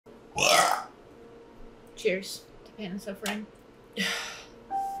Cheers to pain and suffering.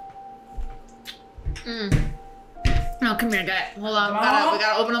 No, come here, guy. Hold on. We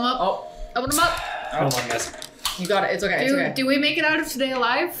gotta open them up. Oh. Open them up. Hold on, guys. You got it. It's okay. It's okay. Do we make it out of today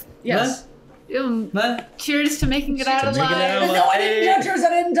alive? Yes. Cheers to making it out alive. No, I didn't touch yours. I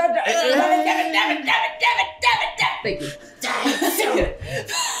didn't touch it. Damn it. Thank you.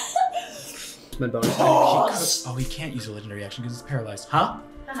 My bonus. Oh, he can't use a legendary action because he's paralyzed. Huh?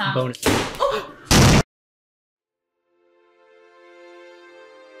 Bonus.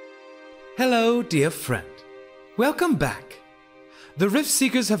 Hello, dear friend. Welcome back. The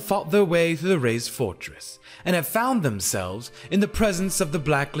Riftseekers have fought their way through the Raised Fortress and have found themselves in the presence of the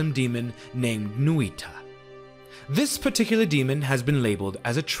Blacklimb Demon named Nuita. This particular demon has been labeled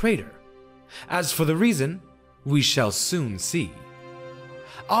as a traitor. As for the reason, we shall soon see.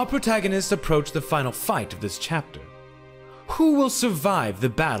 Our protagonists approach the final fight of this chapter. Who will survive the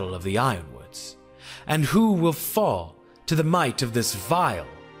Battle of the Ironwoods? And who will fall to the might of this vile,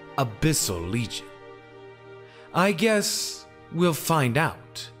 abyssal legion? I guess we'll find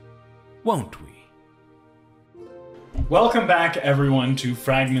out, won't we? Welcome back, everyone, to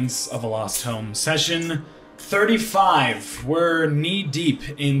Fragments of a Lost Home, session 35. We're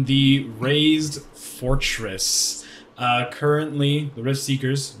knee-deep in the Raised Fortress. Currently, the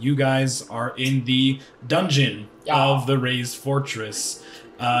Riftseekers, you guys are in the dungeon of the Raised Fortress.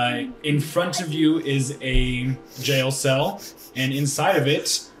 In front of you is a jail cell, and inside of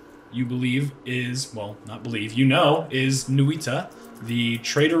it, you believe is, well, not believe, you know, is Nuita, the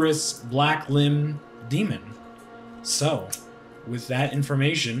traitorous Blacklimb Demon. So, with that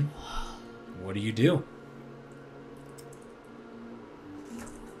information, what do you do?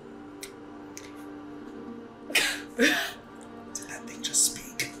 Did that thing just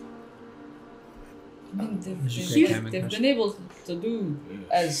speak? I mean, they've been able to do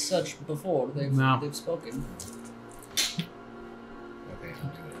as such before. They've spoken. Okay,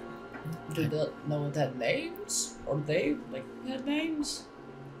 Do they know it had names? Or they, had names?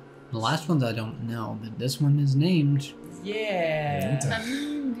 The last ones I don't know, but this one is named. Yeah.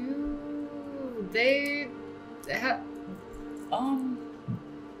 They have...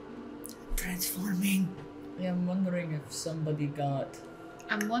 Transforming. Yeah, I'm wondering if somebody got...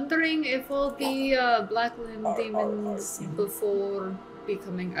 I'm wondering if all the Blacklimb Demons before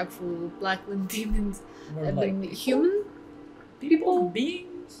becoming actual Blacklimb Demons have been human people?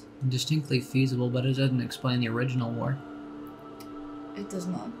 Beings? Distinctly feasible, but it doesn't explain the original war. It does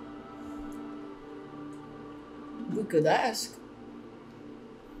not. We could ask.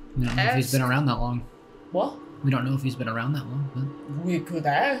 We don't know if he's been around that long. What? We don't know if he's been around that long, but... We could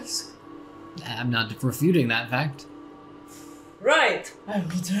ask. I'm not refuting that fact. Right. I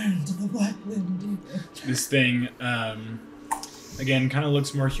will turn to the Blacklimb Demon. This thing, again, kind of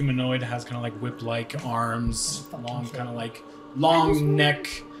looks more humanoid, has kind of like whip-like arms, long neck,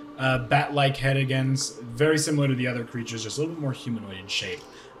 bat-like head again, very similar to the other creatures, just a little bit more humanoid in shape.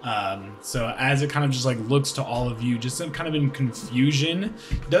 So as it kind of just like looks to all of you, just kind of in confusion,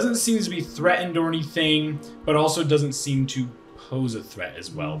 doesn't seem to be threatened or anything, but also doesn't seem to pose a threat as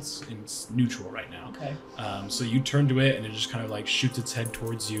well. It's neutral right now. Okay. So you turn to it and it just kind of like shoots its head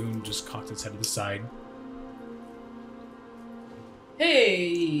towards you and just cocks its head to the side.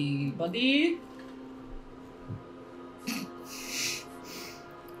 Hey, buddy.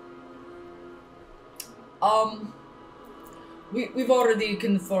 We've already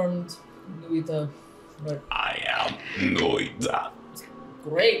confirmed Nuita, right? I am Nuita.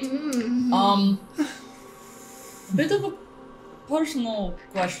 Great. Bit of a personal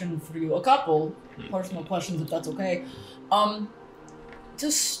question for you. A couple personal questions, if that's okay.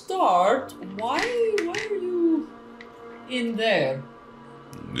 To start, why are you in there?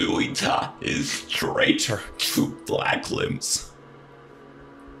 Nuita is traitor to Blacklimbs.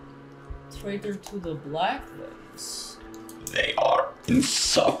 Traitor to the Blacklimbs. They are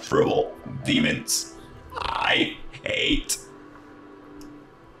insufferable demons. I hate.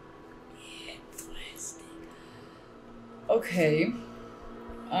 Interesting. Okay.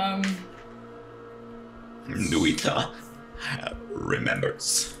 Nuita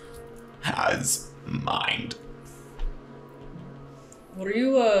remembers, has mind. Were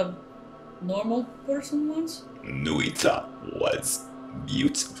you a normal person once? Nuita was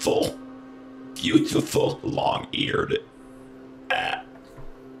beautiful. Beautiful, long-eared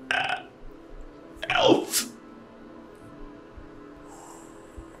elf.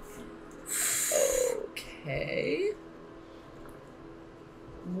 Okay.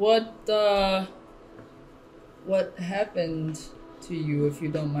 What happened to you, if you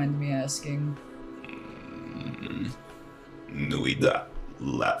don't mind me asking? Nuita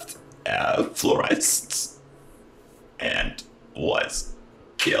left florists and was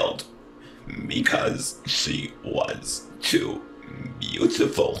killed because she was too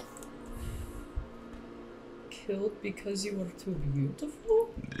beautiful. Killed because you were too beautiful?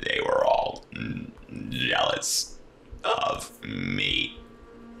 They were all jealous of me.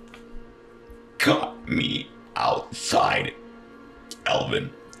 Caught me outside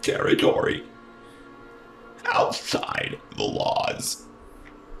Elven territory. Outside the laws.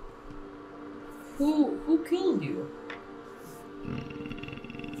 Who killed you?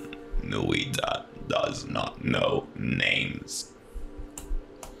 Nuita does not know names.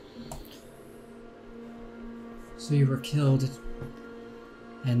 So you were killed,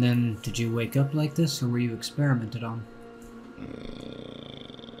 and then did you wake up like this, or were you experimented on?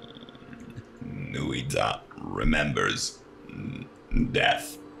 Nuita remembers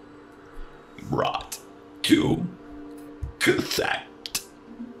death brought to cassette.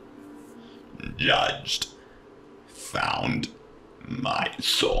 Judged. Found my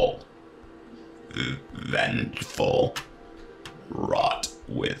soul. Vengeful. Wrought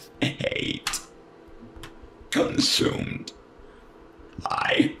with hate. Consumed.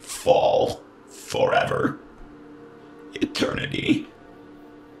 I fall forever. Eternity.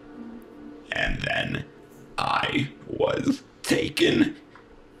 And then I was taken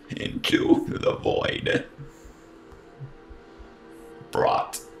into the void.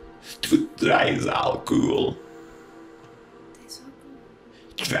 Brought to Drysalgul.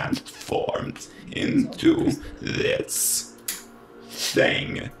 Transformed into this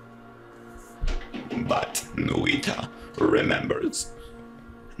thing. But Nuita remembers,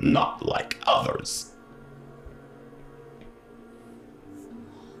 not like others.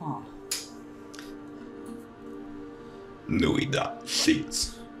 Huh. Nuita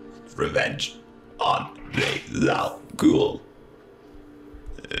seeks revenge on Drysalgul.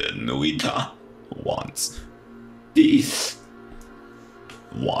 Nuita wants peace.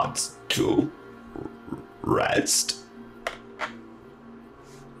 Wants to rest.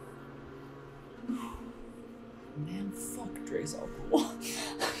 Man, fuck Drysalgul.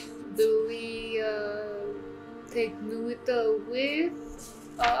 Do we take Nuita with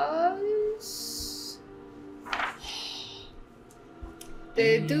us?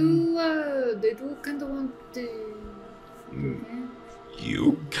 They do kind of want to.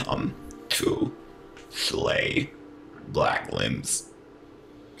 You come to slay Blacklimbs.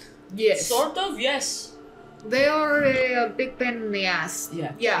 Yes. Sort of, yes. They are a big pain in the ass.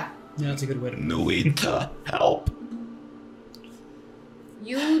 Yeah. Yeah. Yeah, that's a good way to Nuita, help.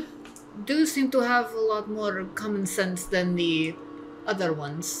 You do seem to have a lot more common sense than the other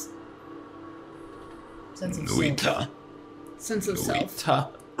ones. Sense of self. Nuita. Sense of self. Nuita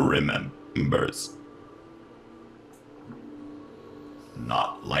remembers.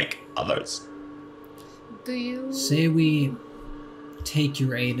 Not like others. Do you? Say we take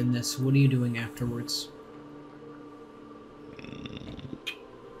your aid in this, what are you doing afterwards?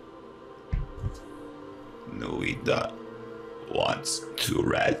 Nuita wants to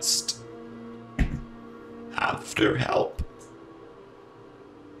rest. After help.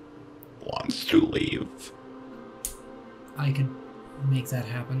 Wants to leave. I could make that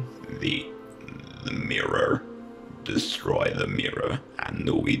happen. The mirror. Destroy the mirror, and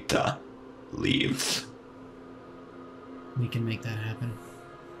Nuita leaves. We can make that happen.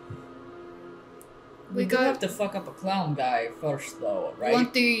 We do have to fuck up a clown guy first, though,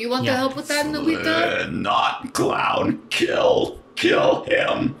 right? You want to help with that, Nuita? Not clown. Kill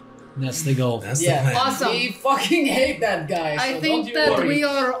him. That's the goal. That's Yeah. the plan. Awesome. We fucking hate that guy. So I don't think you that worry. we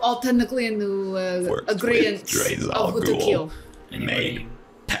are all technically in the Worked agreement with of who to Drysalgul. kill. Made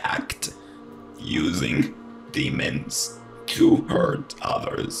pact using demons to hurt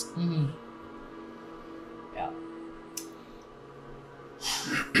others. Mm-hmm. Yeah.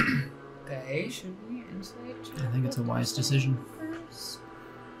 Okay, should we insight check I think it's a what wise those decision. numbers?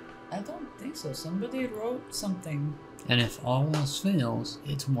 I don't think so. Somebody wrote something. And if all else fails,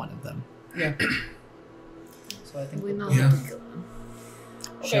 it's one of them. Yeah. So I think We we'll know go. how to kill them.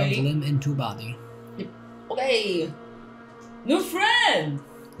 Shove Okay. limb into body. Okay. New friend.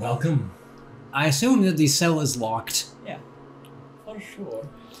 Welcome. I assume that the cell is locked. Yeah. For sure.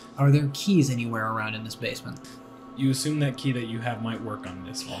 Are there keys anywhere around in this basement? You assume that key that you have might work on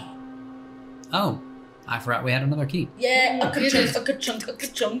this wall. Oh, I forgot we had another key. Yeah. A It is. ka-chunk, a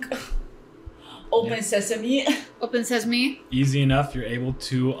ka-chunk. Open Yeah. sesame. Open sesame. Easy enough, you're able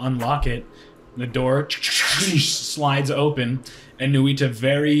to unlock it. The door slides open, and Nuita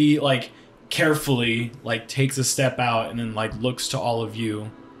very, carefully, takes a step out and then, looks to all of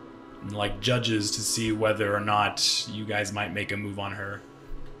you and, judges to see whether or not you guys might make a move on her.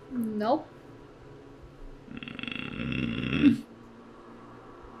 Nope.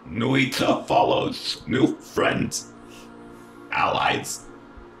 Nuita follows new friends, allies.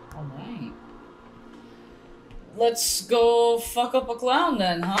 Alright. Let's go fuck up a clown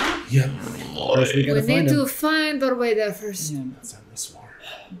then, huh? Yep. First we We gotta need find him. to find our way there first. Yeah. That's on this one.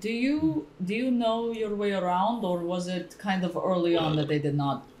 Do you know your way around, or was it kind of early on that they did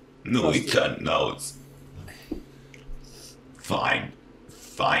not? Nuita knows.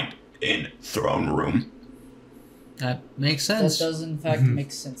 Find in throne room. That makes That sense. does in fact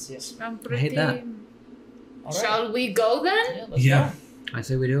make sense. Yes. I'm I pretty. hate that. All right. Shall we go then? Yeah. Let's Yeah. I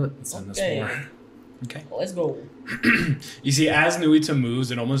say we do it. It's on this Okay. one. Okay. Go. Let's go. You see, as Nuita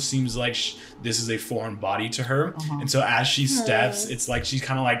moves, it almost seems like this is a foreign body to her. And so as she steps, it's like she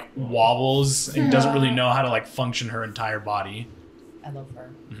kind of like wobbles and doesn't really know how to like function her entire body. I love her.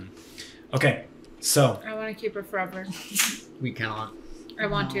 Okay, so I want to keep her forever. We cannot. I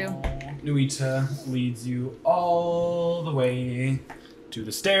want to. Nuita leads you all the way to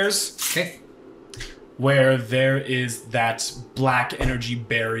the stairs, Okay. where there is that black energy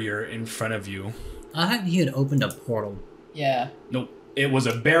barrier in front of you. I thought he had opened a portal. Yeah. Nope, it was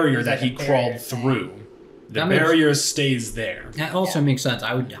a barrier It's that like he a barrier crawled thing. through. The That makes- barrier stays there. That also makes sense.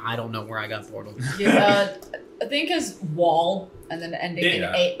 I don't know where I got portal. Yeah. I think as wall and then ending in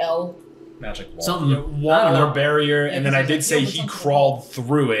Yeah. AL. Magic wall. Something. Yeah, I wall don't or know. barrier, Yeah, and then 'cause I it's did like, say yeah, but he something crawled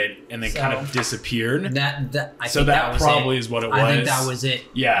through it and then kind of So- disappeared. That I So think that was probably it. is what it was. I think that was it.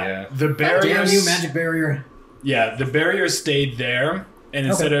 Yeah, Yeah. the barrier. Damn you, magic barrier. Yeah, the barrier stayed there, and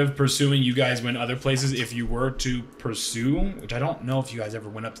instead of pursuing, you guys went other places. If you were to pursue, which I don't know if you guys ever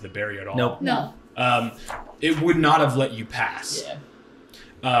went up to the barrier at all. Nope. No. It would not have let you pass.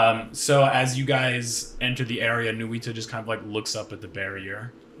 Yeah. So as you guys enter the area, Nuita just kind of like looks up at the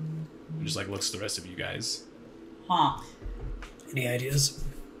barrier, and just like looks at the rest of you guys. Huh. Any ideas?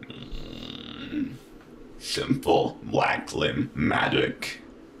 Simple Blacklimb magic.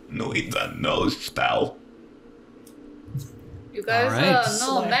 Nuita knows spell. You guys Alright.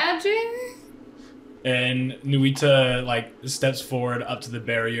 know magic? And Nuita like steps forward up to the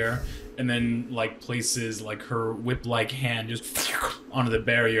barrier and then like places like her whip-like hand just onto the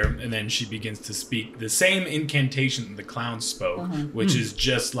barrier, and then she begins to speak the same incantation that the clown spoke, which is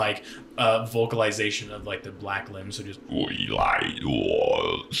just like a vocalization of like the Blacklimb. So just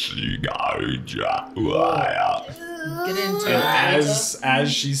Get into and it.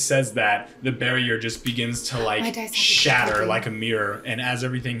 as she says that, the barrier just begins to My like dice have to shatter be like a mirror, and as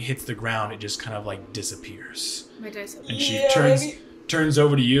everything hits the ground, it just kind of like disappears. My dice have And she Yeah, turns baby. turns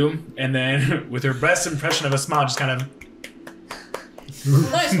over to you, and then with her best impression of a smile, just kind of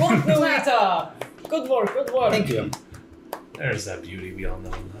Nice work, Nuita. Good work. Good work. Thank you. There's that beauty we all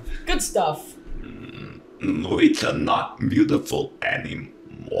know and love. Good stuff. Nuita not beautiful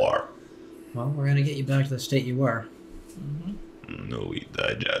anymore. Well, we're gonna get you back to the state you were.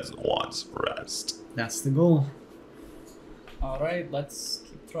 Nuita just wants rest. That's the goal. All right. Let's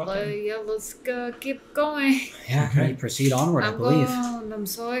keep trucking. yeah, let's go, keep going. Yeah. We proceed onward, I I'm believe. going. I'm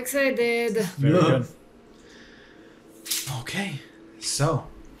so excited. very good. Okay, so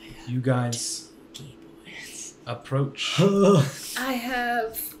you guys approach. I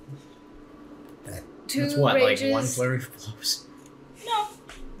have two That's what, rages. like one flurry of blows. No.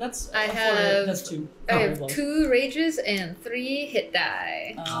 That's. I that's have- That's two. I have Probably. 2 rages and 3 hit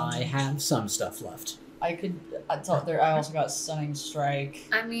die. I have some stuff left. I could. I thought there. I also got stunning strike.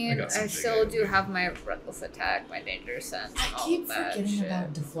 I mean, got some I big still do idea. have my reckless attack, my danger sense, and I all keep of that forgetting shit.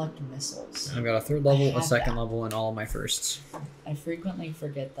 about deflect missiles. I've got a third level, a have second that. level, and all of my firsts. I frequently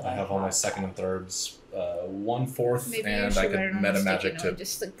forget that I have all my second and thirds, 1/4, Maybe you and should I write it could on meta a magic sticky note, to.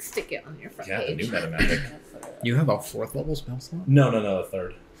 just like stick it on your front Yeah, the page. new meta magic. You have a 4th level spell slot? No, the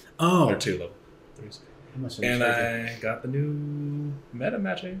third. Oh. Or 2 level 3s. And I got the new meta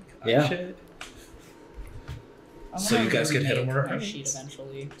magic. Yeah. Shit. I'm So gonna you guys can hit 'em remake where it my hurts. sheet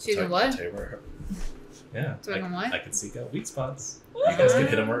eventually. So you can Tell what? you where it hurt. Yeah. So I can what? I can seek out weak spots. You guys can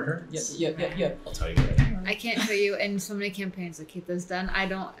hit them where it hurts. Yeah. I'll tell you where. I can't tell you in so many campaigns to keep this done. I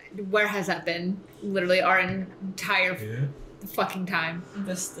don't. Where has that been? Literally our entire Yeah. fucking time.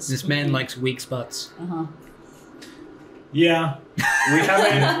 This man likes weak spots. Uh-huh. Yeah,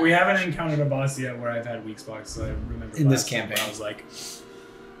 we haven't encountered a boss yet where I've had weak spots. So I remember In this last time campaign. I was like,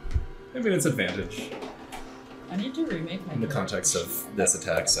 I mean, it's advantage I need to remake my in the character context of sheet. this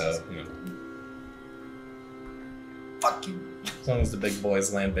attack, so, you know. Fuck you. As long as the big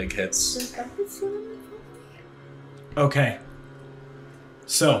boys land big hits. okay,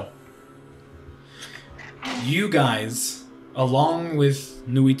 so you guys, along with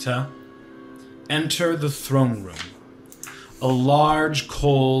Nuita, enter the throne room. A large,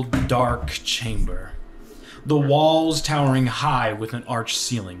 cold, dark chamber. The walls towering high with an arched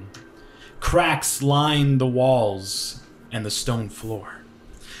ceiling. Cracks line the walls and the stone floor.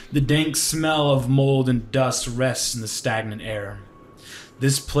 The dank smell of mold and dust rests in the stagnant air.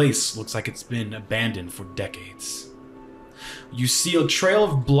 This place looks like it's been abandoned for decades. You see a trail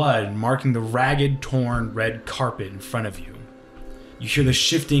of blood marking the ragged, torn red carpet in front of you. You hear the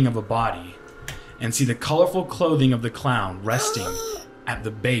shifting of a body and see the colorful clothing of the clown resting at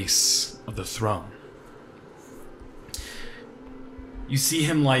the base of the throne. You see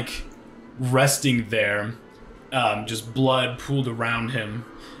him like resting there, just blood pooled around him,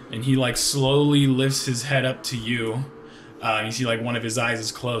 and he like slowly lifts his head up to you. You see like one of his eyes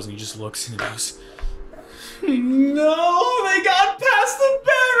is closed, and he just looks and he goes, "No, they got past the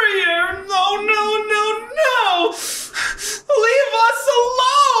barrier! No, no, no, no! Leave us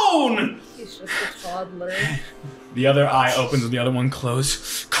alone!" He's just a toddler. The other eye opens and the other one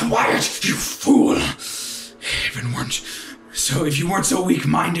closed. "Quiet, you fool! If you weren't so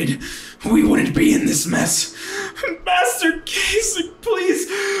weak-minded, we wouldn't be in this mess. Master Kasich, please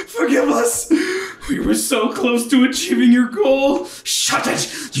forgive us. We were so close to achieving your goal." "Shut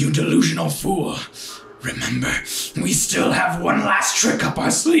it, you delusional fool. Remember, we still have one last trick up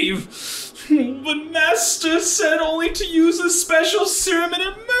our sleeve." "But Master said only to use a special serum in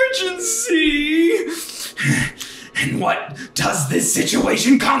emergency." "And what does this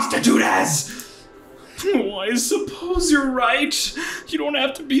situation constitute as?" "Oh, I suppose you're right. You don't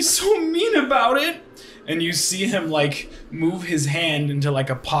have to be so mean about it." And you see him like move his hand into like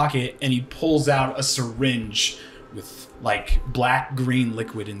a pocket, and he pulls out a syringe with like black-green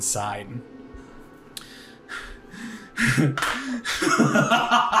liquid inside.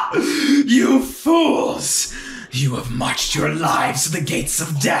 "You fools! You have marched your lives to the gates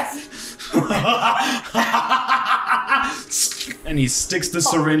of death." And he sticks the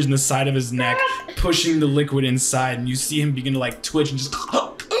syringe in the side of his neck, pushing the liquid inside, and you see him begin to like twitch and just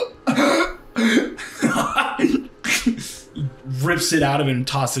he rips it out of him and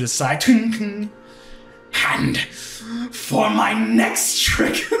tosses it aside. "And for my next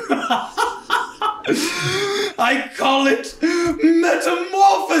trick, I call it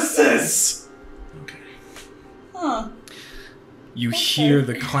metamorphosis." Huh. You hear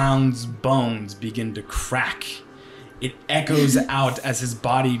the clown's bones begin to crack. It echoes out as his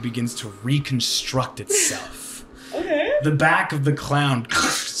body begins to reconstruct itself. Okay. The back of the clown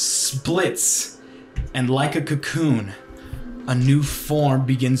splits, and like a cocoon, a new form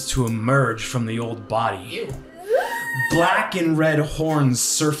begins to emerge from the old body. Black and red horns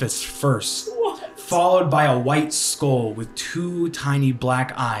surface first, followed by a white skull with two tiny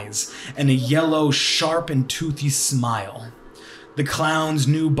black eyes and a yellow, sharp and toothy smile. The clown's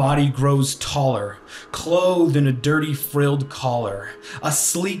new body grows taller, clothed in a dirty frilled collar, a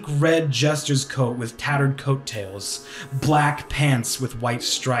sleek red jester's coat with tattered coattails, black pants with white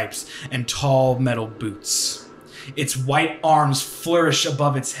stripes, and tall metal boots. Its white arms flourish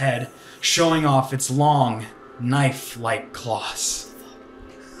above its head, showing off its long, knife-like claws.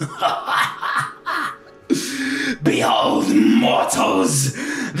 "Behold, mortals,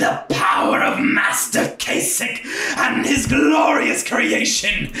 the power of Master Kasich and his glorious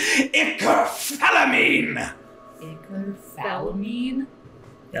creation, Iker-Phalamine!" Iker-Phalamine?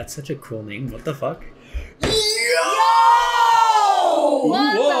 That's such a cool name. What the fuck?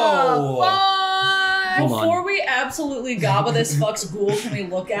 What the fuck? Hold on. Before we absolutely gobble this fuck's ghoul, can we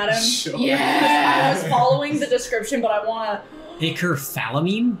look at him? Sure. I was following the description, but I wanna...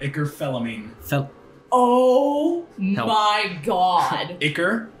 Iker-Phalamine? Iker-Phalamine. Oh Help. my god.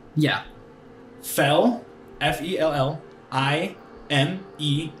 Iker, Yeah. Fell, F-E-L-L-I-M-E-N-E.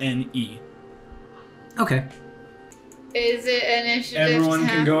 Okay. Is it initiative? Everyone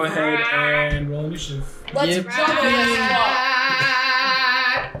can go time? ahead and roll initiative. Let's Yep. juggle this fuck.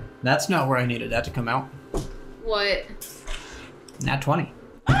 That's not where I needed that to come out. What? Nat 20.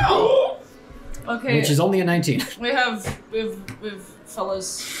 Okay. Which is only a 19. We've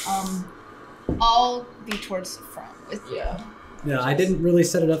fellas, I'll be towards the front with you. yeah. Yeah, I didn't really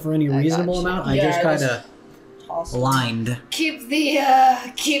set it up for any I reasonable gotcha. amount. I Yeah, just I kind just of Toss. lined. Keep the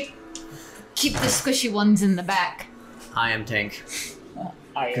keep the squishy ones in the back. I am tank.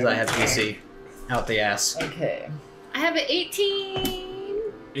 Because I have DC out the ass. Okay. I have an 18.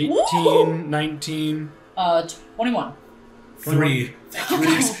 18, Woo! 19. 21. 3. Oh,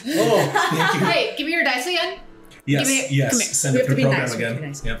 thank you. Hey, give me your dice again. Yes, Give me- yes. come here. Send We it have to through be program nice, we have to again. be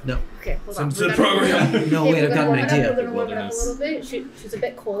nice. Yep. No. Okay, hold on. Send to We're the gonna- program. No, Okay, wait, we're I've got gonna an warm it up, idea. We're gonna warm it up a Wilderness. little bit. She's a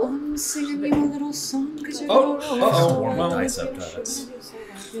bit cold. Singing me a little song. Warm the dice up, Travis.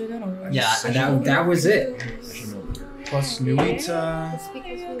 Yeah, and that was it. I should know better. plus Nuita.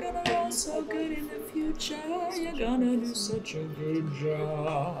 You're gonna roll so good in the future. You're gonna do such a good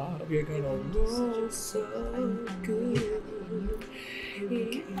job. You're gonna roll so good.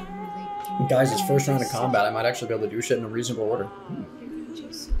 Guys, it's first round of combat. I might actually be able to do shit in a reasonable order.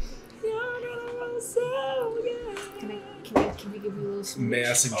 Can we give you a little smooch? May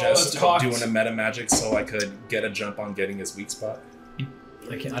I suggest cocked. doing a meta magic so I could get a jump on getting his weak spot?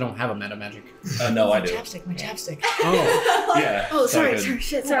 I don't have a meta magic. No, I do. My chapstick. Oh, Yeah. Oh, so I sorry, could-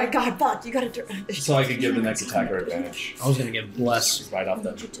 shit, Oh sorry. my god, Bot, you gotta do So I could give the next attacker advantage. I was gonna give bless. Right off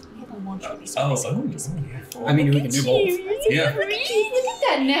the. Oh, I mean, we can do both. Yeah. Look at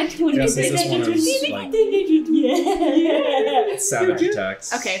that net 20. Yeah, since this one is like Yeah. savage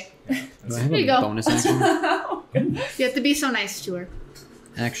attacks. Okay, Do I have There you a go. bonus action? you have to be so nice to her.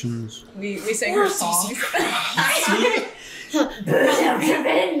 Actions. We sang her song.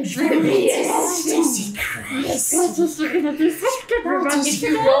 Revenge for If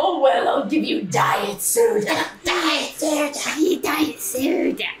you roll well, I'll give you diet soda. Diet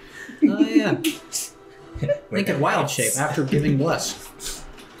soda. Oh yeah. Think of wild shape after giving bless.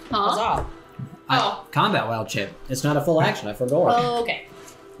 Huh? Oh. Combat wild shape. It's not a full action. I forgot. Oh, okay.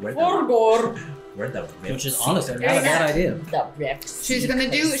 Where'd the Which is honestly not a bad idea. The Rift. She's gonna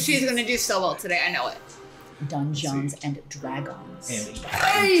do so well today. I know it. Dungeons and Dragons.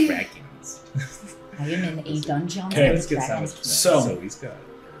 Hey! dragons. I am in a dungeon Okay, with dragons. So- he's got.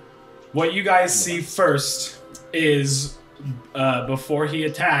 What you guys see first is before he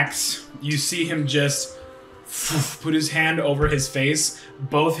attacks, you see him just put his hand over his face.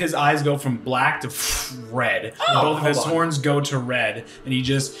 Both his eyes go from black to red. Both of his hold on. horns go to red, and he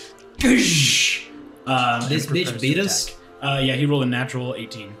just. This and bitch prepares beat to us? attack. Yeah, he rolled a natural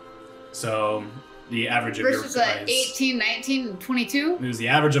 18. So the average of Versus your guys. 18, 19, 22. It was the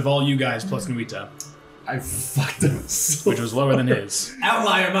average of all you guys plus Nuita, I fucked him so which was lower than his.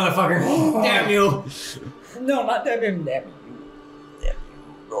 Outlier, motherfucker. Damn you. No, not damn him, damn you. Damn you.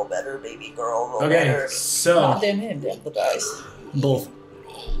 Roll better, baby girl. Roll Okay, better. so Not damn him, damn the dice. Both.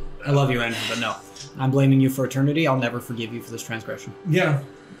 I love you, Andrew, but no. I'm blaming you for eternity. I'll never forgive you for this transgression. Yeah,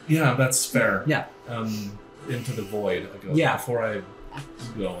 that's fair. Yeah. Into the void. I go, Yeah. Before I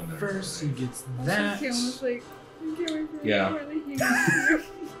go in there. first he gets that. Yeah.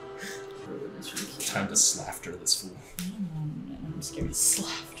 Time to slaughter this fool. I'm scared to slap.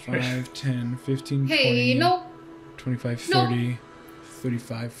 5, 10, 15, Hey, 20, no. 25, No. 30,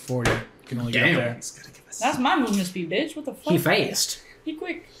 35, 40. You can only get Damn. up there. He's gonna give us. That's my movement speed, bitch. What the fuck? He phased. He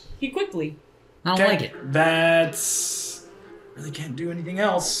quickly. I don't like it. That's... Really can't do anything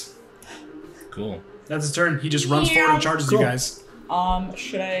else. Cool. That's his turn. He just runs forward and charges Cool. you guys.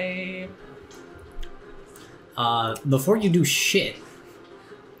 Should I... Before you do shit,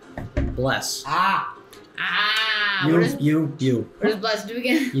 bless. Ah, what does Bless do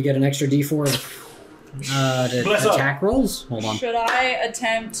again? You get an extra D4 to Bless up. attack rolls. Hold on. Should I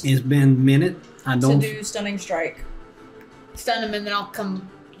attempt It's been a minute. I to don't. do Stunning Strike? Stun him and then I'll come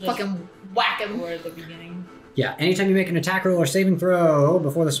fucking whack him. Or at the beginning? Yeah, anytime you make an attack roll or saving throw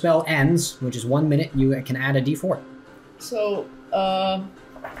before the spell ends, which is 1 minute, you can add a D4. So,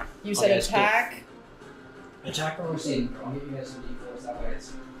 you said Okay, attack. Attack roll or saving throw. I'll give you guys some D4s, that way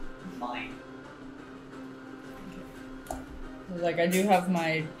it's mine. Like, I do have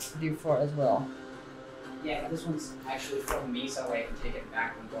my D4 as well. Yeah, this one's actually from me, so that way I can take it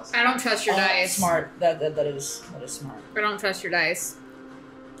back when blessing. I don't trust your dice. Smart. That is smart. I don't trust your dice.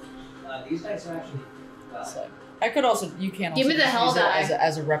 These dice are actually. So, I could also, you can also Give me the just hell use it die.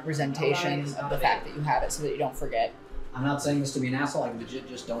 as a representation Alright, of the fact that you have it so that you don't forget. I'm not saying this to be an asshole, I legit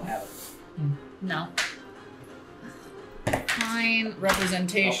just don't have it. No. Fine.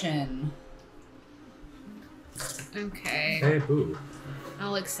 Representation. Okay. Hey, boo.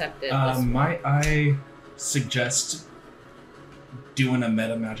 I'll accept it. Might I suggest doing a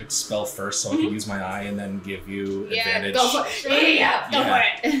meta magic spell first so I can use my eye and then give you Yeah, advantage? go for it. Yeah, go for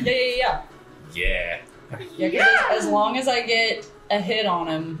it. Yeah. Yeah. Yeah, 'cause as long as I get a hit on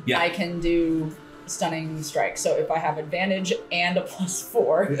him, Yeah. I can do Stunning Strike. So if I have advantage and a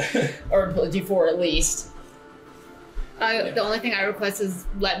 +4, or a D4 at least. The only thing I request is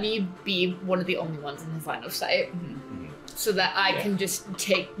let me be one of the only ones in his line of sight, so that I can just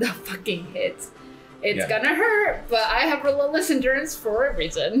take the fucking hits. It's gonna hurt, but I have relentless endurance for a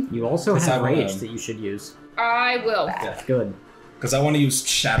reason. You also 'Cause have I wanna- rage that you should use. I will. That's good. Because I want to use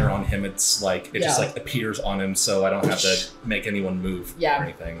Shatter on him. It's like, it just Yeah. like appears on him so I don't have to make anyone move Yeah. or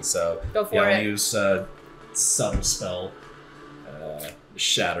anything. So, Go for yeah, I want it. to use Subtle Spell,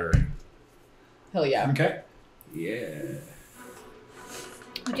 Shatter. Hell yeah. Okay. Yeah.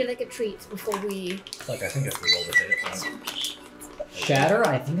 Would you like a treat before we? Like I think if we rolled a hit. Shatter,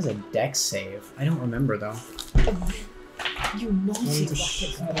 I think, is a dex save. I don't remember though. You naughty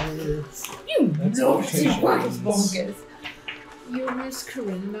bucket. You That's naughty okay. bucket bonkers. You and Miss Corinne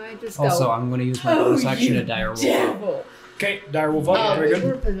and I just go. Also, I'm going to use my bonus action to dire wolf. Devil. Okay, dire wolf up. Very We good.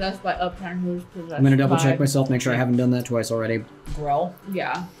 were possessed by Uptown. Who was possessed? I'm going to double check by... myself, make sure I haven't done that twice already. Grell.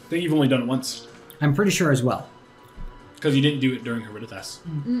 Yeah. I think you've only done it once I'm pretty sure as well. because you didn't do it during Heredithas.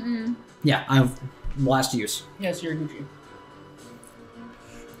 Yeah, I've last use. Yes, you're Gucci.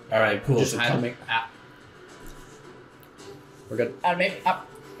 All right, cool. Just So had to make. We're good. Animate up.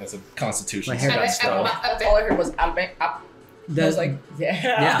 that's a Constitution. My hair got spell. That's all I heard was animate up. I was like,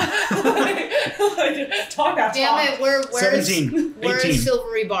 yeah. Talk that Damn talk. it, we're 17, we're 18.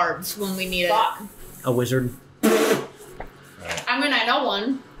 silvery barbs when we need it. Fuck. A wizard. I mean, I know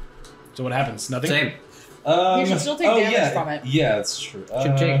one. So what happens? Nothing. Same. You should still take damage from it. Yeah, it's true.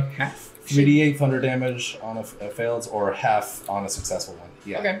 Should take half. 3d8 thunder damage on a failed or half on a successful one.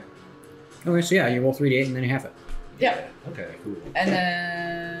 Yeah. Okay. Okay, so yeah, you roll 3d8 and then you half it. Yeah. Okay, cool. And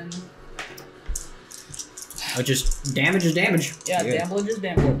then Which is damage is damage. yeah, Yeah. damage is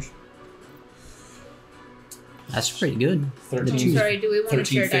damage. That's pretty good. 13. Sorry, do we want to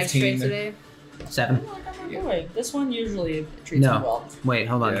 13, share dice 15. trays today? 7. Wait, this one usually treats No. me well. Wait,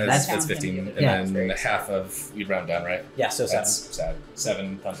 hold on. Yeah, That's that's 15, and Yeah. then half of we'd round down, right? yeah, so 7. That's sad.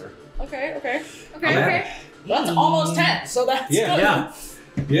 7 thunder. Okay. Okay, Okay. okay. That's almost 10, so that's Yeah. good. Yeah.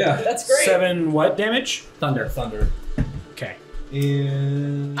 Yeah. That's great. 7 what damage? Thunder. Thunder. Okay.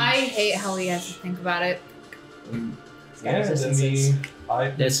 And I hate how he has to think about it. yeah,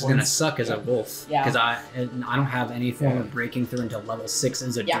 then This is gonna suck as a wolf. Yeah. Because I don't have any form of breaking through until level 6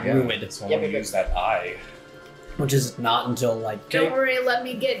 as a Yeah. druid. So I'm Yeah, gonna but- use that eye. Which is not until like Don't worry, let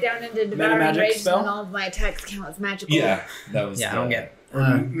me get down into devouring magic rage, spell? and all of my attacks count as magical. Yeah, that was. I don't get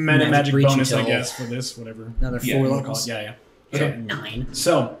Meta magic breach bonus, I until guess, for this, whatever. another Yeah, 4 you Wanna call levels. it. Yeah, yeah. So Okay. 9.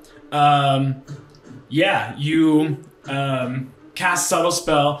 So, yeah, you cast subtle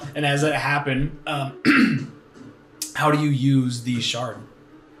spell, and as it happened, how do you use the shard?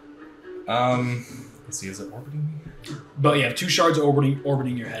 Let's see, is it orbiting me? But you have 2 shards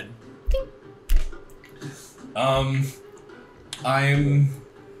orbiting your head. I'm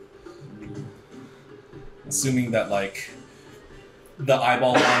assuming that like the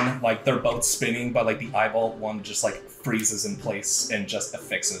eyeball one, like they're both spinning, but like the eyeball one just like freezes in place and just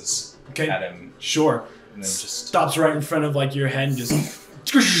affixes Okay. at him, Sure. and then just Stops right in front of like your head and just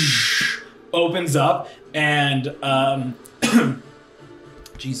opens up and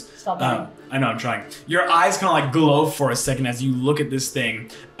jeez. Stop that. I know, I'm trying. Your eyes kind of like glow for a second as you look at this thing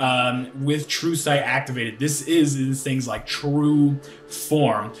with True Sight activated. This thing's like true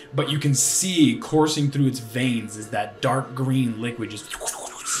form, but you can see coursing through its veins is that dark green liquid just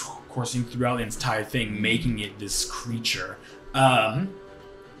coursing throughout the entire thing, making it this creature.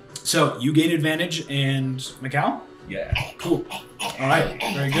 So you gain advantage, and Macau? yeah, Cool. All right,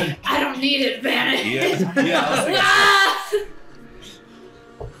 very good. I don't need advantage. yeah. I was thinking,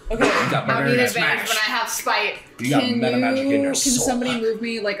 Okay. you got I need meta advantage when I have spite. You got meta magic in your Can soul. somebody move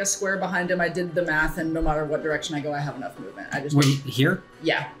me like a square behind him? I did the math, and no matter what direction I go, I have enough movement. I just Wait, here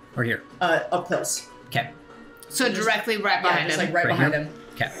yeah, or here? up close. Okay. So directly right Yeah, behind just him. like right Right behind here? him.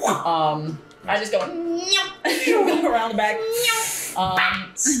 Okay. I just go go around the back.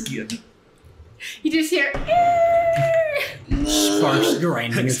 Skid. You just hear. Sparks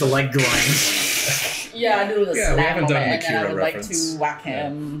grinding as the leg grinds. Yeah, I do the Yeah, we slap haven't on done it, the and then I Kira would reference. like to whack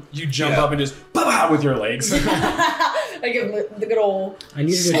him. You jump Yeah. up and just pow with your legs. I give him the good old. I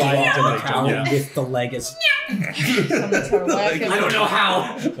needed to Slide draw to the the cow yeah. with the leg as. I'm gonna try to whack him. I don't know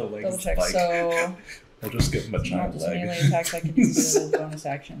how. The Double legs check. like, So I'll just give him a not giant just melee leg. attacks I can use as a bonus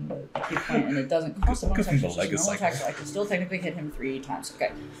action, but I keep playing, and it doesn't cost a bonus Give him action. the It's leg just is normal like- attack, so I can still technically hit him 3 times.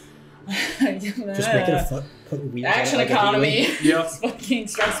 Okay. Just make it a foot. Put wheels on it Action like a economy. wheelie. Yep. It's fucking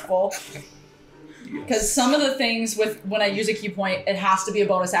stressful. Because some of the things with when I use a key point, it has to be a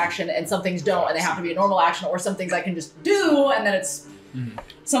bonus action, and some things don't, and they have to be a normal action, or some things I can just do, and then it's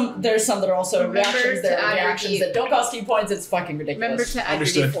There's some that are also Remember reactions. There to are add your reactions key- that don't cost key points. It's fucking ridiculous. Remember to add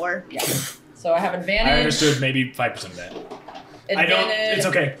Understood. your D4. Yeah. So I have advantage. I understood maybe 5% of that. I Advantage. don't. It's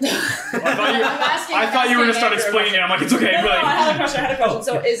okay. I'm asking- I thought you were gonna start asking explaining it. I'm like, it's okay, No, really. I had a question.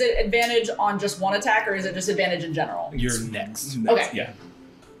 So is it advantage on just one attack, or is it just advantage in general? You're next. Okay. Yeah.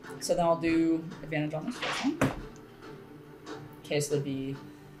 So then I'll do advantage on this first one. Okay, so that'd be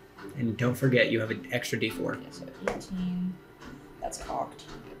And don't forget, you have an extra D4. yeah, so 18. That's cocked.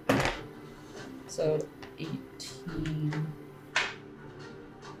 So 18,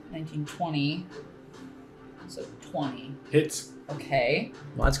 19, 20. So 20. Hits. Okay.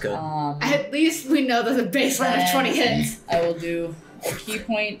 Well, that's good. At least we know that the baseline of 20 hits. I will do a key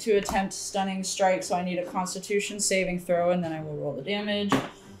point to attempt stunning strike, so I need a Constitution saving throw, and then I will roll the damage.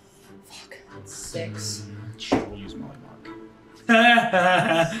 Fuck. 6. Sure, we'll use Molly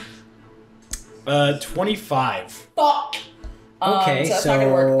Mark. 25. Fuck! Okay, so that's not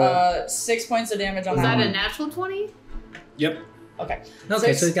gonna work. 6 points of damage on Was that that one. a natural 20? Yep. Okay.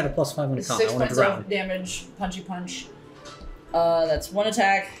 Okay, so he's got a +5 on the con. 6 I wanted points to of round. damage, punchy punch. That's 1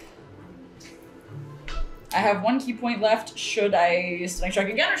 attack. I have 1 key point left. Should I stunning strike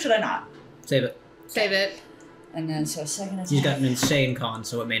again or should I not? Save it. Save it. And then so second attack. He's got an insane con,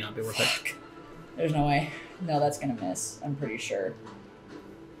 so it may not be worth it. There's no way. No, that's gonna miss. I'm pretty sure.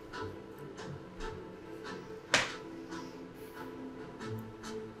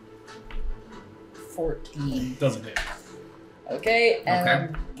 $14. Doesn't hit. Okay, and Okay.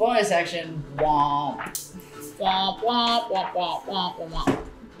 then bonus action. Womp. Womp, womp, womp, womp, womp, womp,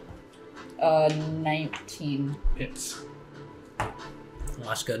 womp. 19. Hits. Well,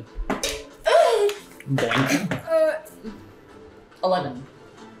 that's good. Boink. 11.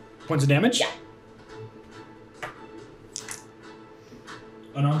 Points of damage? Yeah.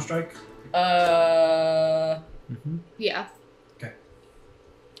 Unarmed strike? Yeah. Okay.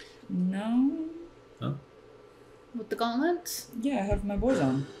 No. With the gauntlets? Yeah, I have my boys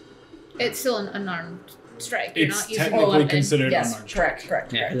on. It's still an unarmed strike. You're It's not using technically a weapon. considered Yes, unarmed strike.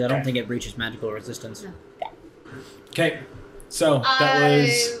 correct. Yeah, 'cause I don't think it breaches magical resistance. No. Okay. So, that I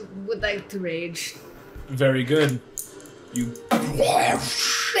was would like to rage. very good. You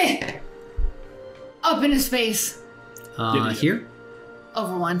Up in his face. Yeah. Here?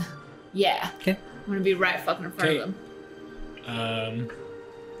 Over one. Yeah. Okay. I'm gonna be right fucking in front of him.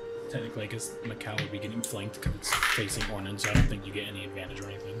 Technically, I guess Macau would be getting flanked because it's facing Ornan, so I don't think you get any advantage or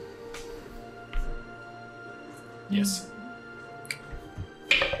anything. Yes.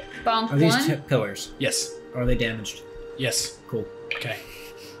 Bonk Are these one. pillars? Yes. Or are they damaged? Yes. Cool. Okay.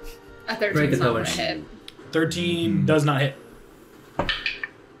 A 13 Break the is not gonna pillars. hit. 13 does not hit.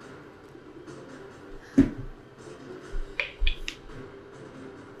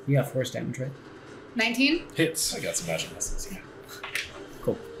 You got force damage, right? 19? Hits. I got some magic missiles, yeah.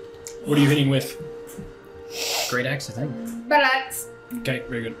 Cool. What are you hitting with? Great axe, I think. Buttocks. Okay,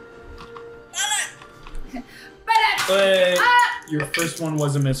 very good. Buttocks. But your first one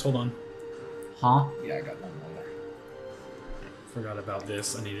was a miss. Hold on. Huh? Yeah, I got one more there. Forgot about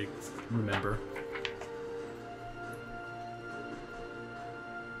this. I need to remember.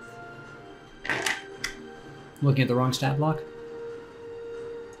 Looking at the wrong stat block?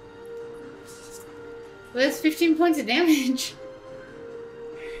 Well, that's 15 points of damage.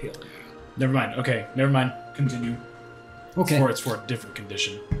 Never mind. Okay, never mind. Continue. Okay. It's for a different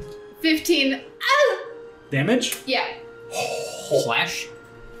condition. 15. Ah! Damage? Yeah. Slash?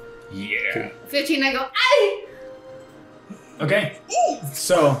 Yeah. 15, I go, ah! Okay.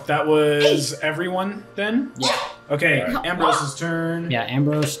 So that was everyone then? Yeah. Okay, Ambrose's turn. Yeah,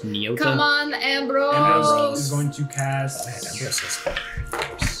 Ambrose, Neota. Come on, Ambrose. Ambrose is going to cast.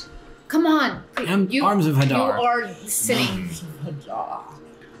 Come on. Arms of Hadar. You are sitting.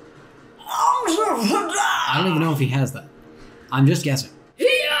 I don't even know if he has that. I'm just guessing.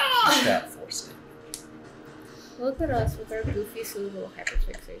 That force damage. Look at us with our goofy little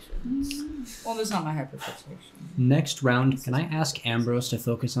hyperfixations. Well, that's not my hyperfixation. Next round, can I ask Ambrose to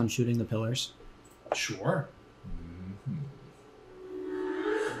focus on shooting the pillars? Sure.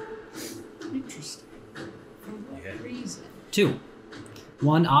 Interesting. For what reason? 2.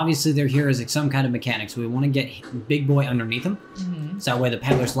 1, obviously they're here as some kind of mechanic, so we want to get Big Boy underneath him, so that way the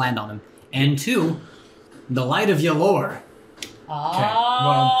pillars land on him. And 2, the light of Yalor.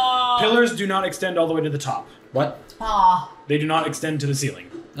 Ah. Well, pillars do not extend all the way to the top. What? Ah. They do not extend to the ceiling.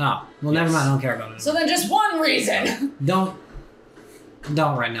 Oh, well, never mind. I don't care about it. So then just one reason. Don't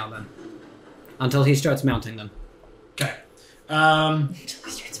right now then. Until he starts mounting them. Okay.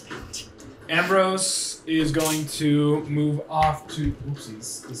 Ambrose is going to move off to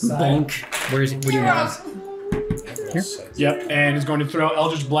oopsies, the side. Bonk. Where do you have? Here? Yep, and is going to throw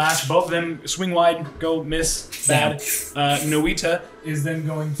Eldritch Blast. Both of them swing wide, go miss, bad. Noita is then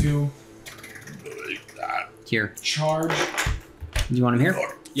going to Here. charge. Do you want him here?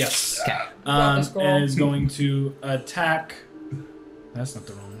 Yes. Okay. And is going to attack. That's not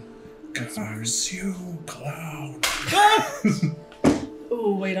the wrong one. That's Curse you, clown.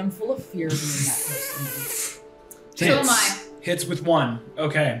 Oh wait, I'm full of fear being that close to me. So am I. Hits with 1.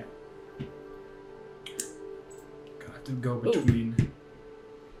 Okay. Got to go between.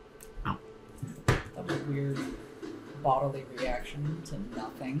 Ow. That was a weird bodily reaction to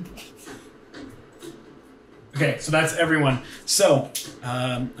nothing. Okay, so that's everyone. So,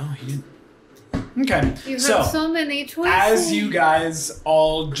 he didn't. Okay, You have so many choices. as you guys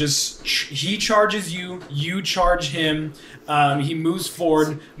all just, he charges you, you charge him, he moves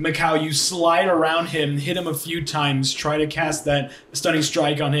forward. Macau, you slide around him, hit him a few times, try to cast that stunning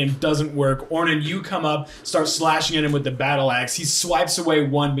strike on him, doesn't work. Ornan, you come up, start slashing at him with the battle axe. He swipes away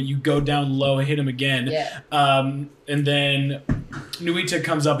one, but you go down low, hit him again. Yeah. And then Nuita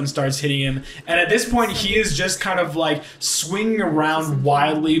comes up and starts hitting him. And at this point, he is just kind of like swinging around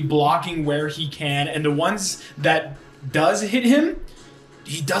wildly, blocking where he can. And the ones that does hit him,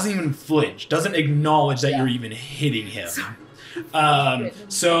 he doesn't even flinch, doesn't acknowledge that you're even hitting him.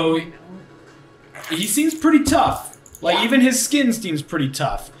 So he seems pretty tough. Like, even his skin seems pretty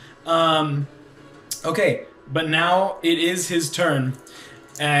tough. Okay, but now it is his turn.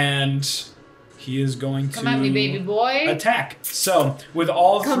 And he is going to Come at me, baby boy. attack. So, with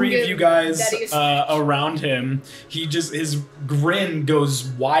all Come three of get you guys daddy's- around him, his grin goes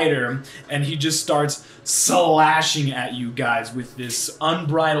wider, and he just starts slashing at you guys with this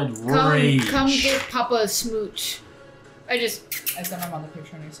unbridled rage. Come get Papa a smooch. I sent him on the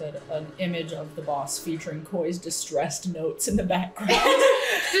picture and he said an image of the boss featuring Koi's distressed notes in the background.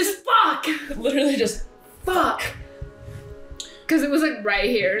 Just fuck! Literally just Fuck! Because it was like right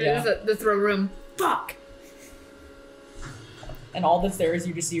here. Yeah. It was the throw room. Fuck! and all that's there is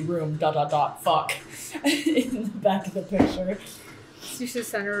you just see room ... fuck in the back of the picture. You should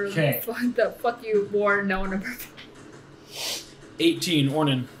send her Okay. the fuck you wore no number. 18,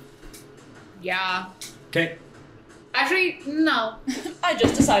 Ornan. Yeah. Okay. Actually, no. I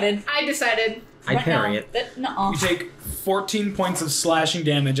decided. I parry it. That, nuh-uh. You take 14 points of slashing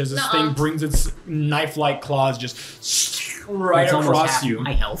damage as this Nuh-uh. thing brings its knife-like claws just right That's almost across half you.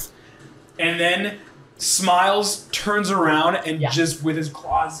 my health. And then Smiles turns around and Yeah. just with his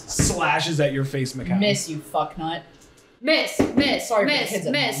claws slashes at your face, Macau. Miss, you fucknut. Miss. Sorry for the miss, kids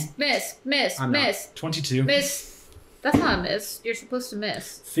at miss, home. miss, I'm not. miss, 22. miss. That's not a miss. You're supposed to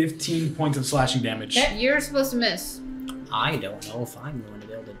miss. 15 points of slashing damage. You're supposed to miss. I don't know if I'm going to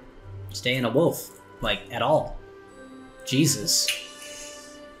be able to stay in a wolf, like, at all. Jesus.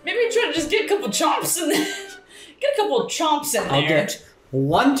 Maybe try to just get a couple chomps in there. Get a couple chomps in I'll there. get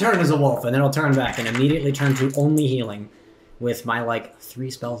one turn as a wolf, and then I'll turn back and immediately turn to only healing with my, 3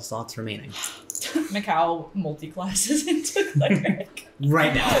 spell slots remaining. Macau multi-classes into cleric.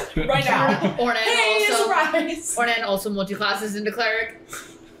 Right now. Right now. Ornan Hey, also. surprise! Ornan also multi-classes into cleric.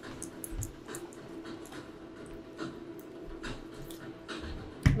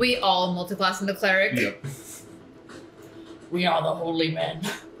 We all multi-class into cleric. Yep. We are the holy men.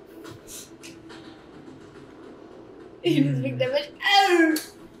 You just make damage. Oh!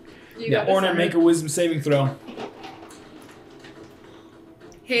 You Yeah, got this Ornan, one. make a wisdom saving throw.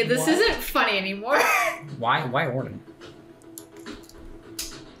 Hey, this What? isn't funny anymore. Why Ornan?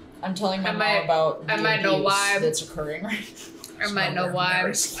 I'm telling my I mom might- about I the might know abuse why. that's occurring right now. I might know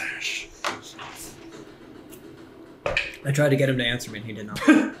why. Slash. I tried to get him to answer me, and he did not.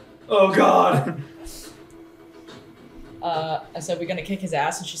 Oh god. I said we're gonna kick his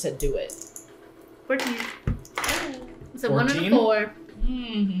ass, and she said do it. 14. It's a 1 and a 14? 4.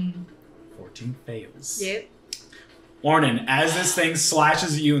 Mm-hmm. 14 fails. Yep. Ornan, as this thing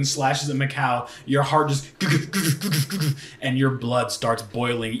slashes at you and slashes at Macau, your heart just and your blood starts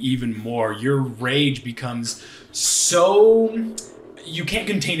boiling even more. Your rage becomes so you can't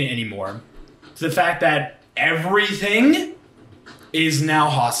contain it anymore. To the fact that everything is now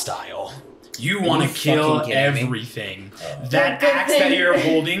hostile. You want to you kill fucking kidding me? everything. That Good axe that thing. you're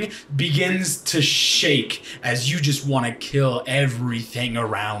holding begins to shake as you just want to kill everything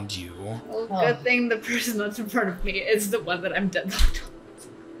around you. Well, good thing the person that's in front of me is the one that I'm deadlocked on.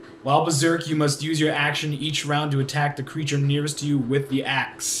 While Berserk, you must use your action each round to attack the creature nearest to you with the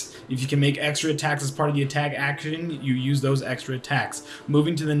axe. If you can make extra attacks as part of the attack action, you use those extra attacks.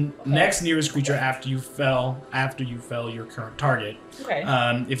 Moving to the next nearest creature after you fell your current target. Okay.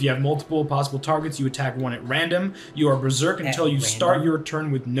 If you have multiple possible targets, you attack one at random. You are Berserk until you random? start your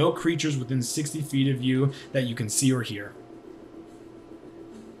turn with no creatures within 60 feet of you that you can see or hear.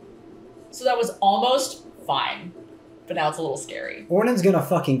 So that was almost fine, but now it's a little scary. Ornan's gonna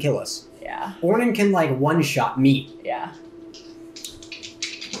fucking kill us. Yeah. Ornan can, one-shot me. Yeah.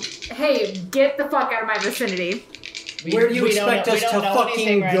 Hey, get the fuck out of my vicinity. Where do you expect us to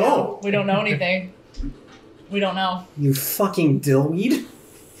fucking go? We don't know anything. We don't know. You fucking dillweed.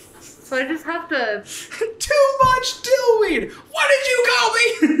 So I just have to. Too much dillweed! What did you call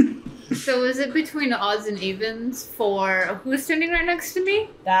me? So is it between odds and evens for who's standing right next to me?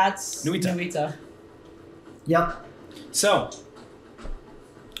 That's Nuita. Yep. So,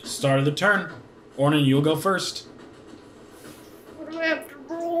 start of the turn. Ornan, you'll go first. What do I have to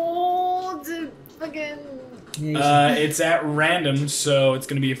roll to fucking... It's at random, so it's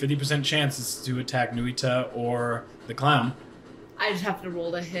going to be a 50% chance to attack Nuita or the clown. I just have to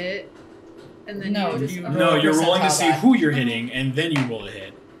roll to hit. And then No, you just... you- No, you're rolling to see percentile who you're hitting, and then you roll a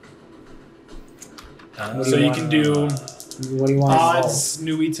hit. What do So you want? can do What do you want? odds,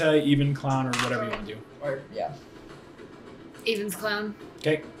 Nuita, even clown, or whatever you want to do. Or, yeah. Evens clown.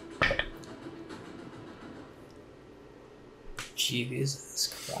 Okay. Jesus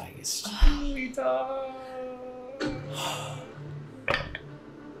Christ.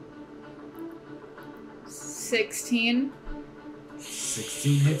 16.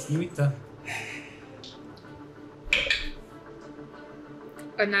 16 hits Nuita.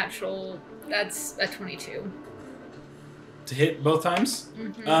 A natural. That's a 22. To hit both times?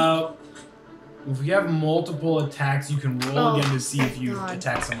 Mm-hmm. If you have multiple attacks, you can roll again to see if you God.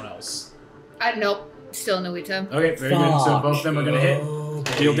 attack someone else. Nope. Still Nuita. Okay, very good. So Fuck. both of them are going to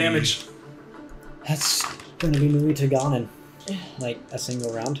hit. Deal damage. That's gonna be Nuita gone in like a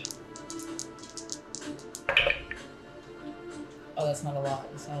single round. Oh, that's not a lot.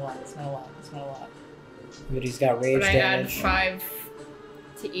 That's not a lot. That's not a lot. That's not a lot. But he's got rage But I add damage. 5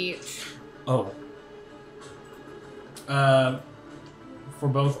 to each. Oh. For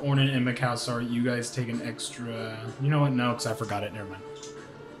both Ornan and Macau, sorry, you guys take an extra... You know what? No, because I forgot it. Never mind.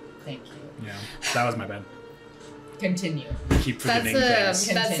 Thank you. Yeah, that was my bad. Continue. Keep That's forgetting things.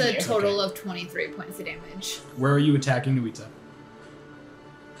 that's a Continue. total of 23 points of damage. Where are you attacking Nuita?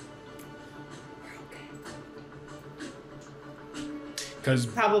 Because,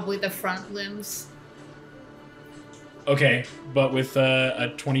 Probably the front limbs. okay, but with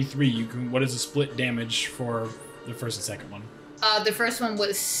a 23, you can... What is the split damage for the first and second one? The first one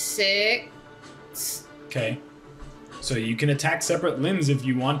was 6. Okay. So you can attack separate limbs if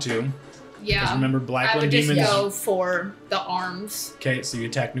you want to. Yeah. Because remember, I Blacklimb would just Demons... go for the arms, Okay, so you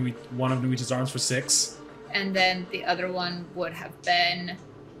attack one of Nuita's arms for 6. and then the other one would have been...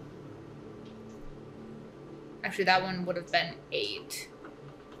 Actually, that one would have been 8.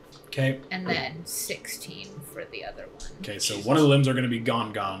 Okay. And then 16 for the other one. Okay, so one of the limbs are going to be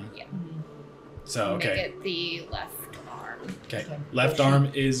gone. Yeah. So, Make okay. it the left arm. Okay. Okay. Left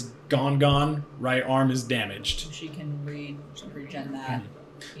arm is gone. Right arm is damaged. She can regen that.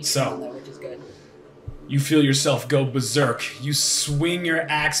 Each So- one, though, which is good. You feel yourself go berserk. You swing your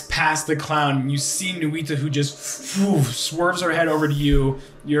axe past the clown, and you see Nuita who just swerves her head over to you.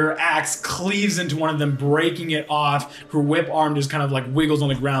 Your axe cleaves into one of them, breaking it off. Her whip arm just kind of like wiggles on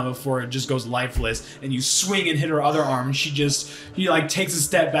the ground before it just goes lifeless. And you swing and hit her other arm, and she like takes a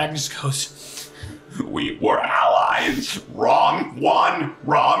step back and just goes, We were allies. Wrong one.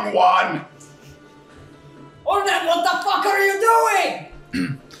 Wrong one. Ornan, what the fuck are you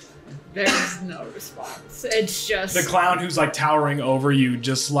doing? There's no response. It's just... the clown who's like towering over you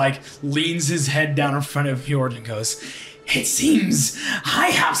just like leans his head down in front of Fjord and goes, "It seems I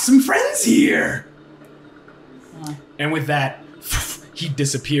have some friends here." And with that, he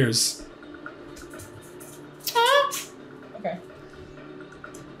disappears. Okay.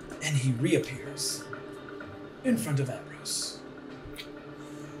 And he reappears in front of Ambrose.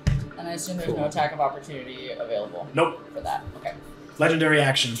 And I assume there's no attack of opportunity available Nope. for that. Okay. Legendary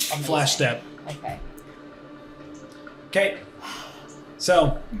action. Amazing. Flash step. Okay. Okay.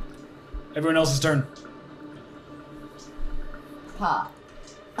 So, everyone else's turn. Ha.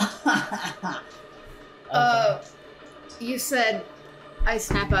 You said I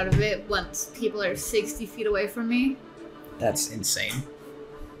snap out of it once people are 60 feet away from me. That's insane.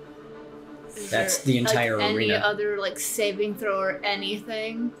 Is That's there, the entire like, arena. Any other like saving throw or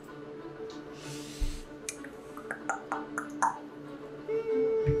anything?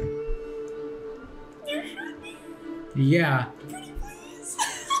 Yeah.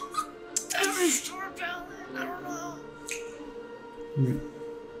 Restore balance. I don't know.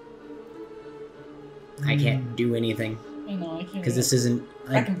 I can't do anything I know, I can't. because this isn't.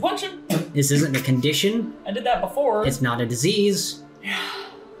 I can punch him. This isn't a condition. I did that before. It's not a disease.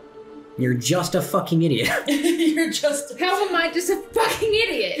 You're just a fucking idiot. You're just. How am I just a fucking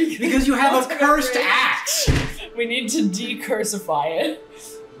idiot? Because you have a Ultimate cursed rage. axe. We need to decursify it.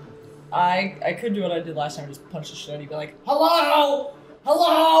 I could do what I did last time, just punch the shit out of you, be like, hello!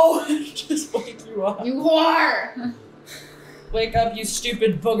 Hello! Just wake you up. You whore! Wake up, you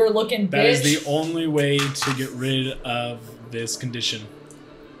stupid booger looking bitch. That is the only way to get rid of this condition.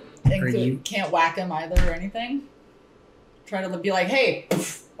 Think Are that you- can't whack him either or anything? Try to be like, hey,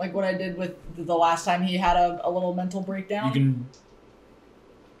 like what I did with the last time he had a little mental breakdown. You can...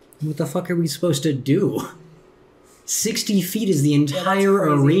 What the fuck are we supposed to do? 60 feet is the entire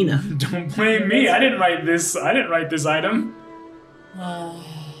crazy. arena. Don't blame me. I didn't write this. I didn't write this item.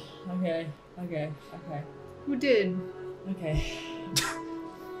 Okay. Who did? Okay.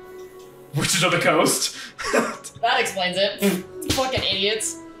 Witches of the Coast. That explains it. Fucking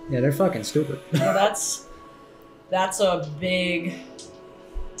idiots. Yeah, they're fucking stupid. No, that's a big...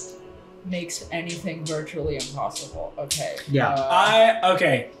 Makes anything virtually impossible. Okay. Yeah.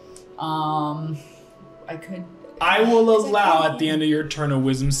 Okay. I could... I will allow at the end of your turn a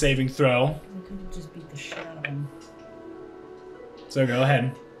wisdom saving throw. I could just beat the shit out of him. So go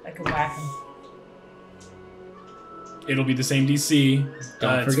ahead. I could whack him. It'll be the same DC.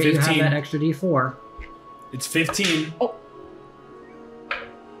 Don't It's forget 15. you have that extra D4. It's 15. Oh.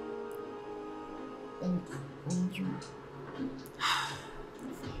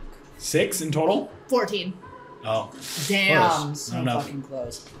 6 in total? 14. Oh. Damn, so Not enough. fucking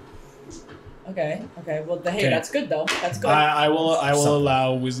close. Okay. Well, hey, Okay. that's good though. That's good. I will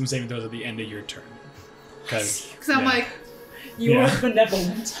allow wisdom saving throws at the end of your turn. Because I'm like, you yeah. are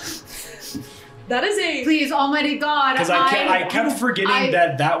benevolent. That is a... please, Almighty God. I kept forgetting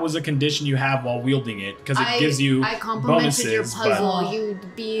that was a condition you have while wielding it, because it gives you I complimented bonuses. your puzzle. But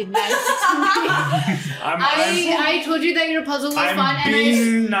You'd be nice to me. I told you that your puzzle was I'm fun,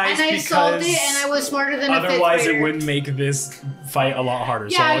 being nice and I solved because it, and I was smarter than a fifth otherwise grader. it wouldn't make this fight a lot harder.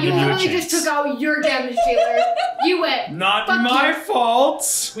 so Yeah, I'll you give you a literally chance. just took out your damage dealer. You went. Not Fuck my you.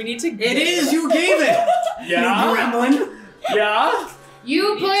 fault. We need to... It is! You gave it! Yeah. Gremlin! Yeah.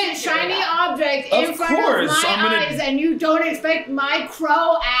 You put shiny object in Of front course, of I'm my gonna- eyes, and you don't expect my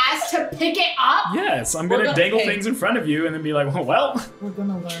crow ass to pick it up? Yes, I'm We're gonna gonna- dangle hey. things in front of you and then be like, well. We're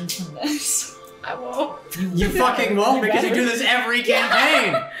gonna learn from this. I won't. You fucking won't because you do this every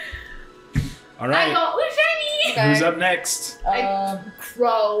campaign! All I right. go, ooh, shiny! Okay. Who's up next?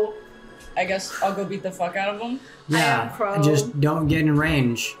 Crow. I guess I'll go beat the fuck out of him. Yeah, am Crow. just don't get in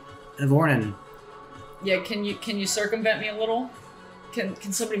range of Ornan. Yeah, can you circumvent me a little? Can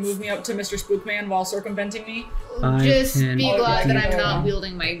somebody move me up to Mr. Spookman while circumventing me? 5, Just 10, be glad that I'm 15. not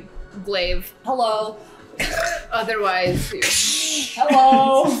wielding my glaive. Hello. Otherwise,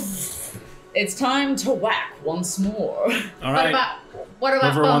 Hello. It's time to whack once more. All right. what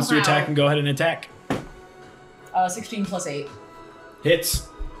about Whoever wants to Bumhow? attack can go ahead and attack. 16 plus 8. Hits.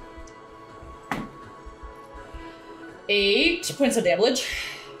 8 points of damage.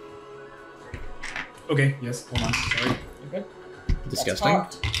 Okay, yes, hold on. Sorry. You're good. Disgusting.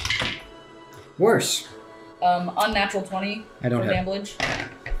 That's cocked. Worse. Unnatural 20 I don't for have- damage.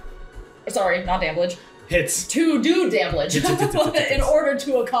 Sorry, not damage. Hits. To do damage. Hits. In order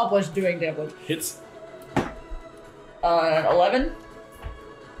to accomplish doing damage. Hits. 11.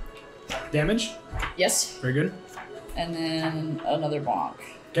 Damage. Yes. Very good. And then another bonk.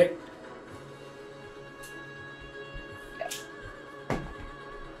 Okay.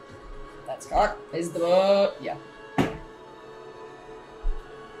 That's cocked. Is the... yeah.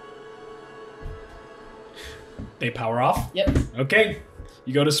 They power off. Yep. Okay.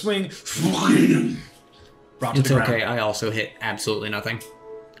 You go to swing. Brought to It's the ground. okay, I also hit absolutely nothing.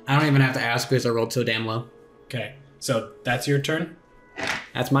 I don't even have to ask because I rolled so damn low. Okay. So that's your turn.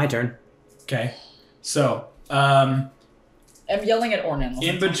 That's my turn. Okay. So, I'm yelling at Ornan.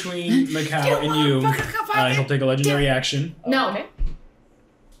 in between Macau and you, he'll take a legendary action. No. Okay.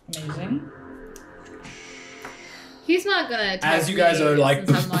 Amazing. He's not gonna attack As you guys me are, like-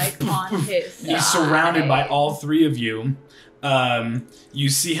 since I'm like on his He's surrounded by all three of you. You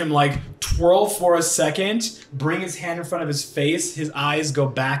see him like twirl for a second, bring his hand in front of his face. His eyes go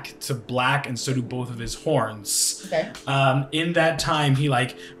back to black, and so do both of his horns. Okay. In that time, he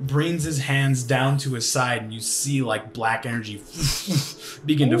like brings his hands down to his side, and you see like black energy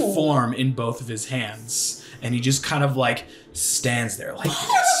begin to Ooh. form in both of his hands, and he just kind of like stands there like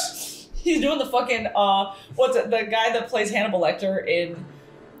this. He's doing the fucking what's it? The guy that plays Hannibal Lecter in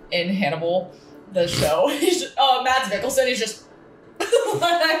Hannibal, the show. He's just, Mads Mikkelsen. He's just.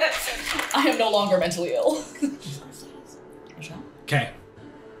 I am no longer mentally ill. Okay,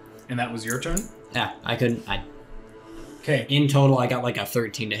 and that was your turn. Yeah, I couldn't. Okay, In total, I got like a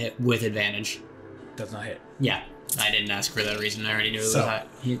 13 to hit with advantage. does not hit. Yeah, I didn't ask for that reason. I already knew it was So, high.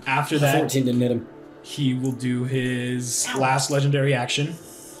 After that, 14 didn't hit him. he will do his last legendary action.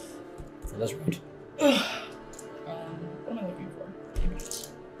 For this round. What am I looking for?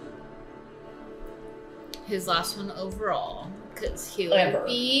 his last one overall, because he would Ever.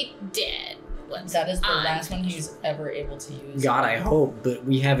 be dead. Once That is the I'm- last one he's ever able to use. God, I hope, but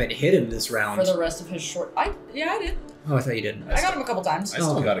we haven't hit him this round. For the rest of his short. Yeah, I did. Oh, I thought you didn't. I got him a couple times. I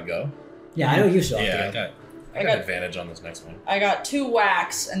still Oh. gotta go. Yeah, I know you still have Yeah, I to go. got I got advantage on this next one. I got 2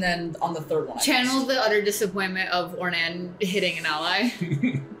 whacks, and then on the third one, Channel the utter disappointment of Ornan hitting an ally.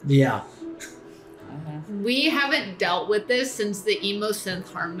 Yeah. We haven't dealt with this since the emo synth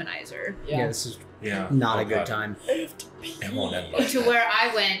harmonizer. Yeah, this is Yeah. not a good time. It won't end like To that. where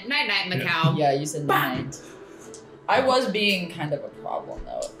I went, night night, Macau. Yeah, you said night. I was being kind of a problem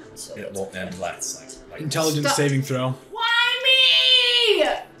though. So It won't end less. Like Intelligence Stop. saving throw. Why me?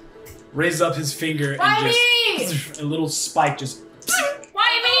 Raises up his finger Why and me? just a little spike just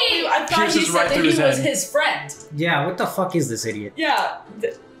Why me? I thought Pierces he said right that through he his was head. his friend. Yeah, what the fuck is this idiot? Yeah,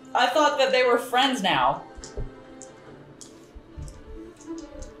 I thought that they were friends now.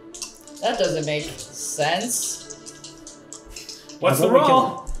 That doesn't make sense. What's the thought we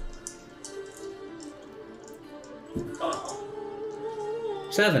roll?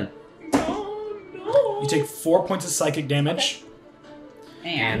 7. You take 4 points of psychic damage.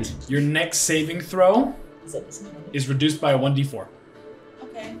 And Your next saving throw is that disadvantage? is reduced by a 1d4.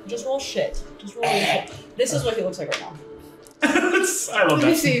 Okay, just roll shit. Just roll shit. This is what he looks like right now. I love Let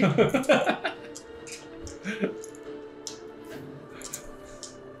me that. see.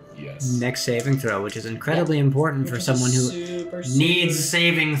 yes. Next saving throw, which is incredibly important for Which is someone who super, needs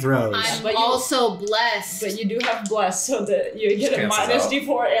saving throws. I'm But you- also blessed. But you do have bless, so that you get a Cancels minus out.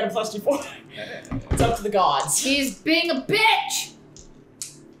 d4 and a plus d4. It's up to the gods. He's being a bitch.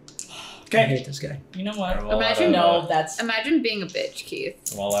 I Okay. hate this guy. You know what? Well, Imagine- No, that's Imagine being a bitch, Keith.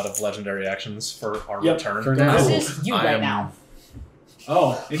 I'm all out of legendary actions for our Yep. return. For now. this is you I right am- now.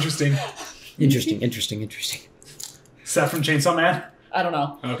 Oh, interesting. Interesting. Is that from Chainsaw Man? I don't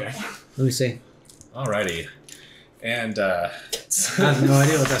know. Okay. Let me see. Alrighty. And I have no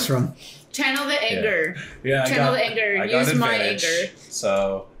idea what that's from. Channel the anger. yeah, Channel the anger. I got Use my advantage. anger.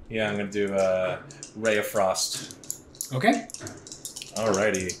 So yeah, I'm gonna do Ray of Frost. Okay.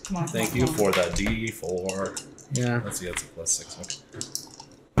 Alrighty. Come on. Thank you for the D4. Yeah. Let's see, that's a +6.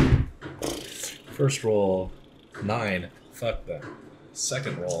 Okay. First roll, 9. Fuck that.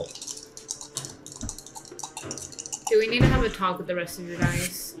 Second roll, Do we need to have a talk with the rest of your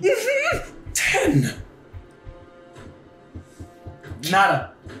dice? 10.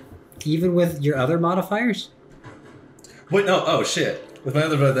 Nada. Even with your other modifiers? Wait, no. Oh shit. With my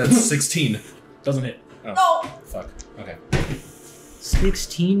other, that's 16. Doesn't hit. No! Fuck. Okay.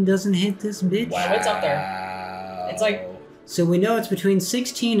 16 doesn't hit this bitch? Wow. it's up there. It's like- So we know it's between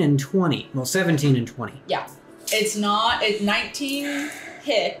 16 and 20. Well, 17 and 20. Yeah. It's not. It's 19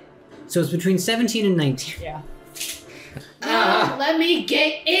 hit. So it's between 17 and 19. Yeah. Let me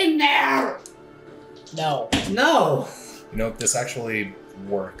get in there. No. No! You know, this actually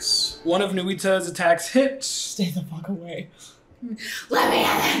works. One of Nuita's attacks hit. Stay the fuck away. Let me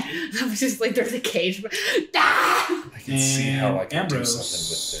in there. I was just like, there's a cage. Ah! I can see how I can Ambrose. do something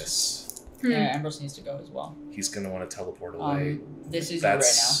with this. Yeah, Ambrose needs to go as well. He's gonna want to teleport away. This is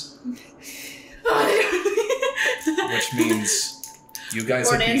That's you right which means you guys.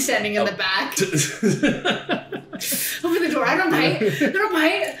 would Ornan be- standing in the oh. back. Open the door. I don't bite. I don't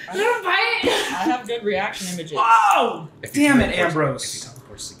bite. I don't bite. now. I have good reaction images. Oh! If he Damn it, teleports- If he Ambrose.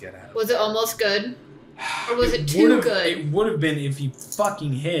 teleports to get out. Was it almost good? Or was it Would've- too good? It would have been if you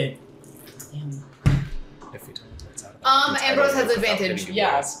fucking hit. Damn. If he teleports out. Ambrose has advantage.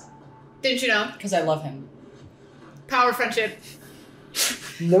 Yes, Didn't you know? because I love him. Power friendship.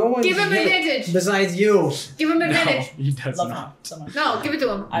 No one. Give him advantage. Besides you. Give him No, advantage. he does Love him not. so much. No, give it to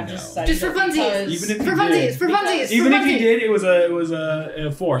him. I've No. just decided Just for that funsies. because- Even if For you funsies. did. For funsies. Even for if you funsies. did, it was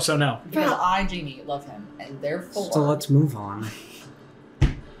a 4. So no. Because I, Jamie, love him, and therefore. So let's move on.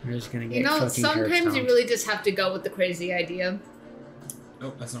 We're just gonna get You know, fucking sometimes you curb really just have to go with the crazy idea.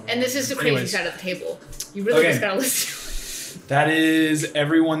 Oh, that's not. And this is the crazy Anyways, side of the table. You really Okay. just gotta listen. That is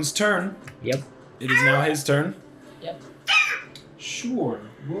everyone's turn. Yep. It is now his turn. Yep. Sure,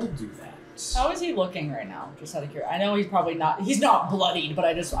 we'll do that. How is he looking right now? Just out of curiosity. I know he's probably not. He's not bloodied, but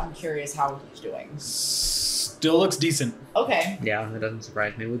I'm curious how he's doing. Still looks decent. Okay. Yeah, that doesn't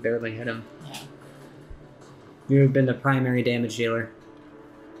surprise me. We barely hit him. Yeah. You've been the primary damage dealer.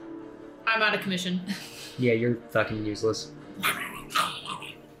 I'm out of commission. Yeah, you're fucking useless.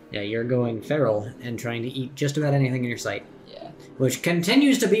 Yeah, you're going feral and trying to eat just about anything in your sight. Yeah. Which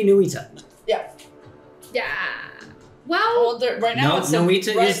continues to be Nuita. Yeah. Yeah. Well, Well, right now No, it's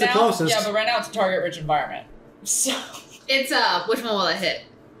Nuita right is the now- closest. Yeah, but right now it's a target-rich environment. So. it's which one will it hit?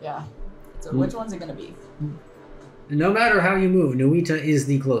 Yeah. So which one's it gonna be? No matter how you move, Nuita is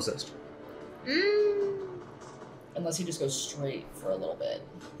the closest. Unless he just goes straight for a little bit.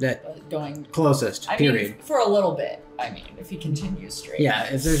 That But going. closest, I period. mean, for a little bit. I mean, if he continues straight. Yeah,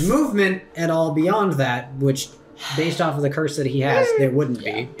 if there's movement at all beyond that, which, based off of the curse that he has, there wouldn't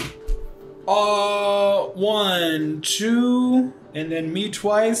be. 1, 2, and then me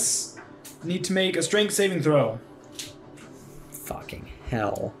twice. Need to make a strength saving throw. Fucking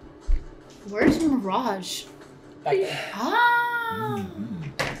hell. Where's Mirage? Ah.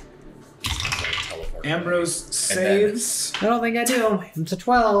 Ambrose saves. I don't think I do. It's a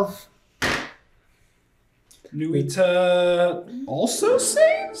 12. Nuita also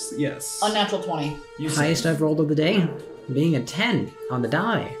saves? Yes. Unnatural 20. You save. Highest I've rolled of the day, being a 10 on the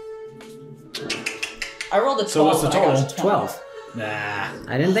die. I rolled a 12. So what's the and I got total? a 20. 12. Nah.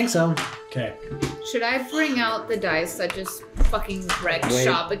 I didn't think so. Okay. Should I bring out the dice that just fucking wrecked Wait.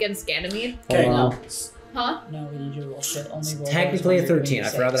 shop against Ganymede? Okay. Hold on. Huh? No, we need you to roll shit. Only roll Technically a those when 13. you're I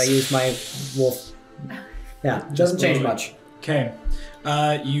doing forgot that I used my wolf. Yeah, doesn't change much. Okay.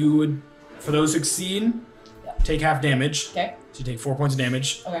 You would, for those who succeed, take half damage. Okay. So you take 4 points of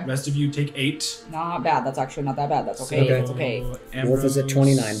damage. Okay. Rest of you take 8. Not bad. That's actually not that bad. That's okay. Okay. It's okay. Wolf is at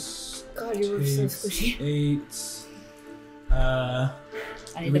 29. God, you were so takes squishy. 8.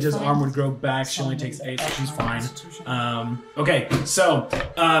 I need Nuita's to arm find would grow back. She only takes 8, so she's fine. Constitution. Okay, so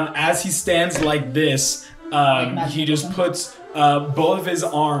as he stands like this, he just puts both of his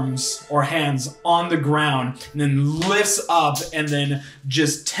arms or hands on the ground and then lifts up, and then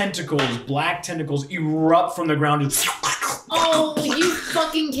just tentacles, black tentacles, erupt from the ground and Oh, you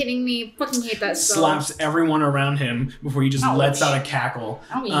fucking kidding me? Fucking hate that spell. slaps everyone around him before he just Ouch. lets out a cackle.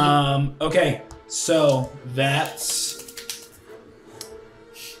 Owie. Okay, so that's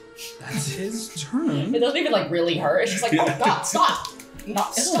his turn. It doesn't even like really hurt. It's just like, oh god, stop!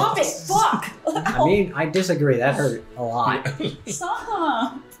 Not, stop it! Fuck! I mean, I disagree. That hurt a lot.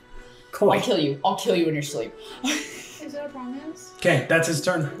 Stop! Cool. I'll kill you. I'll kill you in your sleep. Is it a promise? Okay, that's his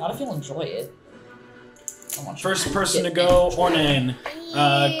turn. Not if you'll enjoy it. I want you First person to go, Ornan.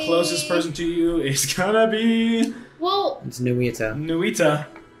 Closest person to you is gonna be Well, It's Nuita. Nuita.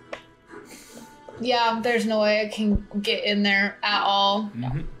 yeah, there's no way I can get in there at all.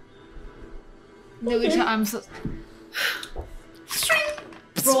 Mhm. Nuita, I'm so...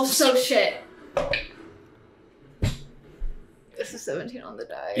 Roll so shit. This is 17 on the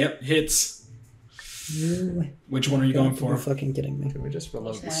die. Yep, hits. You Which one are you going for? You're fucking kidding me. Can we just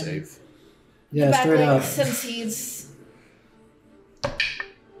reload the save? Yeah, Back straight leg, up. since he's...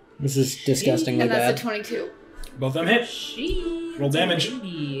 This is disgustingly And that's bad. a 22. Both of them hit. She Roll damage.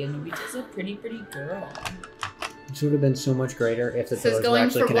 And Rita's a pretty girl. This would have been so much greater if the So it's pillars were going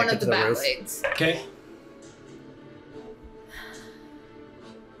actually for one connected of to the the bat roof. legs. Okay.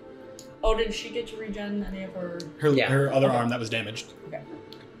 Oh, did she get to regen any of her? Her other arm that was damaged. Okay.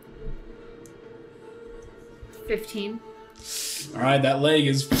 15. All right, that leg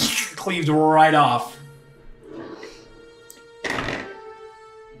is cleaved right off.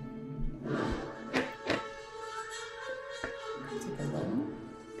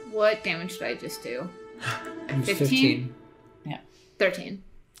 What damage did I just do? It was 15? 13.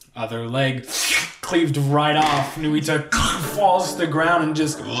 Other leg cleaved right off. Nuita falls to the ground and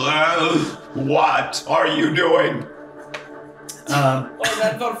just. What are you doing? Oh,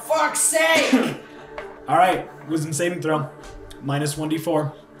 that for fuck's sake! All right, wisdom saving throw. Minus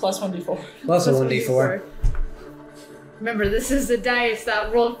 1d4. Plus 1d4. Plus a 1d4. Remember, this is the dice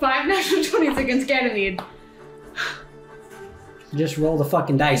that rolled 5 natural 20s against Ganymede. Just roll the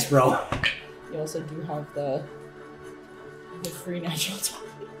fucking dice, bro. You also do have the free natural 20.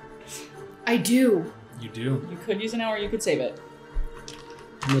 I do. You do. You could use an hour, you could save it.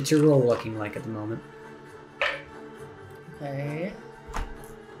 What's your roll looking like at the moment? Okay.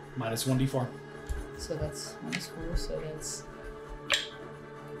 Minus 1d4. So that's -4, so that's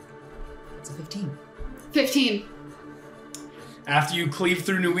a 15. 15. After you cleave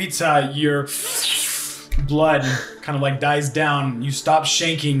through Nuita, your blood kind of like dies down. You stop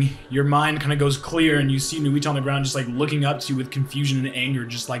shaking. Your mind kind of goes clear, and you see Nuita on the ground, just like looking up to you with confusion and anger,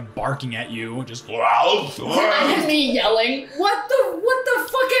 just like barking at you. Just And me yelling, what the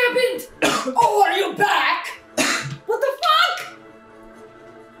fuck happened? Oh, are you back? What the fuck?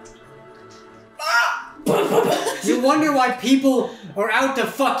 You wonder why people are out to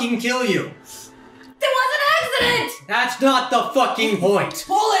fucking kill you. There was an accident! That's not the fucking point.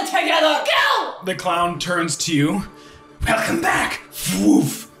 Pull it together! Go! the clown turns to you. Welcome back.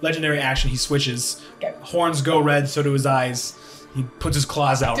 Woof. Legendary action. He switches. Okay. Horns go red. So do his eyes. He puts his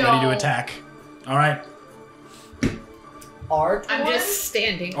claws out, ready to Don't. attack. All right. Our I'm just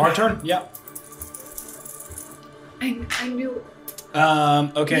standing. Our turn. Yep. I knew.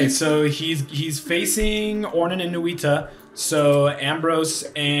 Okay, so he's facing Ornan and Nuita. So Ambrose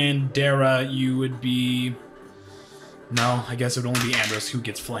and Dara, you would be. No, I guess it would only be Ambrose who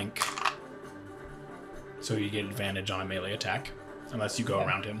gets flank. So you get advantage on a melee attack. unless you go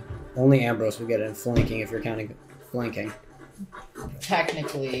around him. Only Ambrose will get it in flanking if you're counting flanking.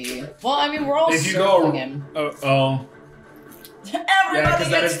 Technically. Well, I mean, we're all If you circling go, him. oh, yeah, Everybody because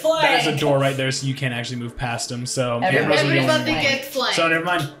that gets is flanked. a door right there, so you can't actually move past him. So Ambrose will be Everybody on- get flanked. So never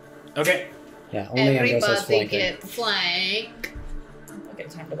mind. Okay. Yeah, only Ambrose has Everybody flanking. get flank. Okay,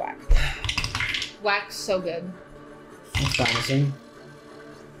 time to whack. Whack's so good. That's promising.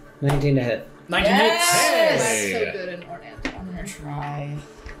 19 to hit. 19 Whack's hits. so good in Ornate. I'm gonna try.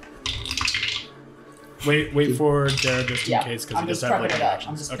 Wait for Jared just in case, because I'm he does just have prepping like it up. actions.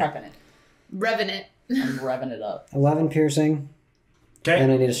 I'm just Okay. prepping it. Revenant. I'm revving it up. 11 piercing. Okay.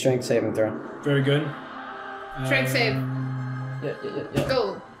 And I need a strength saving throw. Very good. Strength save. Yeah.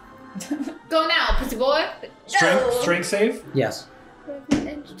 Go. Go now, pussy boy. Strength save? Yes.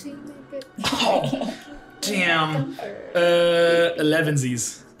 Damn.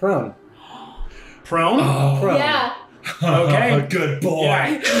 11sies. Prone. Prone? Prone. Yeah. Okay. Good boy.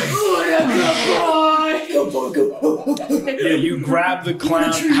 Yeah. Yeah, you grab the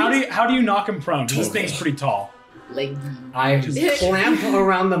clown. How do you knock him prone? 'Cause this thing's pretty tall. Like, I just clamp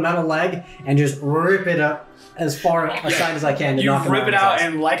around the metal leg and just rip it up as far aside as I can to You knock him rip it out his ass.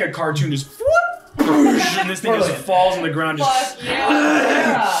 and like a cartoon just and this thing just falls on the ground. Just fuck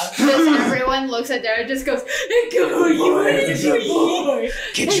yeah. Just everyone looks at Derek, just goes,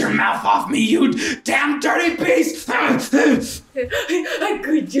 get your mouth off me, you damn dirty beast! good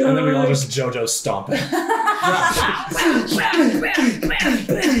job. And then we all just JoJo stomp it.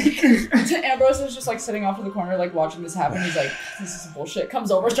 Ambrose is just like sitting off in the corner, like watching this happen. He's like, "This is bullshit."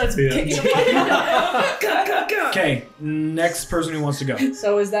 Comes over, starts kicking him. Okay, next person who wants to go.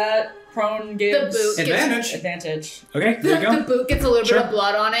 So is that prone gives The boot Advantage. advantage? Okay, there you The go. boot gets a little Sure. bit of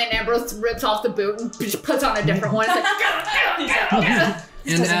blood on it, and Ambrose rips off the boot and just puts on a different one. It's like,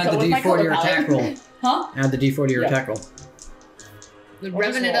 And Doesn't add go the with my d4 to your color attack palette. roll. Huh? Add the d4 to your Yeah. attack roll.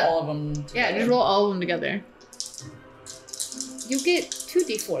 revving it up. All of them. Yeah, together. just roll all of them together. You get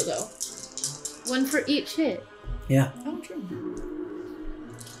 2d4 though. One for each hit. Yeah. Oh, true.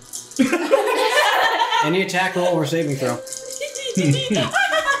 Any attack roll or saving throw.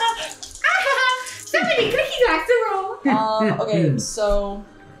 Somebody cookie likes to roll. Okay, so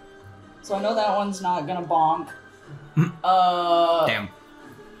I know that one's not gonna bonk. Damn.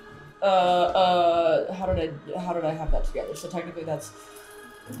 How did I have that together? So technically that's.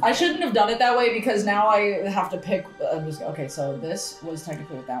 I shouldn't have done it that way because now I have to pick. I'm just okay. So this was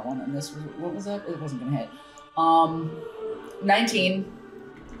technically with that one, and this was what was that? It wasn't gonna hit. 19.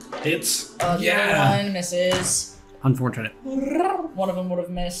 Hits. The other one misses. Unfortunate. One of them would have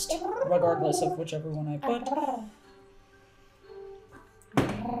missed, regardless of whichever one I put.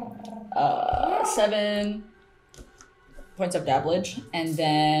 7 points of dabblage, and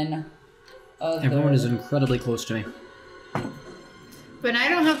then. Everyone is incredibly close to me. But I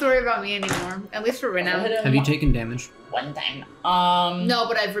don't have to worry about me anymore. At least for right now. Have you taken damage? One time. No,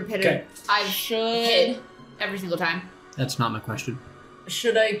 but I've repeated. Okay. I've Should hit every single time. That's not my question.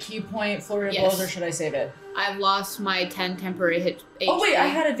 should I key point flurry of Yes. blows or should I save it? I've lost my 10 temporary hit HP. Oh, wait, I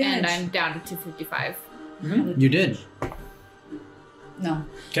had advantage. And I'm down to 55. You did. No.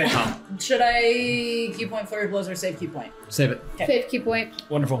 Okay. Should I key point flurry of blows or save key point? Save it. Save key point.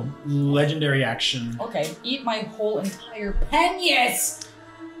 Wonderful. Legendary action. Okay. Eat my whole entire pen. Yes.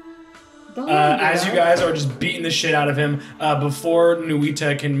 As you guys are just beating the shit out of him, before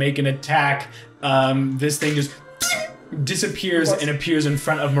Nuita can make an attack, this thing just disappears and appears in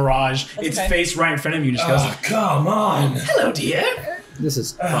front of Mirage. That's its okay. face right in front of you just goes, Come on. hello, dear. This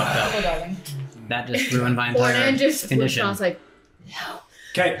is fucked up. Oh, darling. That just ruined my Born entire and just condition. I was like,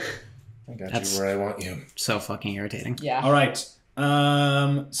 Okay. I got That's- you where I want you. So fucking irritating. Yeah. All right.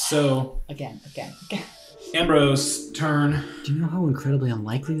 So Again. Ambrose, turn. Do you know how incredibly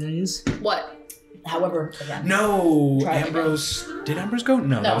unlikely that is? what? However, again. No, Try it Ambrose. Did Ambrose go?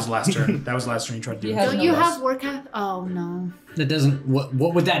 No, that No. was last turn. That was last turn. You tried to do He it. has Don't no you rest. have workout? Oh no. That doesn't.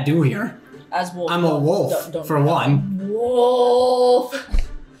 What would that do here? As wolf. I'm a wolf, don't for do that. one. Wolf.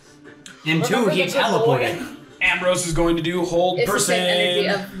 And two, Remember he the good teleported. Ambrose is going to do hold It's the person. same energy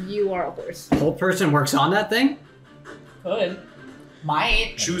of you are a horse. Whole person works on that thing? Could.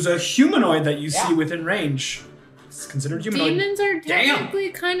 Might. Choose a humanoid that you Yeah. see within range. It's considered humanoid. Demons are Damn. technically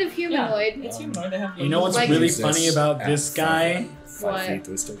kind of humanoid. It's humanoid. They have. You know what's Like- really Exists funny about at this guy? 5 What? feet,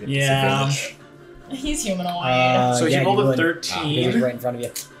 do we still get Yeah. disadvantage? He's humanoid. So he yeah, rolled you a would. 13. He was right in front of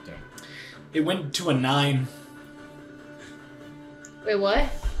you. It went to a 9. Wait, what?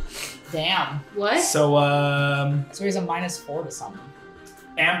 Damn. What? So So he's a -4 to something.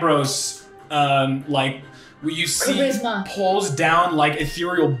 Ambrose, you see Charisma. pulls down like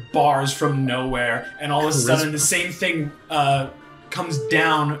ethereal bars from nowhere, and all of a sudden the same thing comes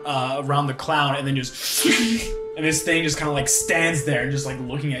down around the cloud, and then just, and this thing just kind of like stands there and just like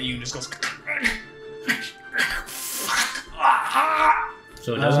looking at you and just goes.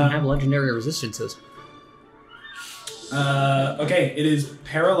 So it doesn't have legendary resistances. Okay, it is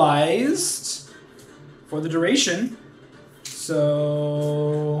paralyzed for the duration.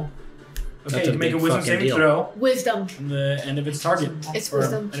 So, That's okay, a you can make a big wisdom fucking saving deal. throw Wisdom. on the end of its target. It's Or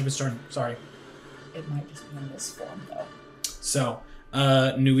wisdom. end of its turn. Sorry. It might just be in this form, though. So,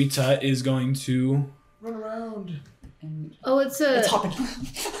 Nuita is going to run around. And Oh, it's it's hopping.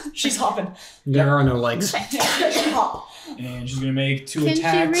 She's hopping. There are no legs. And she's going to make 2 Can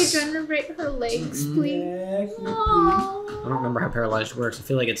attacks. she regenerate her legs, please? I don't remember how paralyzed works. I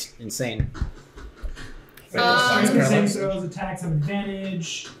feel like it's insane. Saving throws, attacks have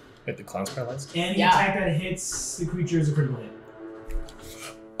advantage. Wait, the clown's paralyzed? Any attack that hits the creature is a critical hit.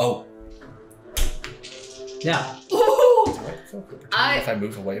 Oh. Yeah. If I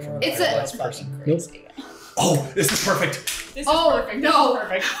move away from It's the a- paralyzed person. Crazy. Oh, this is perfect. This is Oh, perfect. no.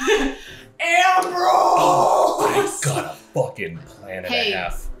 This is perfect. Oh, I got a fucking plan and Hey. a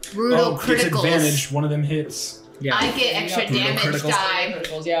half. Brutal Gets criticals. advantage. One of them hits. Yeah. I get extra Brutal damage criticals. die.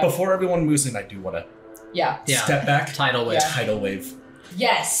 Criticals, yeah. Before everyone moves in, I do want to Yeah. Yeah. step back, Tidal wave. Yeah. tidal wave,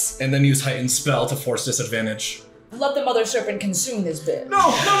 Yes. and then use heightened spell to force disadvantage. Let the mother serpent consume this bitch. No.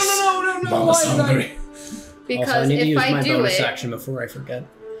 Mama's hungry. Because also, I need to if use I my do bonus it, action before I forget.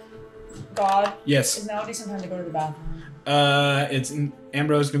 God, Yes. is now a decent time to go to the bathroom? It's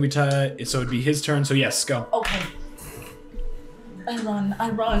Ambrose going to be so it'd be his turn. So yes, go. Okay. I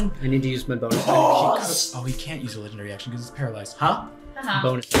run. I need to use my bonus action. Oh, he can't use a legendary action because it's paralyzed. Huh?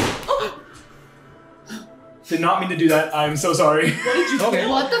 Bonus. Did not mean to do that. I'm so sorry. What did you do? Okay.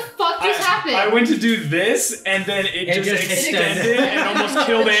 what the fuck just happened? I went to do this, and then it It just just extended extended. and almost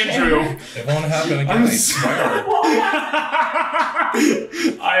killed Andrew. It won't happen again, I'm I swear.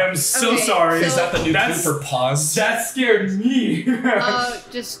 I am so Okay, sorry. so- Is that the new That's- clue for pause? That scared me.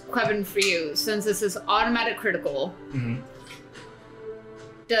 Just Quevin for you, since this is automatic critical. Mhm.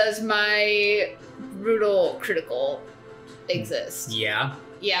 Does my brutal critical exist? Yeah.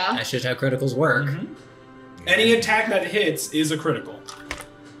 Yeah. That's just how criticals work. Any attack that hits is a critical.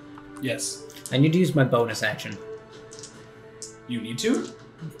 Yes. I need to use my bonus action. You need to?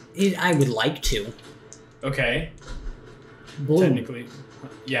 I would like to. Okay. Boom. Technically.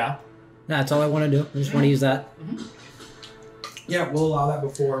 Yeah. That's all I want to do. I just want to use that. Yeah, we'll allow that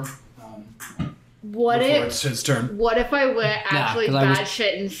before. What Before if? it's his turn. What if I went actually 'cause I was- bad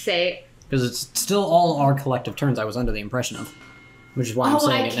shit and say, Because it's still all our collective turns I was under the impression of. Which is why I'm "Oh,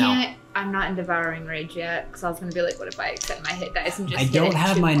 saying I it now. can't. I'm not in devouring rage yet," because I was gonna be like, "What if I accept my hit dice and just?" I hit don't it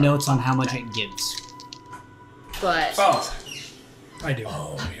have too my hard? notes on how much it gives. But Oh. I do.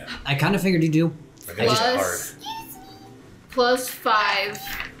 Oh, yeah. I kind of figured you do. Revenge is Plus- hard. +5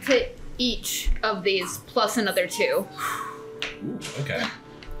 to each of these, plus another 2. Ooh, okay.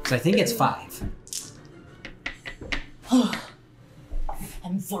 Because I think it's 5.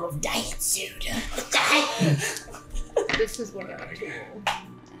 I'm full of diet soda. This is what I do.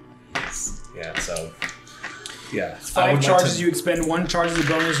 Yeah, so. Yeah. 5 charges, you expend 1 charge as a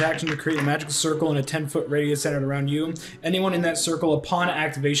bonus action to create a magical circle in a 10-foot radius centered around you. Anyone in that circle, upon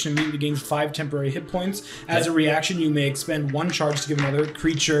activation, immediately gains 5 temporary hit points. As a reaction, you may expend 1 charge to give another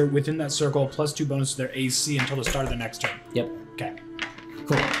creature within that circle a +2 bonus to their AC until the start of the next turn. Yep. Okay.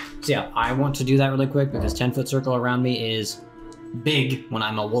 Cool. So yeah, I want to do that really quick because 10-foot circle around me is big when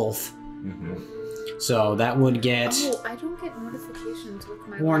I'm a wolf. So that would get Oh, I don't get notifications with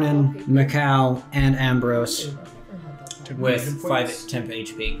my Warren, wallpaper. Macau, and Ambrose with Hit 5 points. temp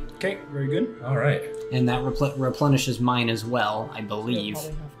HP. Okay, very good. All right. And that replenishes mine as well, I believe.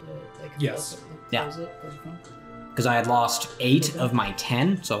 Probably have to, like, Yes. Yeah. close it, close it from- Because I had lost 8 of my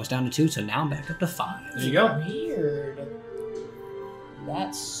 10, so I was down to 2, so now I'm back up to 5. There you go. Weird.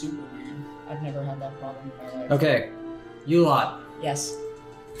 That's super weird. I've never had that problem in my life. Okay, you lot, Yes.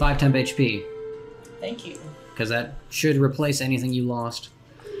 5 temp HP, Thank you. because that should replace anything you lost.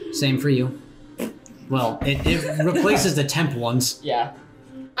 Same for you. Well, it replaces the temp ones. Yeah.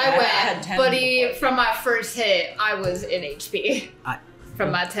 I had went, 10 buddy. before. From my first hit, I was in HP.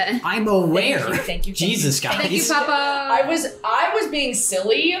 From my 10. I'm aware. Thank you. Jesus, guys. Thank you, Papa. I was being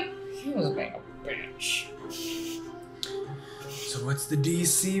silly. He was being a bitch. So what's the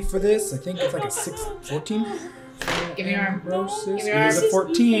DC for this? I think it's like a 14? Give me your arm. Ambrosis. Give me It your is arm. a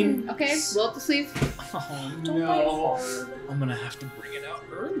 14. Okay, roll up the sleeve. Oh no. I'm gonna have to bring it out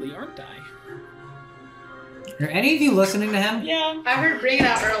early, aren't I? Are any of you listening to him? Yeah. I heard bring it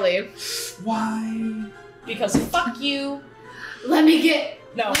out early. Why? Because fuck you. Let me get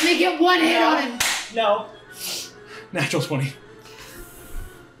No. one hit on him. No. Natural 20.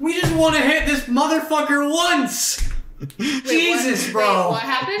 We just want to hit this motherfucker once. Jesus, bro. Wait, what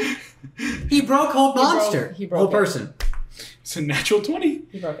happened? He broke whole monster. He broke whole it. person. So natural 20.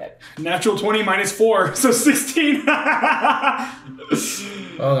 He broke it. Natural 20 minus 4, so 16. Oh,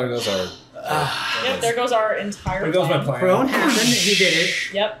 there goes our. Yep, there goes our entire There goes my plan. plan. Prone happened. He did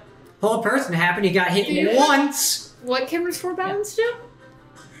it. Yep. Whole person happened. He got hit Yeah. once. What can restore balance do?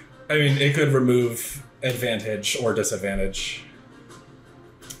 I mean, it could remove advantage or disadvantage.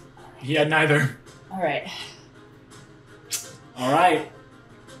 He had neither. All right. All right.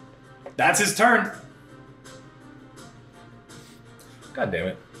 That's his turn. God damn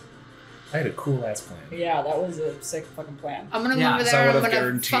it. I had a cool ass plan. Yeah, that was a sick fucking plan. I'm gonna Yeah, move over So I there. would I'm have gonna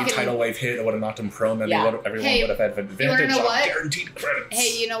guaranteed fucking. tidal wave hit. I would have knocked him prone, and Yeah. everyone Hey, would have had advantage know on what? guaranteed credits.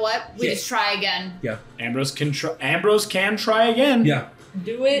 Hey, you know what? We Yeah. just try again. Ambrose can try again. Yeah.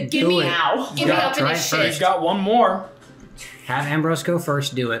 Do it. Give Do me it. now. Give me Yeah, up in try his it shit. He's got one more. Have Ambrose go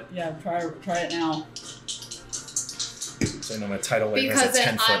first. Do it. Yeah, try it now. So I know my tidal wave Because has a then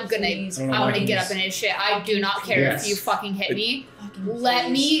 10 I'm foot. gonna, Please, I'm I don't know gonna why get he's- up in his shit. I do not care Yes. if you fucking hit me. Fucking Let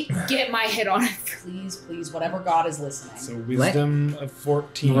please. me get my hit on it. Please, please, whatever God is listening. So wisdom of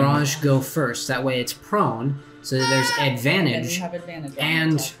 14. Mirage go first. That way it's prone, so that there's And advantage you have advantage. on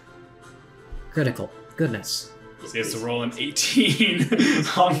and attack. critical. Goodness. So he has to roll an 18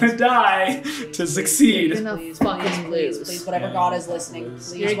 on the die to succeed. You're gonna Please, fucking please, lose. please, whatever Yeah, God is listening.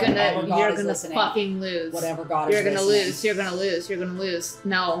 Please, You're whatever God gonna is listening. fucking lose. Whatever God is You're gonna listening. lose. You're gonna lose. You're gonna lose.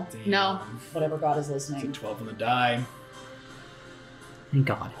 No, no. Whatever God is So listening. 12 on the die. Thank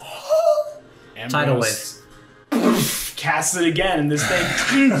God. Ambrose Tidal wave. casts it again, and this thing.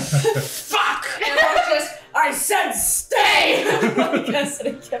 Fuck! And I was just, I said stay! Yes, and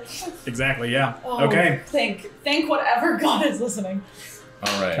it kept- Exactly, yeah. Oh, Okay. Think whatever God is listening.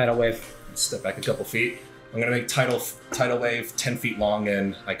 All right. Tidal wave. Step back a couple feet. I'm gonna make tidal wave 10 feet long,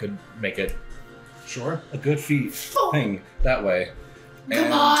 and I could make it Sure. a good feet thing that way. Come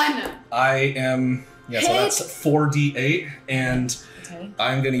And on. I am so that's 4d8, and Okay.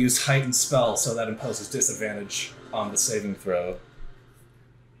 I'm gonna use heightened spell, so that imposes disadvantage on the saving throw.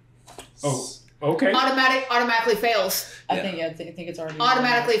 Oh, okay. Automatically fails. I Yeah. think it's already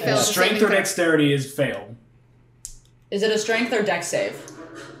Automatically Yeah. fails. Strength or dexterity is fail. Is it a strength or dex save?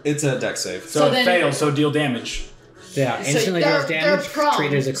 It's a dex save. So, So it then- fails, so deal damage. Yeah, So instantly they're- goes damage. they're prone.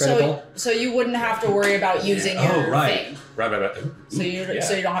 Treat it as a critical. So you wouldn't have to worry about using your thing. Right. So you Yeah.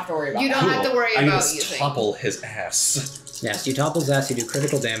 so you don't have to worry about You that. don't have to worry I about just using. topple his ass. Yes, you topple his ass, you do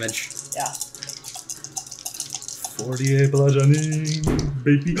critical damage. Yeah. 48 bludgeoning,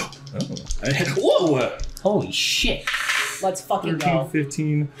 baby. Oh. Whoa! Holy shit. Let's fucking 13, go.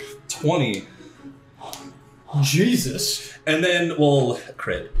 15, 20. Jesus. And then we'll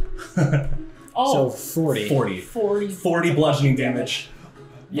crit. Oh, So 40. 40. 40 bludgeoning damage.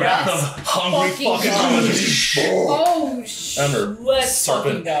 Yeah. Wrath of hungry Fucking fucking go. bludgeoning. Oh shit. Remember, Let's fucking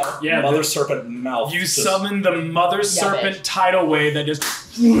serpent. go. Yeah, Mother serpent mouth. You just- summon the mother serpent bitch. tidal wave that just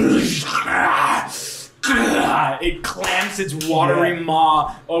it clamps its watery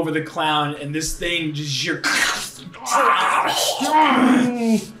maw over the clown, and this thing just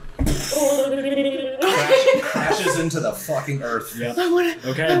crashes into the fucking earth. Yep. I wanna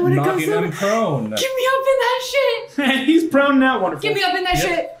Okay. Knocking him prone. Get me up in that shit. He's prone now. Wonderful. Get me up in that Yep.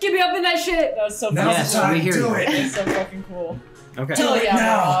 shit. Get me up in that shit. That was so Now's fucking Yes, the time we to hear do you. it. That's so fucking cool. Okay. Hell yeah,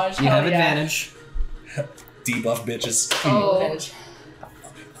 now. Mirage. You Hell have yeah. advantage. Debuff bitches. Oh. Advantage.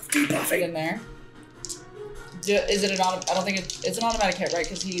 Put it in there. Is it an auto? I don't think it's an automatic hit, right?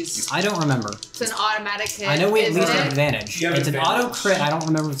 Because he's I don't remember. It's an automatic hit. I know we at isn't least have it? advantage. You have It's an advantage. auto crit. I don't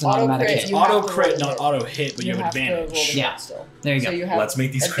remember if it's an Auto automatic crit, hit. you Auto have to crit, roll not it. auto hit, but you have to roll the advantage. Yeah. hit still. There you So go. you have Let's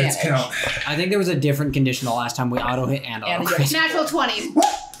make these crits advantage. count. I think there was a different condition the last time we auto hit and auto And crit. Natural 20. Well,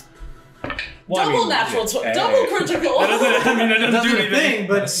 I Double mean, natural, hey. double critical That doesn't do anything.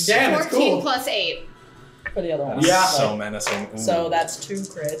 but damn, 14 plus 8. for the other one. Yeah. So menacing. Ooh. So that's 2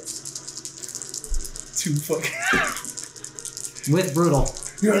 crits. 2 fucking. With brutal.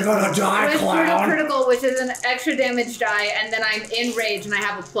 You're gonna die, With brutal clown. critical, which is an extra damage die, and then I'm in rage and I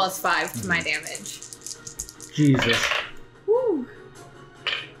have a +5 to my damage. Jesus. Woo.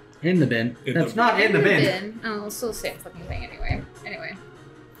 In the bin. In That's the not in the bin. Oh, it's still the same fucking thing anyway. Anyway.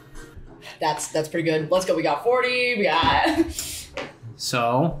 That's pretty good. Let's go. We got 40. We got.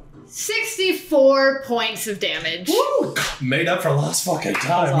 So, 64 points of damage. Woo! Made up for lost fucking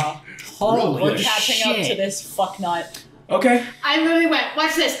time. holy We're catching up to shit. this fucknut. Okay. I literally went,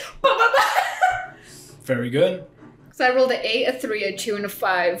 watch this. Very good. So I rolled an 8, a 3, a 2, and a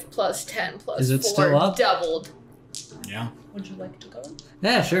 5, plus 10, plus Is it 4, still up? doubled. Yeah. Would you like to go?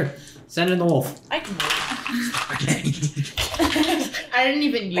 Yeah, sure. Send in the wolf. I can go. I didn't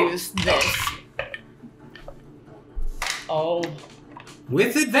even use this. Oh.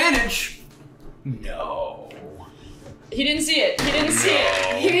 With advantage. No. He didn't see it. He didn't see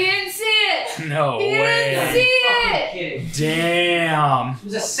it. He didn't see it. No He didn't way. see it. Kidding. Damn. It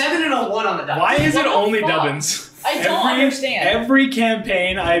was a 7 and a 1 on the die. Why is it What the only fuck? Dubbins? I don't understand. Every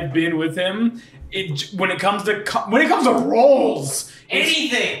campaign I've been with him, when it comes to rolls,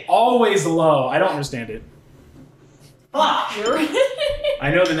 Anything. always low. I don't understand it. Fuck.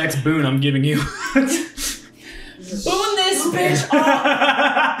 I know the next boon I'm giving you. Boon this bitch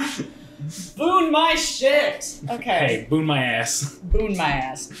up. Boon my shit. Okay. Hey, boon my ass. Boon my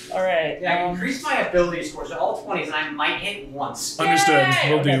ass. All right. Yeah, I increased my ability scores to all 20s and I might hit once. Understood.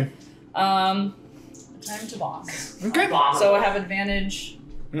 Yay! Will Okay. do. Time to bomb. Okay. So I have advantage,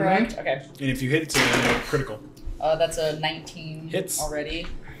 correct? Okay. And if you hit, it's a critical. That's a 19 Hits. already.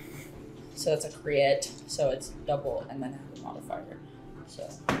 So that's a crit. So it's double, and then I have a modifier. So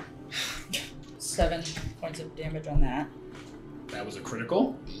 7 points of damage on that. That was a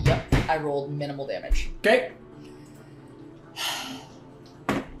critical. Yep. I rolled minimal damage. Okay.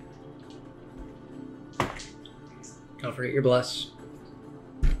 Don't forget your bless.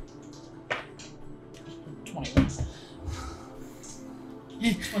 21.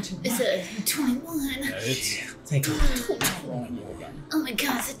 21. It's a 21. It's Take it. Rolling you again. Oh my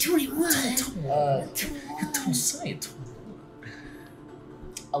god, it's a 21.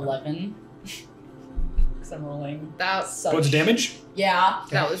 11. Because I'm rolling. That's Such. what's damage? Yeah.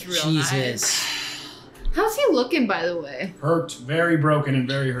 that was real Jesus. nice. How's he looking, by the way? Hurt, very broken and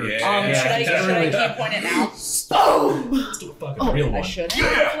very hurt. Yeah. Should I key point it now? Boom! Let's do a fucking real I one. should.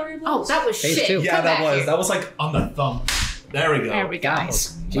 Oh, that was Phase shit. 2. Yeah, Come that back was. here. That was like on the thumb. There we go. There we go.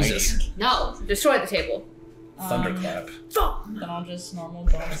 Jesus. No, destroy the table. Thunderclap. Then I'll just normal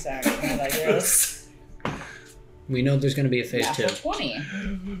bonus action it, I guess. We know there's going to be a phase 2. Natural 20.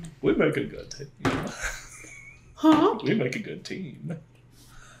 We make a good team. Huh? We make a good team.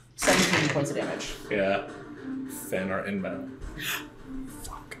 17 points of damage. Yeah. Fanart inbound.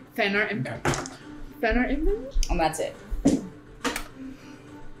 Fanart inbound. Fanart inbound? And that's it.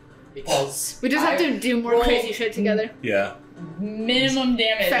 Because We just have to do more rolled crazy shit together. Yeah. minimum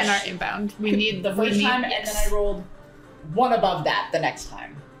damage Fanart inbound. We need the first time, and then I rolled one above that the next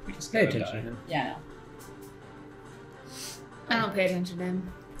time. We just Pay gotta attention to die. him. Yeah, I don't pay attention to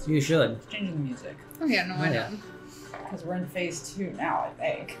him. You should. no. Changing the music. Oh yeah, no, I Oh, yeah. don't. Because we're in phase 2 now, I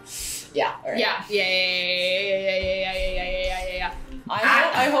think. Yeah, alright. Yeah.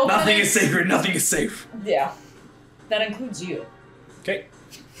 I hope Nothing that is sacred. Nothing is safe. Yeah. That includes you. Okay.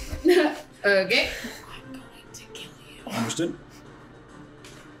 Okay. Understood.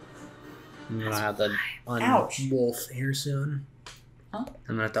 I'm going to have to Ouch. unwolf here soon. Huh?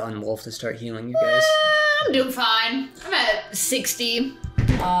 I'm going to have to unwolf to start healing you guys. I'm doing fine. I'm at 60.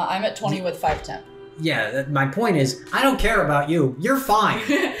 I'm at 20 with 5 temp. Yeah, my point is, I don't care about you. You're fine.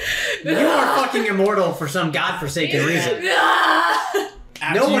 You are fucking immortal for some godforsaken reason.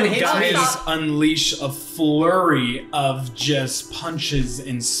 After No one you hits guys me. unleash a flurry of just punches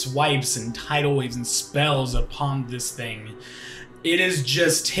and swipes and tidal waves and spells upon this thing. It is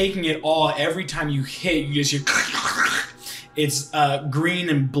just taking it all. Every time you hit, you just hear it's green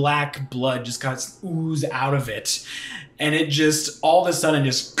and black blood just got ooze out of it. And it just all of a sudden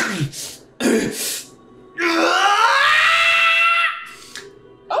just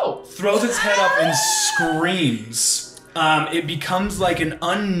throws its head up and screams. It becomes like an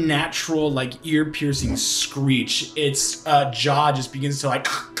unnatural, like ear-piercing screech. Its jaw just begins to like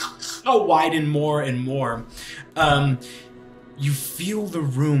widen more and more. You feel the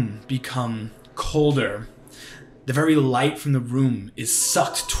room become colder. The very light from the room is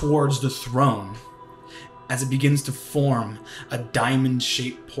sucked towards the throne as it begins to form a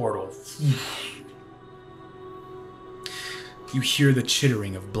diamond-shaped portal. You hear the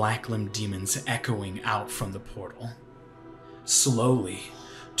chittering of Blacklimb Demons echoing out from the portal. Slowly,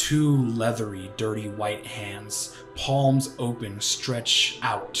 2 leathery, dirty white hands, palms open, stretch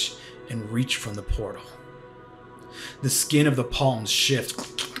out and reach from the portal. The skin of the palms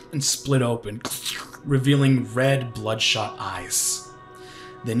shift and split open, revealing red, bloodshot eyes.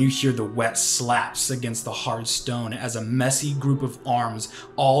 Then you hear the wet slaps against the hard stone as a messy group of arms,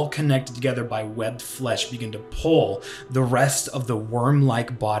 all connected together by webbed flesh, begin to pull the rest of the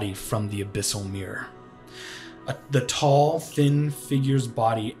worm-like body from the abyssal mirror. The tall, thin figure's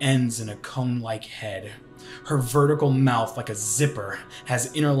body ends in a cone-like head. Her vertical mouth, like a zipper,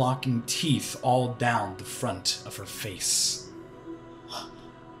 has interlocking teeth all down the front of her face.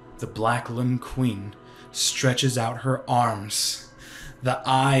 The Blacklimb Queen stretches out her arms. The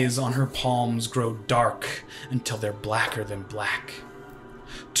eyes on her palms grow dark until they're blacker than black.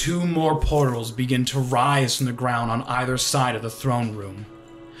 2 more portals begin to rise from the ground on either side of the throne room.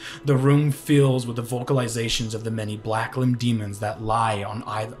 The room fills with the vocalizations of the many Blacklimb demons that lie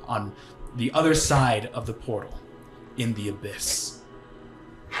on the other side of the portal, in the abyss.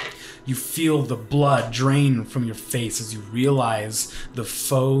 You feel the blood drain from your face as you realize the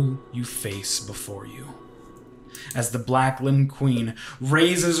foe you face before you. As the Blacklimb Queen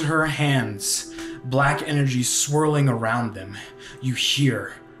raises her hands, black energy swirling around them, you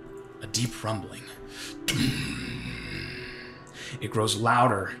hear a deep rumbling. It grows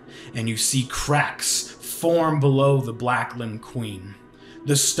louder, and you see cracks form below the Blacklimb Queen.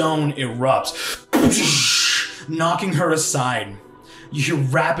 The stone erupts, knocking her aside. You hear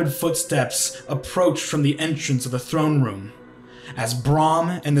rapid footsteps approach from the entrance of the throne room. As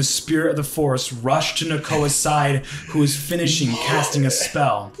Brahm and the Spirit of the Forest rush to Nakoa's side, who is finishing casting a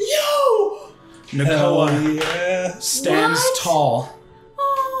spell. Yo! Nakoa stands tall,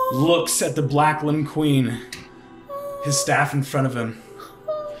 looks at the Blacklimb Queen, his staff in front of him.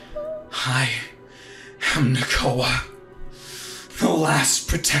 I am Nakoa, the last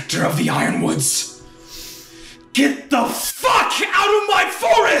protector of the Ironwoods. Get the fuck out of my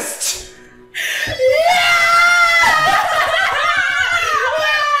forest!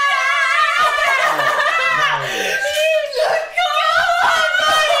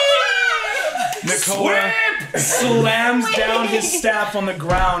 Nakoa slams down his staff on the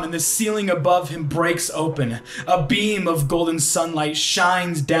ground, and the ceiling above him breaks open. A beam of golden sunlight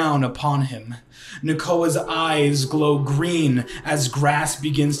shines down upon him. Nakoa's eyes glow green as grass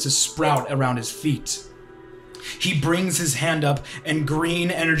begins to sprout around his feet. He brings his hand up, and green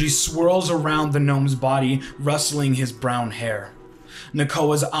energy swirls around the gnome's body, rustling his brown hair.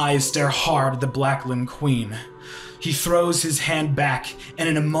 Nakoa's eyes stare hard at the Blacklimb Queen. He throws his hand back, and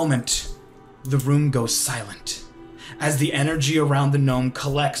in a moment, the room goes silent as the energy around the gnome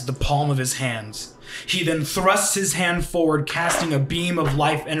collects the palm of his hands. He then thrusts his hand forward, casting a beam of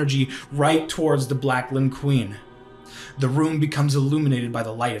life energy right towards the Blacklimb Queen. The room becomes illuminated by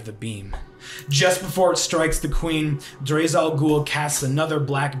the light of the beam. Just before it strikes the queen, Dres Al Ghul casts another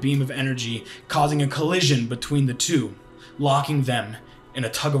black beam of energy, causing a collision between the two, locking them in a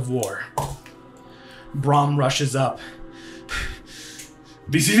tug of war. Brahm rushes up.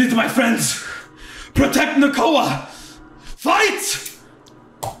 This is it, my friends! Protect Nakoa! Fight!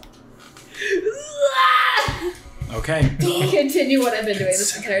 Okay. Continue what I've been doing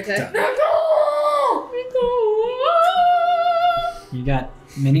this entire time. You got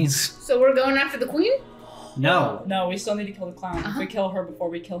minis? So we're going after the queen? No. No, we still need to kill the clown. If we kill her before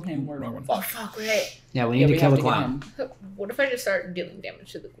we kill him, we're Oh fucked. fuck, right. Yeah, we need to kill have the clown. What if I just start dealing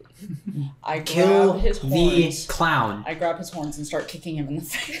damage to the queen? I grab Kill his the horns. clown. I grab his horns and start kicking him in the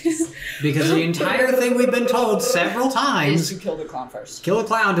face. Because the entire thing we've been told several Is times, to kill the clown first. kill the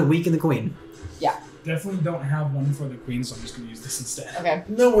clown to weaken the queen. Yeah. Definitely don't have one for the queen, so I'm just going to use this instead. Okay.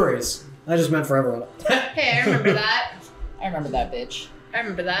 No worries. I just meant for everyone. Hey, I remember that. I remember that bitch. I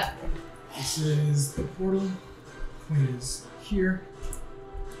remember that. This is the portal. Queen is here.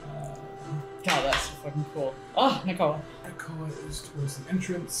 God, that's so fucking cool. Oh, Nakoa. Nakoa is towards the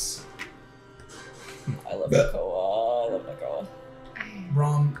entrance. I love Nakoa. I love Nakoa.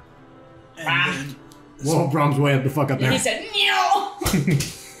 Brahm. And then Whoa, Brahm's way up the fuck up He there. said, no!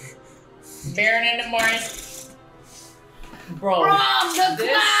 Baron into Morris. Bro. Brahm, the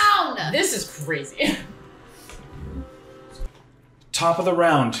clown! This is crazy. top of the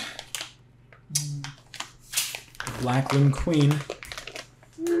round. Blacklimb Queen.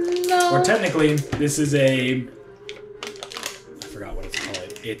 No. Or technically, this is a... I forgot what it's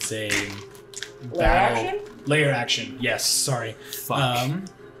called. It's a... Layer action? Layer action, yes, sorry. Fuck.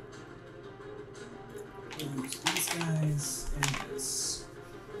 These guys and this.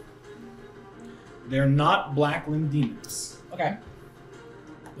 They're not Blacklimb Demons, Okay.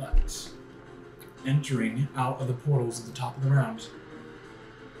 but entering out of the portals at the top of the round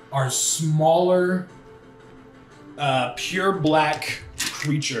are smaller, pure black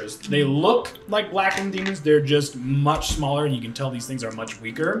creatures. They look like Blacklimb Demons, they're just much smaller, and you can tell these things are much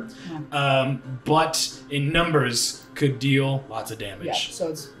weaker. Yeah. But in numbers, could deal lots of damage. Yeah, so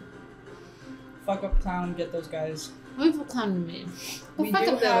it's fuck up clown, get those guys. What does the clown mean? We Fuck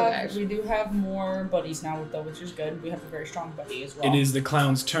do, up the other have, guys. we do have more buddies now, though, which is good. We have a very strong buddy as well. It is the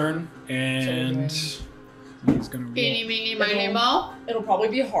clown's turn, and he's gonna roll. Eeny, meeny, miny, mo. It'll probably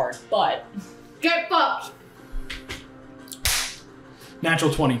be hard, but Get fucked.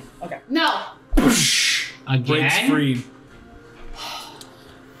 Natural 20. okay. No. Breaks Again? free.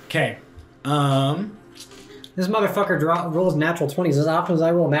 Okay. This motherfucker rolls natural 20s. His options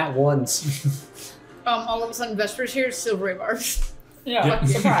I roll nat 1s. All of a sudden, Vesper's here, silvery bars. Yeah,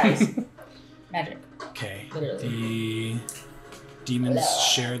 surprise. Magic. Okay. Literally. The demons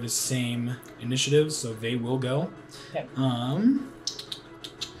share the same initiative, so they will go. Okay. Let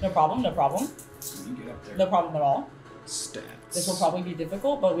No problem. me get up there. No problem at all. Stats. This will probably be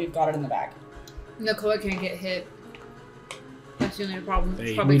difficult, but we've got it in the bag. Nakoa can't get hit. That's the only problem. It's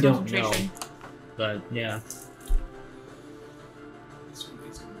We probably don't concentration. But yeah. This one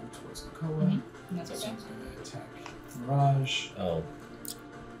is going to move towards Nakoa. Mm-hmm. That's This okay. one's going to attack Mirage. Oh.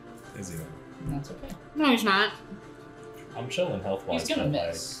 Is he? That's okay. No, he's not. I'm chilling health wise. He's gonna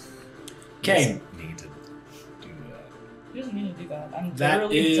miss. Okay. Need to do that. He doesn't need to do that. I'm That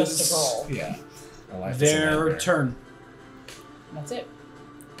literally is- just a girl. Yeah. My life is a Their nightmare. turn. That's it.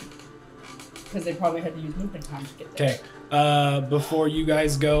 Because they probably had to use movement time to get there. Okay. Before you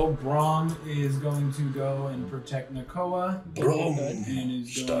guys go, Braum is going to go and protect Nakoa. Braum. And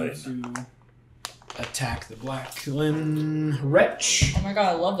is going to attack the Blacklimb Wretch. Oh my god,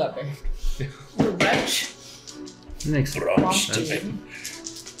 I love that bit. The wretch. Makes Bronstein.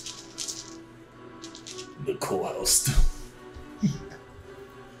 The co-host.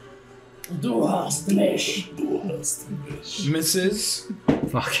 Du hast mich. Misses.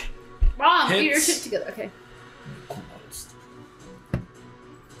 Fuck. Mom, get your Hits. shit together. Okay.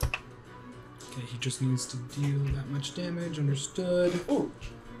 Okay, he just needs to deal that much damage. Understood. Ooh.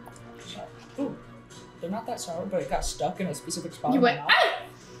 Ooh. They're not that sour, but it got stuck in a specific spot. You in my went, mouth.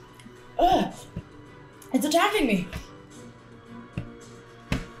 Ugh. It's attacking me!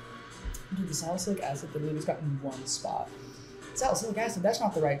 Dude, the salicylic acid literally was got in one spot. Salicylic acid, that's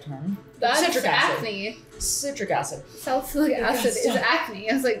not the right term. That's Citric acid. acne. Citric acid. Salicylic acid is Stop.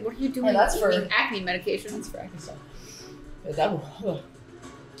 acne. I was like, what are you doing? Yeah, that's for- eating acne medication. That's for acne stuff. Yeah, that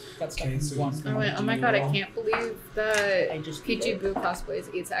got stuck Okay, in so one. he's I went, oh my god, I deal. can't believe that I just PG Boo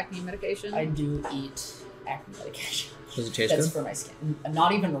cosplays eats acne medication. I do eat acne medication. Does it taste That's good? for my skin.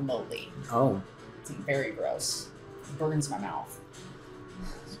 Not even remotely. Oh. It's very gross. Burns my mouth.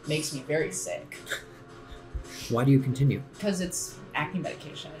 Makes me very sick. Why do you continue? Because it's acne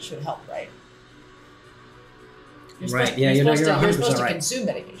medication. It should help, right? Right, yeah, you're supposed 100% to right. consume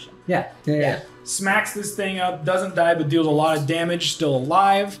medication. Yeah. Smacks this thing up, doesn't die, but deals a lot of damage, still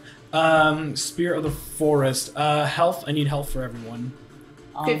alive. Spirit of the Forest. Health, I need health for everyone.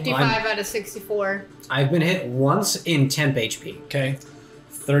 55 out of 64. I've been hit once in temp HP. Okay.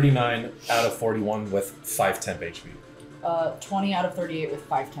 39 out of 41 with 5 temp HP. 20 out of 38 with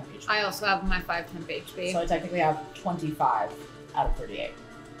 5 temp HP. I also have my 5 temp HP. So I technically have 25 out of 38.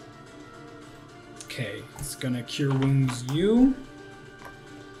 Okay, it's gonna cure wounds you.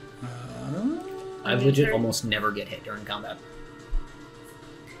 I legit almost never get hit during combat.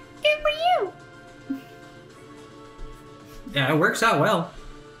 Good for you! Yeah, it works out well.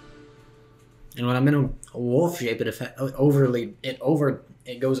 And when I'm in a wolf shape,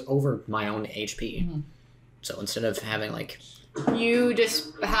 it goes over my own HP. Mhm. So instead of having like You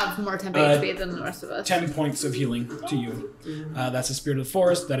just have more temp HP than the rest of us. 10 points of healing to you. That's the Spirit of the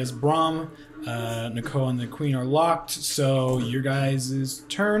Forest. That is Braum. Nicole and the Queen are locked, so your guys'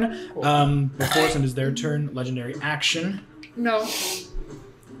 turn. Before it is their turn. Legendary action. No.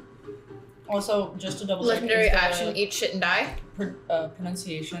 Also, just to double check, Legendary is the action, eat shit and die.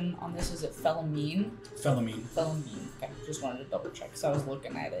 pronunciation on this, is it Felamine? Felamine. Felamine. Okay, just wanted to double check because I was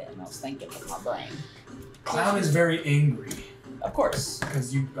looking at it and I was thinking with my brain. Cloud is very angry. Of course.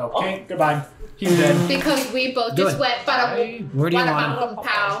 Because you. Okay, goodbye. He's dead. Because we both just Good. went bada Where do you want? bada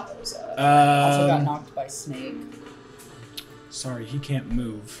pow. That was, also got knocked by Snake. Sorry, he can't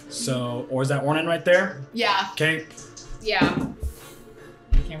move. So, or is that Ornan right there? Yeah, Okay. yeah. You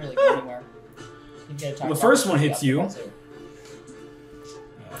can't really go anywhere. You get attacked The first by one hits you.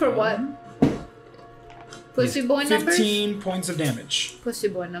 For what? Pussy boy numbers? 15 points of damage. Pussy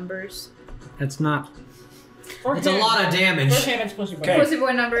boy numbers. that's not. First It's a lot of damage. First damage plus your Okay. Pussy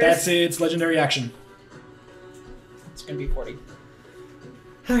boy numbers. That's its legendary action. It's gonna be 40.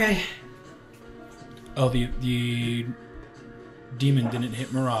 Okay. Oh, the demon didn't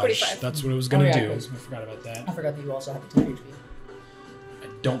hit Mirage. 45. That's what it was gonna yeah, do. I good. forgot about that. I forgot that you also have 10 HP. I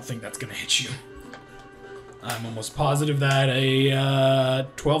don't think that's gonna hit you. I'm almost positive that a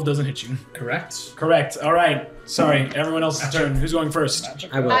 12 doesn't hit you. Correct. Correct. All right. Sorry. Everyone else's turn. Who's going first?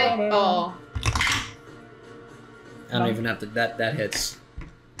 I will. I don't even have to. That hits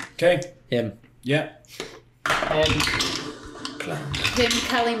Okay. him. Yeah. Him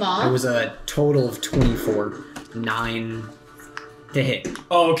Kalima. It was a total of 24. 9 to hit.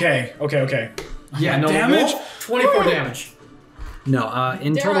 Oh, okay. Okay. Yeah, no damage. wolf, 24 damage. No,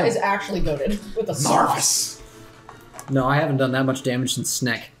 in Dara total. is actually goaded with a Marvelous. No, I haven't done that much damage since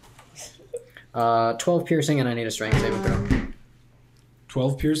Sneck. 12 piercing, and I need a strength saving throw.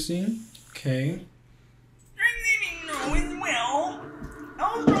 12 piercing. Okay.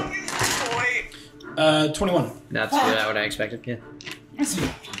 21. That's what I expected. Yeah.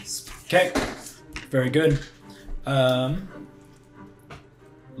 Okay. Very good.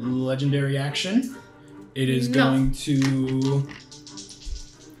 Legendary action. It is going to.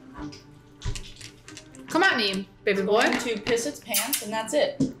 Come at me, baby boy. Going to piss its pants, and that's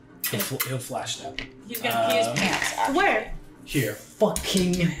it. He'll flash down. He's gonna pee his pants. Actually. Where? Here.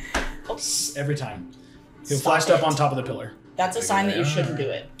 Fucking. Every time. He'll flash up on top of the pillar. That's a sign that you shouldn't do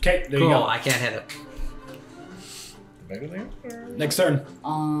it. Okay, there Cool, you go. I can't hit it. Next turn.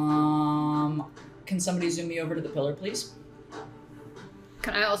 Can somebody zoom me over to the pillar, please?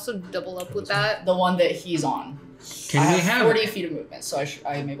 Can I also double up with that? The one that he's on. Can I we have have 40 feet of movement, so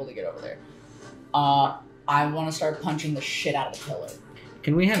I am able to get over there. I want to start punching the shit out of the pillar.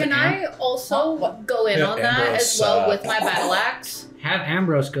 Can we have Can I also go in on that Ambrose, as well with my battle axe? have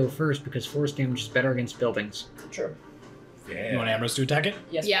Ambrose go first because force damage is better against buildings? Sure. You want Ambrose to attack it?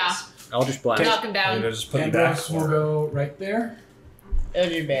 Yes. Yeah. Please. I'll just blast. Knock him down. Just put you back. Ambrose will go right there. Oh,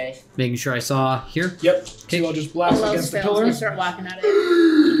 your base. Making sure I saw here. Yep. So I'll just blast Love against the spells. pillar. We start whacking at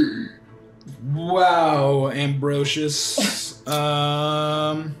it. Wow, Ambrosius.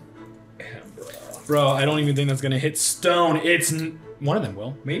 Bro, I don't even think that's gonna hit stone. One of them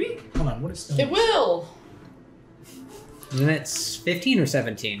will. Maybe? Hold on, what is stone? It will. And it's 15 or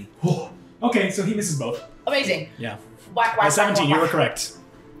 17. Okay, so he misses both. Amazing. Yeah. Whack, whack, 17, whack, you were whack. correct.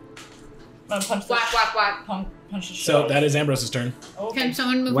 I'm gonna punch the Whack, whack, whack. punch the shit So out that is Ambrose's turn. of it. Can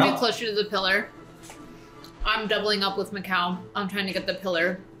someone move Well- me closer to the pillar? I'm doubling up with Macau. I'm trying to get the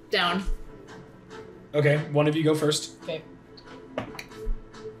pillar down. Okay, one of you go first. Okay.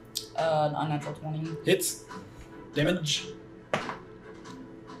 Unnatural 20. Hits. Damage.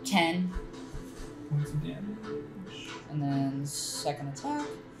 10. Points of damage. And then second attack.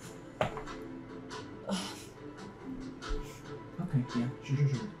 Okay, yeah, sure.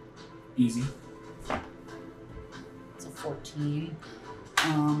 Easy. It's a 14.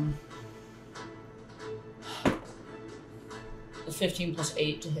 The 15 plus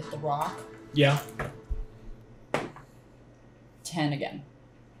 8 to hit the rock. Yeah. 10 again.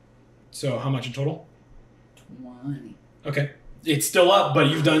 So how much in total? 20. Okay. It's still up, but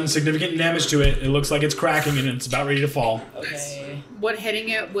you've done significant damage to it. It looks like it's cracking and it's about ready to fall. Okay. Would hitting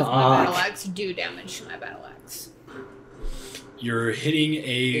it with my battle axe do damage to my battle axe? You're hitting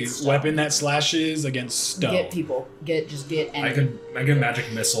a It's stone. weapon that slashes against stone. Get people. Just get I anything. can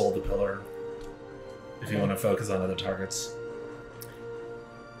magic missile the pillar if you want to focus on other targets.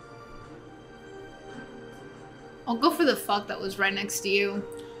 I'll go for the fuck that was right next to you.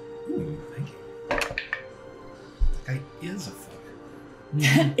 Ooh, thank you. That guy is a fuck.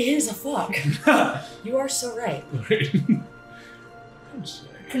 That is a fuck. You are so right.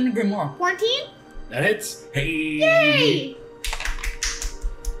 Couldn't agree more. 14? That hits. Hey! Yay!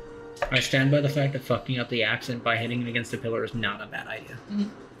 I stand by the fact that fucking up the accent by hitting it against a pillar is not a bad idea.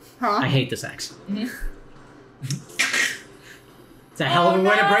 Huh? I hate this axe. Mhm. It's a hell of a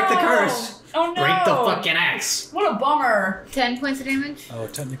way to break the curse. Oh no! Break the fucking axe. What a bummer. 10 points of damage? Oh,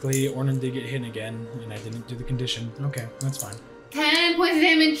 technically, Ornan did get hit again, and I didn't do the condition. Okay, that's fine. 10 points of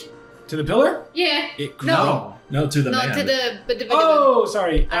damage. To the pillar? Yeah. It No. No, to the No, man. to the. But Oh,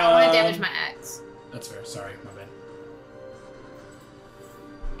 sorry. I don't want to damage my axe. That's fair. Sorry, my bad.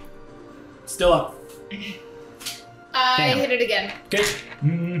 Still up. I Damn. hit it again. Okay.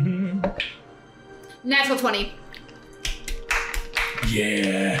 Natural 20.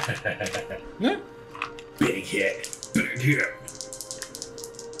 Yeah. Yeah. Big hit. Big hit.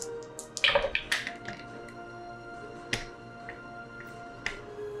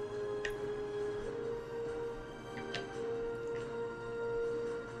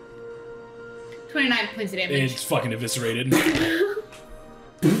 $29 points of damage. It's fucking eviscerated.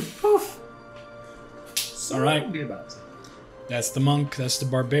 All right. That's the monk. That's the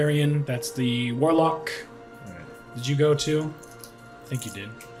barbarian. That's the warlock. Did you go too? I think you did.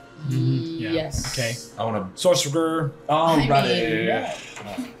 Yeah. Yes. Okay. I want to. Sorcerer. Alrighty. yeah.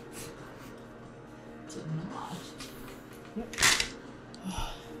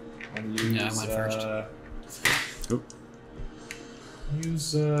 Yeah, I went first.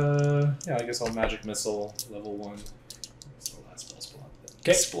 Use yeah, I guess I'll magic missile level 1. That's the last spell slot.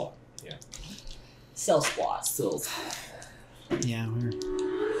 Okay. Splat. Yeah. Cell splot. Yeah, we're The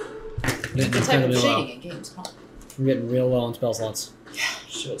getting type of incredibly low. shading in games, huh? We're getting real low on spell slots.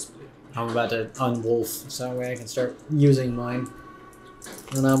 Show split. I'm about to unwolf, so that way I can start using mine.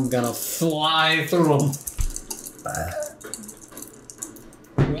 And I'm gonna fly through them.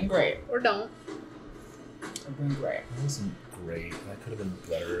 Doing great. Or don't. We're doing great. That wasn't great. That could have been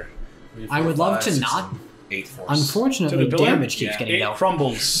better. I would love to not. 8 force. Unfortunately, To the pillar? damage keeps getting It dealt.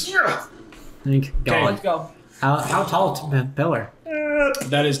 crumbles. Thank God. Let's go. How tall is the pillar?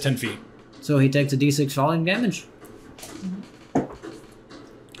 That is 10 feet. So he takes a d6 falling damage.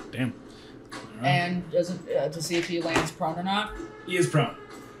 Damn. And doesn't to see if he lands prone or not. He is prone.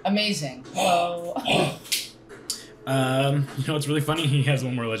 Amazing. Hello. You know what's really funny? He has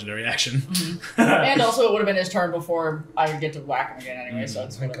one more legendary action. And also, it would have been his turn before I would get to whack him again anyway, so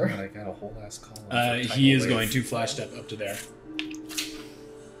it's Thank whatever. God, I got a whole ass call. He is going to flash step up to there.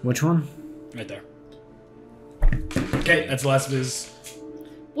 Which one? Right there. Okay, that's the last of his...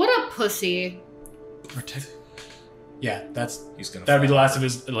 What a pussy. Yeah, that'd He's gonna. be the fall. last of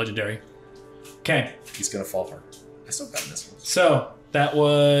his legendary. Okay, He's gonna fall hard. I still got missiles. so that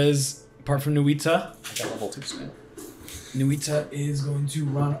was, apart from Nuita, I got level 2 spell. Nuita is going to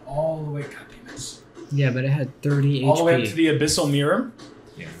run all the way, god damn it, Yeah, but it had 30 all the way up to HP. the Abyssal Mirror,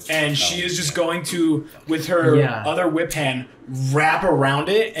 Yeah. and she is just going to, with her Yeah. other whip hand, wrap around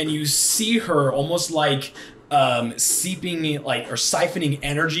it, and you see her almost like seeping it, like, or siphoning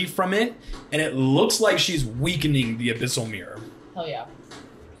energy from it, and it looks like she's weakening the Abyssal Mirror. Hell yeah.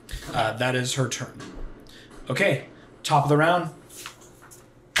 That is her turn. Okay, top of the round.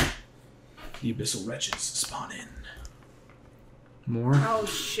 The Abyssal Wretches spawn in. More? Oh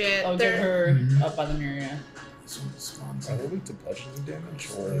shit. I'll They're- get her up by the mirror, yeah. This one spawns Are in. they weak to bludgeoning damage,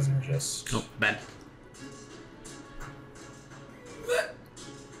 or is it just? Oh, bad.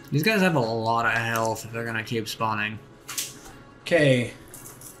 These guys have a lot of health if they're gonna keep spawning. Okay.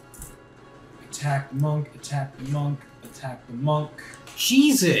 Attack the monk, attack the monk, attack the monk.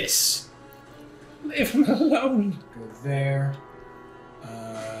 Jesus! Leave him alone. Go there.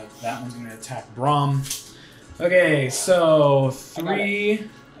 That one's gonna attack Brahm. Okay, so 3. I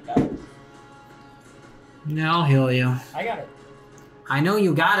got it. Yeah, I'll heal you. I got it. I know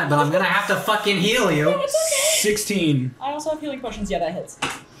you got it, but I'm gonna have to fucking heal you. It's okay. 16. I also have healing potions. Yeah, that hits.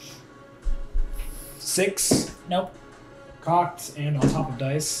 6. Nope, Cocked and on top of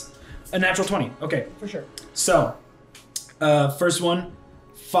dice. A natural 20. Okay, for sure. so first one,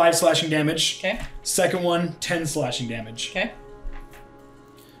 5 slashing damage. Okay. Second one, 10 slashing damage. Okay.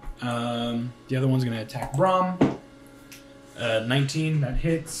 The other one's gonna attack Brahm. 19, that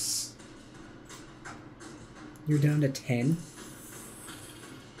hits. You're down to 10?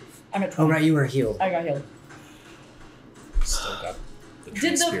 I'm at 20. Oh, right, you were healed. I got healed. Still got the Did tree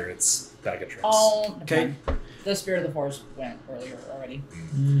the- spirits bag of tricks. Oh, Okay. The Spirit of the Forest went earlier already.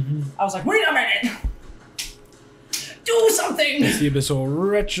 Mm-hmm. I was like, wait a minute! Do something! It's the Abyssal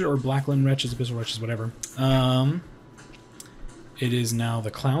Wretch, or Blacklimb Wretches, Abyssal Wretches, whatever. It is now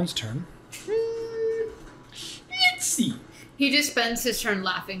the clown's turn. Let's see. He just spends his turn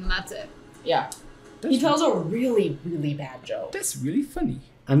laughing and that's it. Yeah. He tells a really, really bad joke. That's really funny.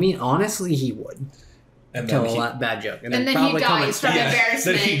 I mean, honestly, he would. And Tell then a he, lot bad joke. And then he probably come dies from and stab.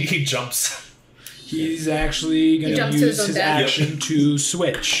 embarrassment. then he jumps. He's actually going to jumps to his use own his death. action to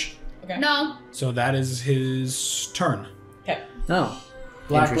switch. Okay. No. So that is his turn. Okay. Oh,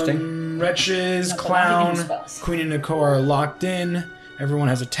 interesting. Blacklimb Wretches, Not that I'm Clown, thinking spells. Queen and Nicole are locked in. Everyone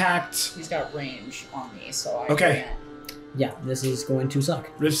has attacked. He's got range on me, so I Okay. can't. Yeah, this is going to suck.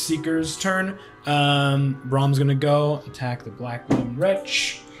 Riftseekers' turn. Brahm's going to go attack the Blacklimb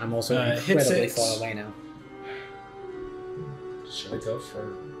Wretch. I'm also Hits incredibly it. far away now. Should I go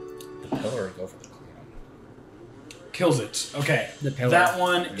for the pillar or go for the clown? Kills it. Okay. The pillar. That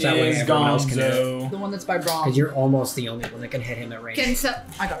one That way is everyone else can hit Gonzo. The one that's by Braum. Because you're almost the only one that can hit him at range. Can so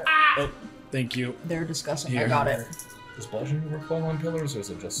I got it. Oh, thank you. They're disgusting. Here. I got it. Does bludgeoning work well on pillars, or is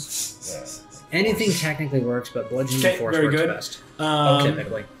it just? Anything technically works, but bludgeoning Okay, force very works good. best. Um,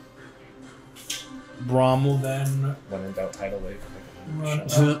 Typically. Brahm will then When in doubt, tidal wave. run up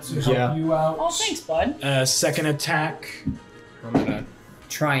to help Yeah. you out. Oh, thanks, bud. Second attack. I'm gonna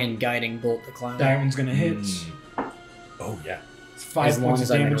try and guiding bolt the clown. That one's gonna hit. Oh yeah. It's 5 As long points of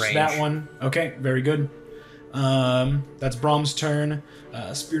as I'm in damage to that range. one. Okay, very good. That's Brahm's turn.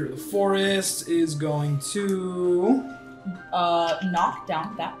 Spirit of the Forest is going to... Knock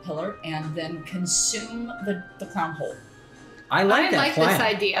down that pillar and then consume the clown hole. I like I that like plan. this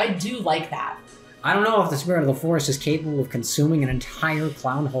idea. I do like that. I don't know if the spirit of the forest is capable of consuming an entire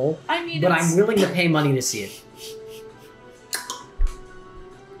clown hole, I mean, but it's, I'm willing to pay money to see it.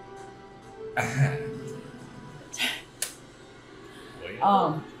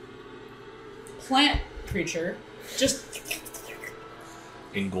 Plant creature just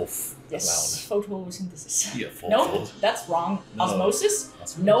Engulf. Yes. Photosynthesis. Yeah, full. Nope, that's wrong. No. Osmosis?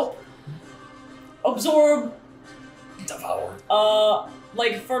 Nope. Absorb. Devour.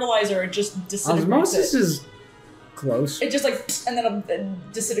 Like fertilizer, it just disintegrates Osmosis it. is close. It just like, and then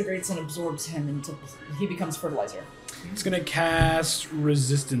disintegrates and absorbs him into, he becomes fertilizer. It's gonna cast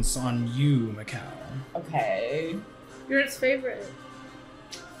resistance on you, Macau. Okay. You're its favorite.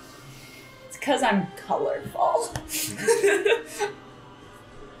 It's because I'm colorful.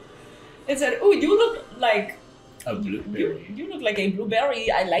 It said, "Oh, you look like A blueberry. you look like a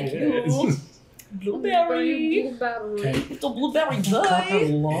blueberry. I like you, blueberry, Okay. little blueberry I boy,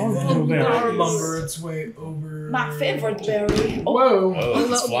 love Bear lumber its way over. my favorite berry." Oh, Whoa.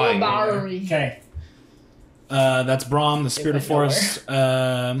 Oh, it's flying. Okay. That's Brahm, the spirit of It went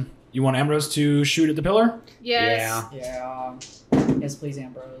forest. You want Ambrose to shoot at the pillar? Yes. yeah. Yes, please,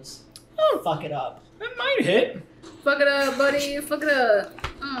 Ambrose. Fuck it up. That might hit. Fuck it up, buddy. Fuck it up.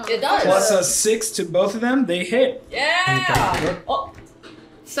 Oh. It does. Plus a 6 to both of them. They hit. Yeah. Oh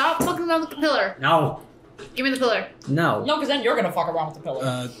Stop fucking around with the pillar. No. Give me the pillar. No. no, because then you're gonna fuck around with the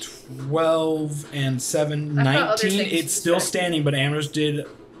pillar. 12 and 7, I thought other 19. things It's still distract. standing, but Ambrose did.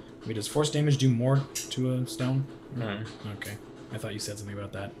 Wait, does force damage do more to a stone? No. Okay. I thought you said something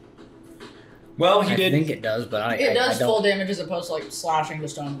about that. Well, he I did. think it does, but I It does I don't. full damage as opposed to like slashing the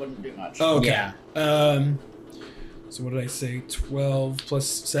stone wouldn't do much. Oh, okay. Yeah. So what did I say? 12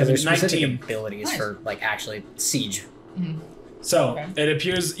 plus Because 7, there's specific 19. abilities Nice. for like actually siege. So Okay. it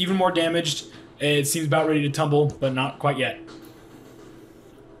appears even more damaged. It seems about ready to tumble, but not quite yet.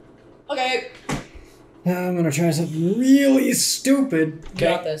 Okay, I'm gonna try something really stupid, you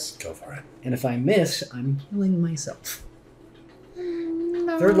got this. Go for it. and if I miss, I'm killing myself.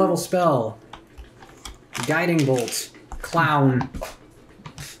 Third level spell. Guiding bolt. Clown.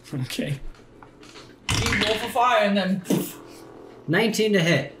 Okay. You roll for fire and then. 19 to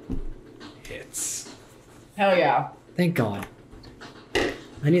hit. Hits. Hell yeah. Thank God.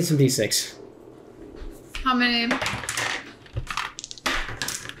 I need some d6. How many?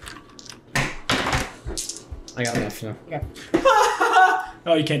 I got enough now.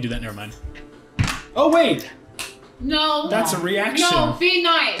 Oh, you can't do that. Never mind. Oh, wait. No. That's a reaction. No, be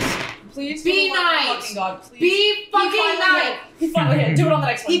nice. Please Be oh my nice. fucking God, please. Be fucking finally nice. hit. He finally hit. Do it on the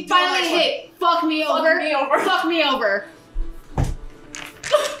next one. He Do it on the finally next hit. Fuck me Fuck over. me over. Fuck me over. one.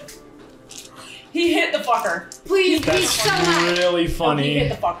 He hit the fucker. Please be That's so nice. really No, he funny. hit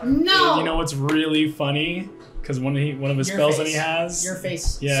the fucker. No. You know what's really funny? Because one of his Your spells face. that he has. Your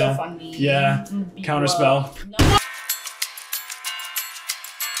face. Yeah. So funny. Yeah. Be Counterspell. No.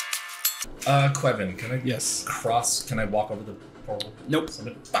 Quevin, can I Yes. can I walk over the portal? Nope.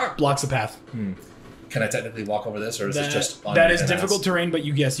 Somebody- Blocks the path. Can I technically walk over this, or is it just on that is an difficult ass? terrain, but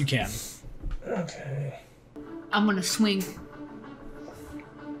yes, you can. Okay. I'm gonna swing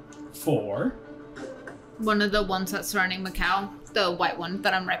 4. one of the ones that's surrounding Macau, the white one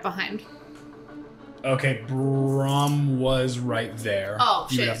that I'm right behind. Okay, Brahm was right there. Oh,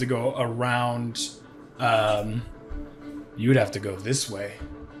 You would shit. have to go around. You would have to go this way.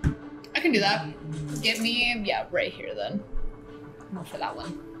 I can do that. Get me, yeah, right here then. Not for that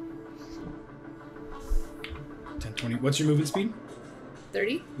one. 10, 20. What's your movement speed?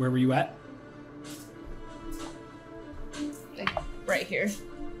 30? Where were you at? Like, right here.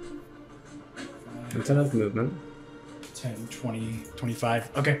 That's enough movement. 10, 20,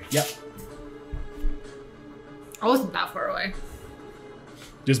 25. Okay, yep. I wasn't that far away.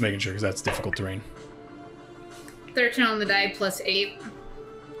 Just making sure, because that's difficult terrain. 13 on the die plus 8.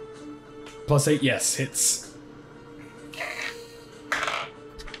 Plus 8, yes, hits.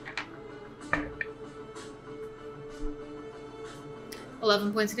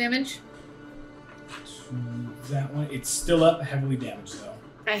 $11 points of damage. That one, it's still up, heavily damaged though.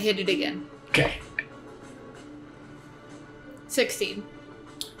 I hit it again. Okay, 16.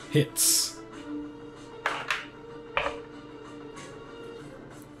 hits.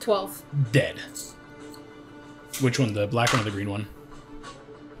 12. Dead. Which one, the black one or the green one?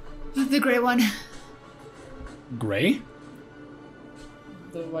 The gray one. Gray?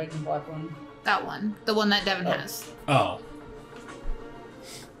 The white and black one. That one. The one that Devin has. Oh.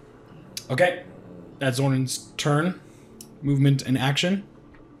 Okay. That's Zoran's turn. Movement and action.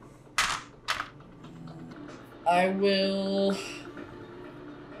 I will.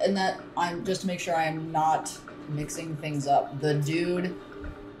 And that I'm just to make sure I'm not mixing things up. The dude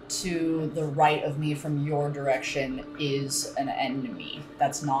to the right of me from your direction is an enemy.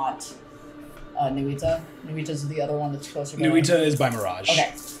 That's not Nuita. Nuita's the other one that's closer to me. Nuita is by Mirage.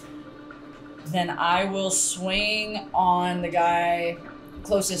 Okay. Then I will swing on the guy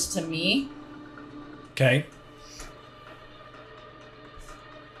closest to me. Okay.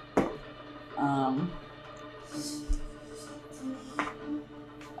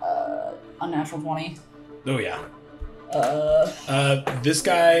 Unnatural 20. Oh yeah. This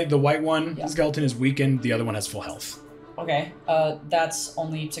guy, the white one, his skeleton is weakened. The other one has full health. Okay. That's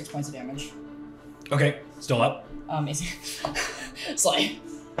only 6 points of damage. Okay, still up. Amazing. Slay.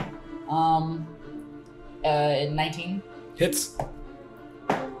 19. Hits.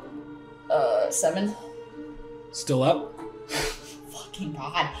 7. Still up. Fucking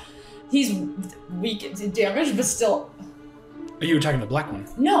god. He's weak in damage, but still. Are you attacking the black one?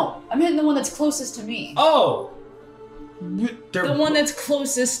 No, I'm hitting the one that's closest to me. Oh! The one that's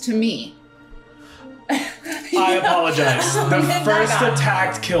closest to me. I apologize. The first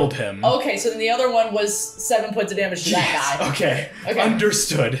attack killed him. Okay, so then the other one was 7 points of damage to that guy. Okay.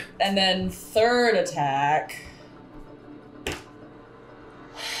 Understood. And then third attack.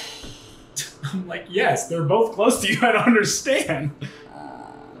 I'm like, yes, they're both close to you. I don't understand.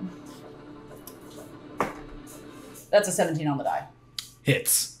 That's a 17 on the die.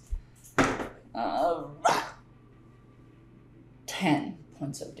 Hits. 10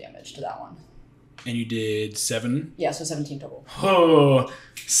 points of damage to that one. And you did 7? Yeah, so 17 total. Oh,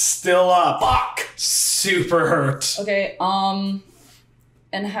 still up. Fuck. Super hurt. Okay, and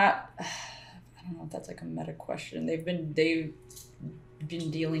I don't know if that's like a meta question. They've been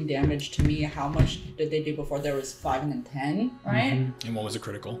dealing damage to me. How much did they do before? There was 5 and then 10, right? Mm-hmm. And what was a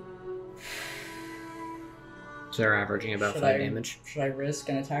critical? So they're averaging about 5 damage. Should I risk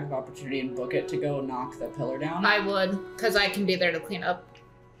an attack of opportunity and book it to go knock the pillar down? I would, because I can be there to clean up.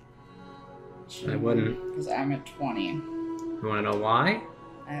 I wouldn't. Because I'm at 20. You want to know why?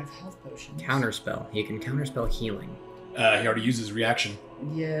 I have health potions. Counterspell. He can counterspell healing. He already used his reaction.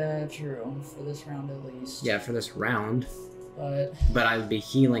 Yeah, true. For this round at least. Yeah, for this round. But I would be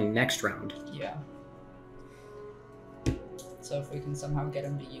healing next round. Yeah. So if we can somehow get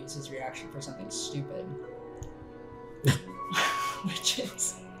him to use his reaction for something stupid. Which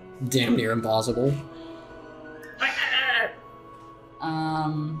is damn near impossible.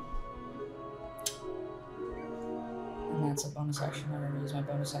 And that's a bonus action. I already used my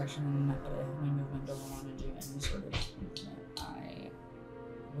bonus action, and not that I have my movement, don't want to do any sort of movement.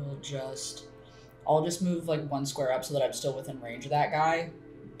 I'll just move like 1 square up so that I'm still within range of that guy,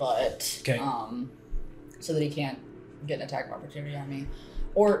 but so that he can't get an attack of opportunity on me.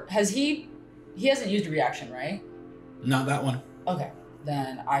 Or he hasn't used a reaction, right? Not that one. Okay,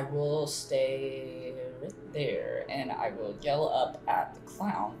 then I will stay right there, and I will yell up at the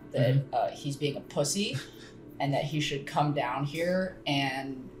clown that he's being a pussy, and that he should come down here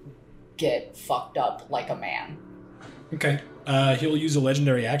and get fucked up like a man. Okay. He'll use a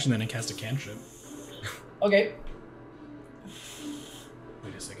legendary action then and cast a cantrip. Okay.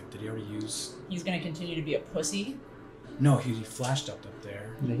 Wait a second. Did he already use? He's gonna continue to be a pussy. No, he flashed up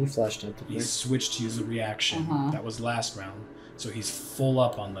there. Yeah, he flashed up there. He switched to use a reaction. That was last round. So he's full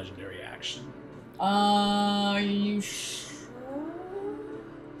up on legendary action. Are you sure?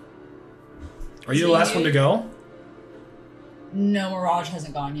 Are you the last one to go? No, Mirage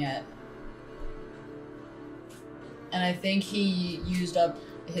hasn't gone yet. And I think he used up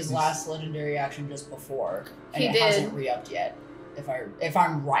his last legendary action just before. And it hasn't re-upped yet, if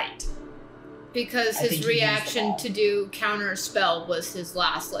I'm right. Because his reaction to do counter spell was his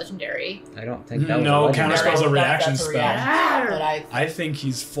last legendary. I don't think that was no counter spell's a reaction spell. But I think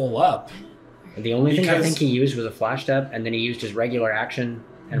he's full up. The only thing I think he used was a flash step, and then he used his regular action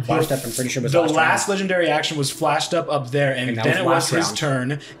and flashed up. I'm pretty sure was the last legendary action was flashed up there, and then it was his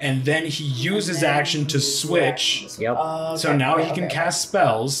turn, and then he used his action to switch. Yep. So now he can cast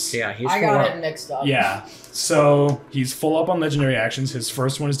spells. Yeah, he's. I got it mixed up. Yeah. So he's full up on legendary actions. His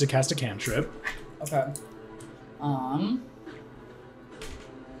first one is to cast a cantrip. Okay.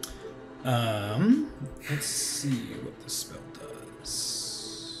 Let's see what the spell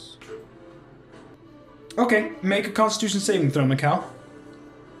does. Okay, make a Constitution saving throw, Mikal.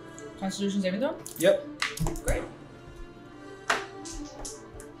 Constitution saving throw? Yep. Great.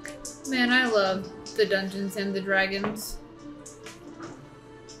 Man, I love the Dungeons and the Dragons.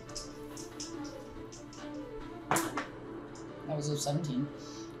 That was a 17.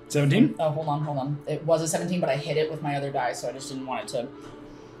 17? Oh, hold on. It was a 17, but I hit it with my other die, so I just didn't want it to.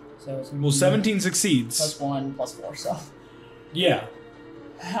 So well, 17 succeeds. Plus 1, plus 4, so. Yeah.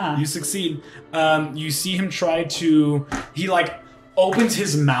 You succeed. You see him try to. He like opens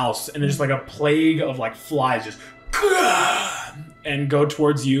his mouth, and there's like a plague of like flies just and go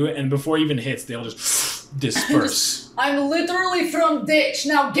towards you, and before he even hits, they'll just disperse. I'm literally from ditch.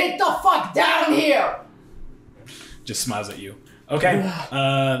 Now get the fuck down here. Just smiles at you. Okay,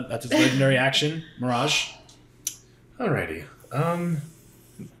 that's his legendary action. Mirage. Alrighty.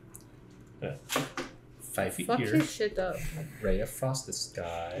 5 feet Fuck here. his shit up. Ray of Frost this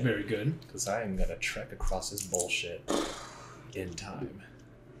guy. Very good. Because I am gonna trek across this bullshit in time.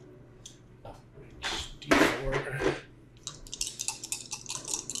 Oh, D4.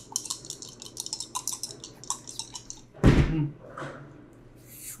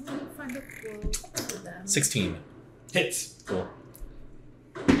 Find a quote for them. 16. Hits. Cool.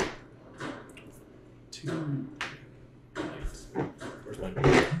 2. Where's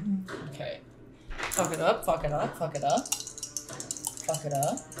mine? Okay. Fuck it up, fuck it up, fuck it up. Fuck it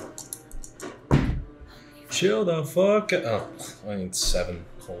up. Chill the fuck out. Oh, I need 7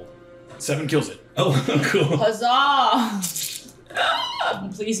 cold. 7 kills it. Oh, cool. Huzzah!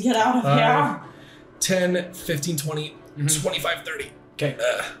 Please get out of here. 10, 15, 20, 25, 30. Okay.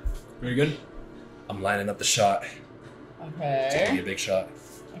 Very good. I'm lining up the shot. It's gonna be Okay. a big shot.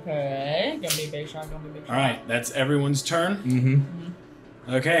 Okay. Gonna be a big shot, gonna be a big shot. Alright, that's everyone's turn.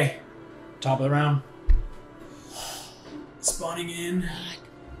 Mm-hmm. Okay. Top of the round. Spawning in.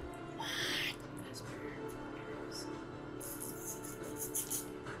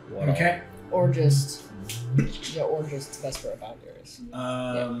 Okay. Or just Vesper about yours.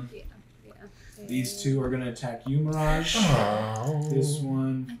 Yeah. These two are gonna attack you, Mirage. Oh. This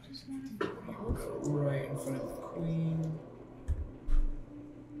one will go right in front of the queen.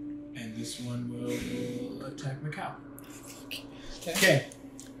 And this one will attack Macau. Okay.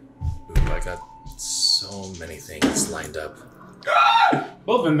 Ooh, I got so many things lined up.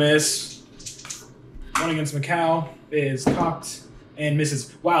 Both of them miss. One against Macau is cocked and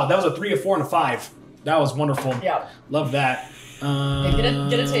misses. Wow, that was a 3, a 4, and a 5. That was wonderful. Yeah. Love that. Yeah,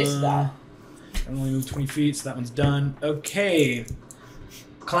 get a taste of that. I only moved 20 feet, so that one's done. Okay.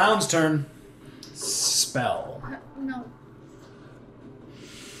 Clown's turn. Spell. No.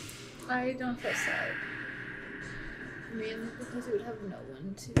 I don't trust that. Mainly because you would have no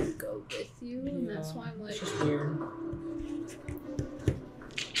one to go with you, and that's why I'm like. It's just weird.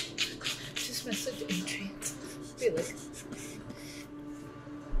 Just message Adrian. Be like.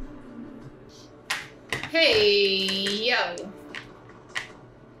 Hey, yo.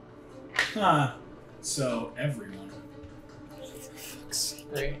 Huh. So, everyone.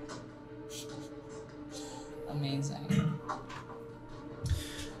 Great. Amazing.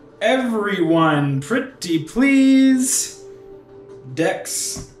 Everyone, pretty please.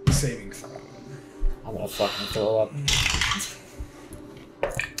 Dex saving throw. I'm gonna fucking throw up.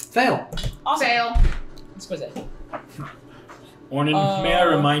 Fail. Awesome. Fail. Exquisite. Ornan, may I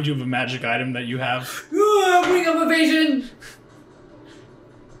remind you of a magic item that you have? Bring up evasion!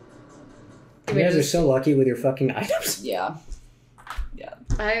 You guys are so lucky with your fucking items. Yeah. Yeah.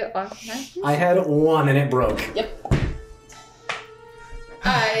 I had one and it broke. Yep.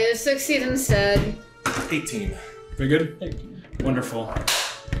 I succeed instead. 18. Very good? 13. Wonderful.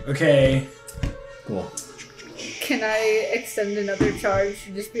 Okay. Cool. Can I extend another charge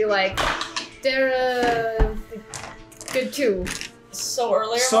to just be like, they're good too? So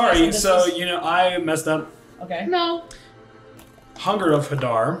earlier. Sorry, so, you know, I messed up. Okay. No. Hunger of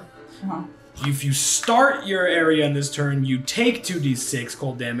Hadar. Uh-huh. If you start your area in this turn, you take 2d6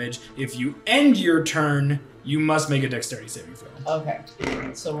 cold damage. If you end your turn, you must make a dexterity saving throw. Okay.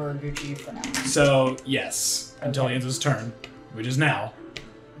 So we're Gucci for now. So, yes, until he ends his turn, which is now.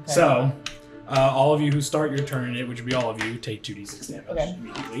 Okay. So, all of you who start your turn, which would be all of you, take 2d6 damage Okay.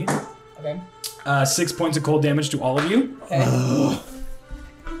 immediately. Okay. 6 points of cold damage to all of you. Okay.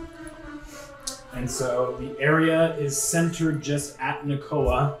 And so the area is centered just at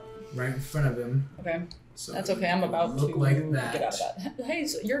Nakoa, right in front of him. Okay. So That's okay. I'm about to look like that. get out of that. Hey,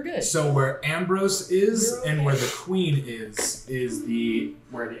 so you're good. So where Ambrose is You're and okay. where the queen is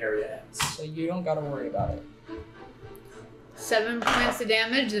where the area ends. So you don't gotta worry about it. 7 points of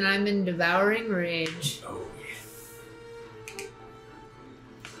damage, and I'm in devouring rage. Oh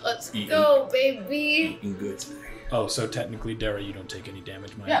Let's Eating. go, baby. Eating good today. Oh, so technically, Dara, you don't take any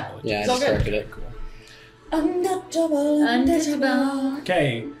damage. My Yeah. apologies. Yeah, I It's all just good. corrected it. Cool. Untouchable. Untouchable.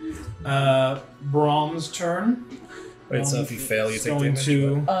 Okay, Brahm's turn. Wait, so if you fail, you It's take going damage?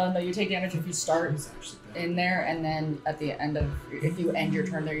 to. No, you take damage if you start in there, and then at the end of, if you end your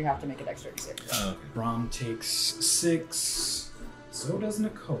turn there, you have to make a dexterity save. Oh, Brahm takes 6. So does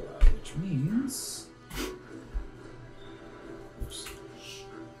Nakoa, which means. Oops.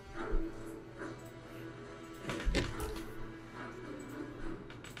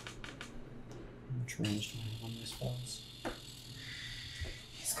 Which range do I have on my spells?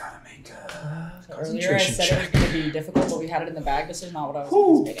 He's gotta make a Earlier I concentration said check. it was going to be difficult, but we had it in the bag. This is not what I was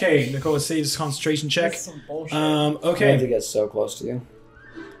Whew. anticipating. Okay, Nakoa saves concentration check. This is some bullshit. I have to Okay. get so close to you.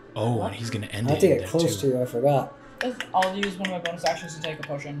 Oh, and he's gonna end I it. have to in get there, close too. to you, I forgot. I'll use one of my bonus actions to take a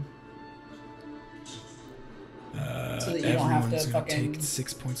potion. So that you don't have to everyone's gonna fucking take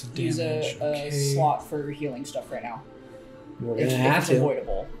 6 points of use damage. a slot for healing stuff right now. We're If, gonna if have it's to.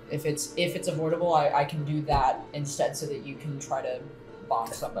 avoidable. If it's avoidable, I can do that instead so that you can try to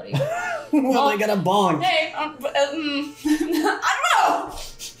bonk somebody. Well, they got a bonk. Hey, I don't know.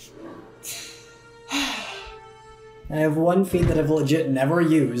 I have one feat that I've legit never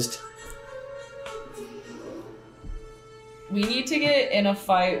used. We need to get in a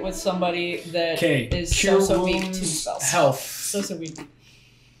fight with somebody that Okay, is cure so weak to wounds, spells. health. So weak.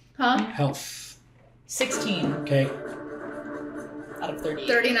 Huh? Health. 16 Okay. out of 30.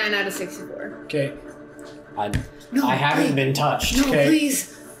 39 out of 64. Okay. No, I haven't been touched. No, Okay. please.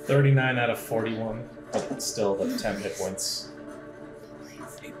 39 out of 41. But still the 10 hit points.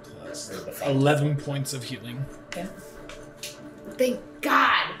 8 plus Or the 5. 11 points of healing. Okay. Thank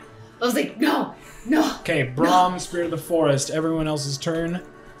God. I was like, no. Okay, Brahm, Spirit of the Forest. Everyone else's turn.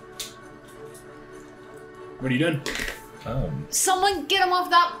 What are you doing? Someone get him off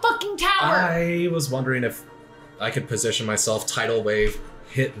that fucking tower. I was wondering if I could position myself, tidal wave,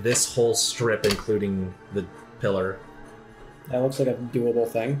 hit this whole strip, including the pillar. That looks like a doable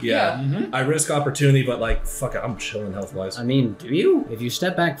thing. Yeah. Mm-hmm. I risk opportunity, but like, fuck it, I'm chilling health-wise. I mean, do you? If you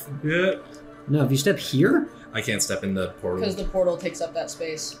step back... Yeah. No, if you step here? I can't step in the portal. Because the portal takes up that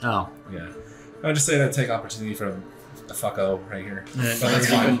space. Oh. Yeah. I'm just saying I'd take opportunity from the fucko right here. But that's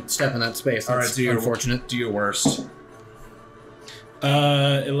fine. Step in that space. All right, That's do your unfortunate. Do your worst.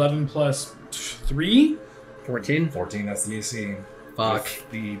 11 plus 3. 14? 14, that's the AC. Fuck.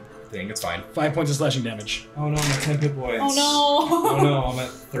 With the thing, it's fine. 5 points of slashing damage. Oh no, I'm at 10 hit points. Oh no! Oh no, I'm at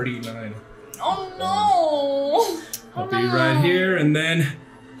 39. Oh no! I'll be right here, and then...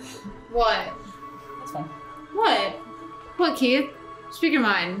 What? That's fine. What? What, Keith? Speak your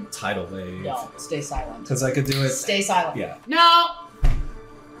mind. Tidal wave. No, stay silent. Because I could do it... Stay silent. Yeah. No.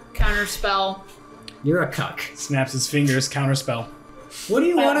 Counter spell. You're a cuck. Snaps his fingers, counterspell. What do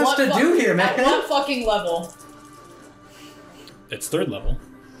you want us to do here, man? At what fucking level? It's 3rd level.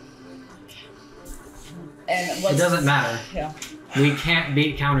 And It doesn't matter. Yeah. We can't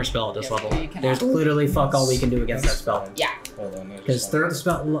beat counterspell at this Yeah, level. you cannot. There's literally fuck all we can do against that spell. Yeah. Hold on. Because third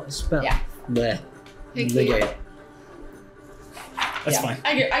spell... Yeah. Bleh. Hey, Negate. That's Yeah. fine.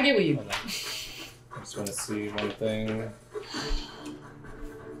 I get what you. I just want to see one thing.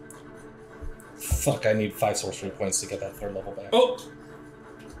 Fuck, I need 5 sorcery points to get that 3rd level back. Oh!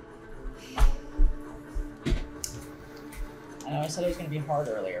 I know I said it was gonna be hard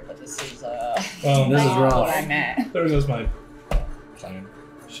earlier, but this is Oh, This is not rough. what I meant. There goes my plan.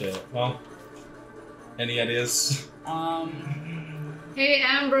 Shit. Well, any ideas? Hey,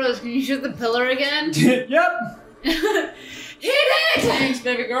 Ambrose, can you shoot the pillar again? Yep! Hit it! Thanks,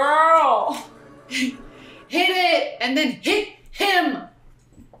 baby girl. Hit it, and then hit him.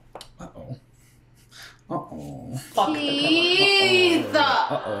 Uh-oh. Uh-oh. Fuck the pillar. Keith.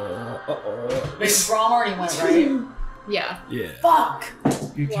 Uh-oh. Wait, Brom already went, right? Yeah. Yeah. Fuck!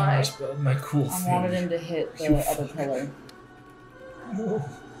 You Why? counterspelled my cool I thing. wanted him to hit the other pillar.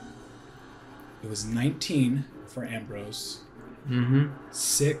 It was 19 for Ambrose. Mm-hmm.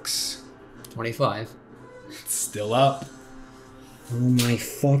 6. 25. It's still up. Oh my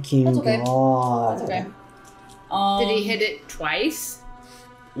fucking That's okay. god. That's okay. Did he hit it twice?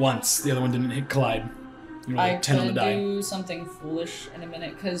 Once. The other one didn't hit collide. You rolled I a 10 on the could die. do something foolish in a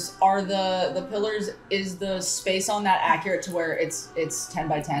minute, because are the pillars, is the space on that accurate to where it's 10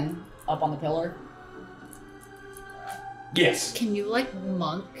 by 10 up on the pillar? Yes. Can you, like,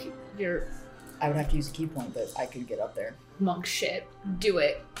 monk your I would have to use a key point, but I could get up there. monk shit? Do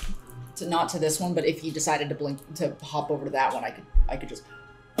it. Not to this one, but if you decided to hop over to that one, I could just.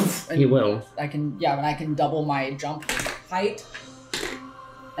 And He will. I can, yeah, and I can double my jump height,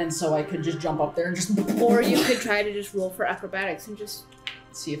 and so I could just jump up there and just. Or you could try to just roll for acrobatics and just.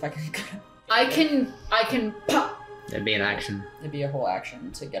 see if I can. I can pop. That'd be an action. It'd be a whole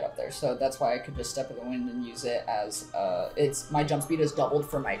action to get up there, so that's why I could just step in the wind and use it as it's my jump speed is doubled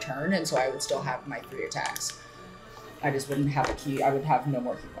for my turn, and so I would still have my 3 attacks. I just wouldn't have a key. I would have no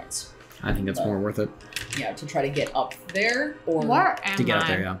more key points. I think it's more worth it. Yeah, to try to get up there, or Where am To get up I?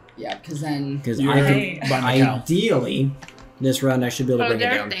 there, yeah. yeah, because then Because You're I could, by my cow. ideally, this round I should be able to Are bring it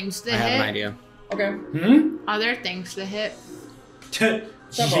there down. things to I have an hit? idea. okay, Hmm? Are there things to hit?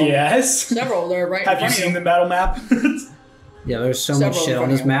 Several. Yes. several they're right. Have in you front of seen the battle map? Yeah, there's so much Several shit in on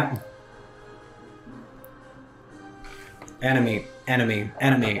front this of you. map. Enemy, enemy,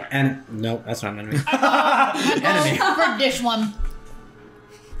 enemy, and nope, that's not an enemy. Enemy. For this one.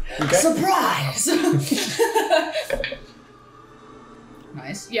 Okay. Surprise!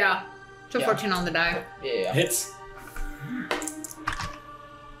 Nice. Yeah. So Yeah. 14 on the die. Yeah. Hits.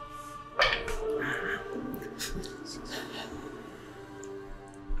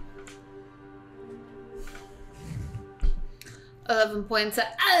 11 points.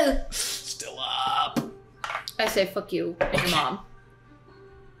 Still up. I say fuck you and your mom.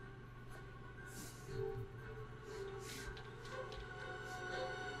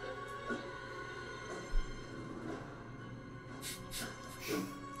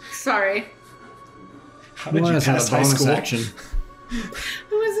 Sorry. How did you pass high school? Action. I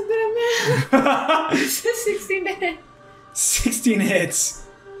wasn't good at math. 16 to hit. 16 hits.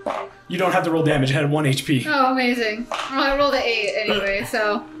 You don't have to roll damage. It had 1 HP. Oh, amazing. Well, I rolled an 8 anyway,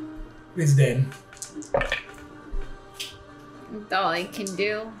 so It's dead. that's all I can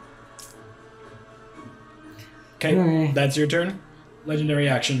do. Okay, Alright. that's your turn. Legendary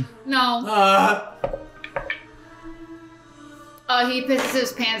action. No. He pisses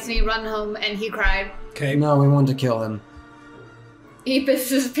his pants and he run home and he cried. Okay. No, we want to kill him. He pisses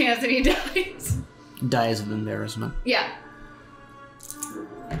his pants and he dies. Dies of embarrassment. Yeah.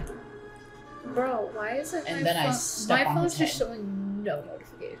 Bro, why is it And my then I phone? step My on phone's his just head. showing no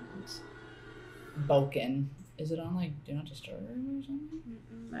notifications. Boken. Is it on like Do Not Disturb or something?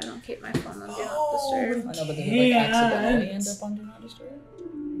 I don't keep my phone on Do Not I Disturb. know, but does it like accidentally end up on Do Not Disturb?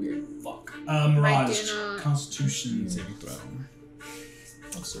 Weird fuck. Mirage. do not- Constitution saving throw.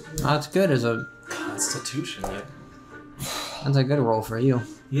 That's good as a Constitution. that's a good roll for you.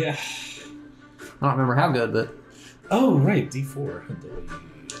 Yeah. I don't remember how good, but Oh, right. D4.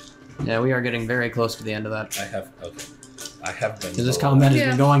 yeah, we are getting very close to the end of that. I have. Okay. I have been. Because this told. combat has Yeah.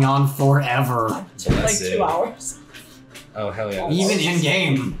 been going on forever. Took like That's it. 2 hours. Oh, hell yeah. Even in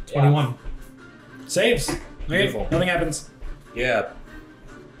game. 21. Saves. Okay, Beautiful. nothing happens. Yeah.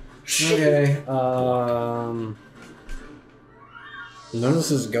 Okay, none of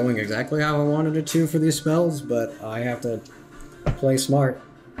this is going exactly how I wanted it to for these spells, but I have to play smart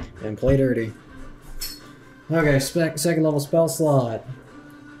and play dirty. Okay, second level spell slot.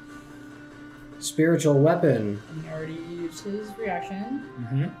 Spiritual weapon. And he already used his reaction.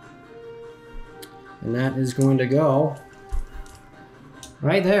 Mm-hmm. And that is going to go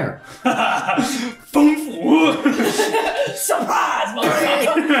right there. Surprise,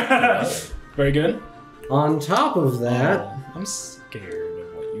 motherfucker! Very good. On top of that, Oh, I'm scared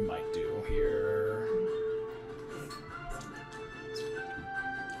of what you might do here.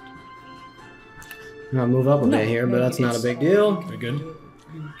 I'll move up a bit here, but that's not a big deal. Very good.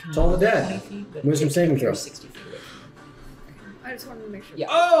 It's all the dead. Wisdom saving throw. 60 feet away. I just wanted to make sure. Yeah.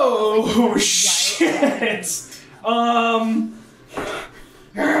 Oh shit!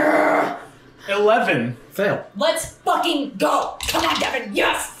 11. Fail. Let's fucking go! Come on, Devin!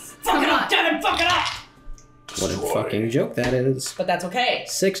 Yes! Fuck it up, Devin! Fuck it up! What a fucking joke that is. But that's okay.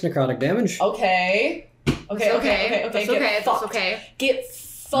 6 necrotic damage. Okay. Okay. It's okay. It's Get okay. It's fucked. okay. Get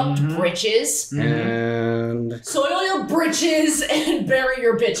fucked, britches. And Soil your britches and bury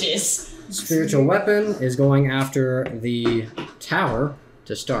your bitches. spiritual weapon is going after the tower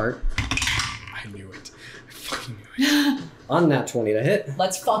to start. I knew it. I fucking knew it. On that 20 to hit.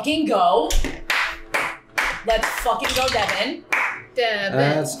 Let's fucking go. Let's fucking go, Devin.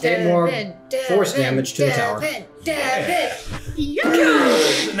 That's 8 more force damage to the tower. Devin.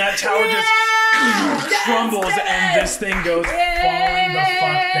 And that tower just crumbles and this thing goes falling the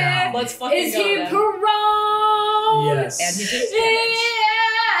fuck down. Let's fucking Is go, he Devin. prone? Yes. And he takes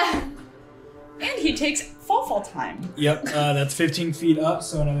damage. And he takes fall time. Yep, that's 15 feet up,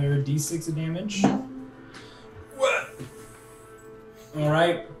 so another d6 of damage.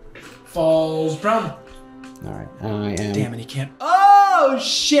 Alright. Falls prone. Alright, I am. Damn it, he can't. Oh,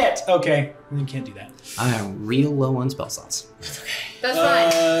 shit! Okay, you can't do that. I am real low on spell slots. That's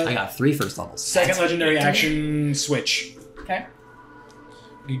fine. I got 3 first levels. Second legendary action switch. Okay.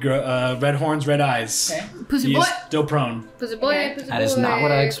 You grow, red horns, red eyes. Okay. Pussy He boy. is still prone. Pussy boy. Okay. Pussy boy. That is not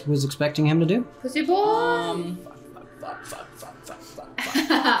what I was expecting him to do. Pussy boy.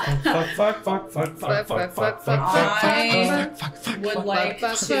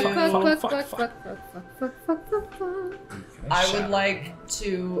 I would like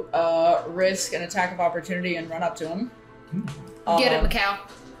to risk an attack of opportunity and run up to him. Get him, cow.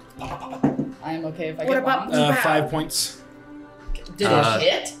 I am okay if I What get about- one. 5 points. Did it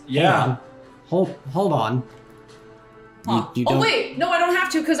hit? Yeah. Hold on. Huh. You Oh don't. wait, no, I don't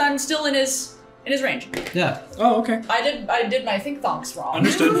have to because I'm still in his range. Yeah. Oh, okay. I did my think thonks wrong.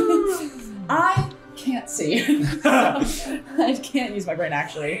 Understood. I can't see. I can't use my brain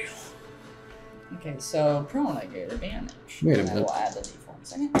actually. Okay, so prone I get advantage. Wait a And I minute. will add the d4 in a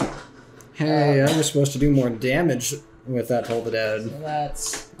second. Hey, I was supposed to do more damage with that Toll the Dead. So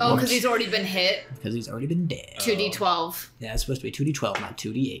that's Oh, because he's already been hit. Because he's already been dead. 2d12. Yeah, it's supposed to be 2d12, not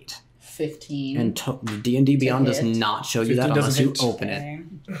 2d8. 15. And D&D Beyond does hit. not show you 15 that unless doesn't you hit. open it.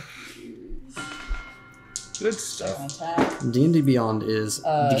 Okay. Good stuff. Attack. D&D Beyond is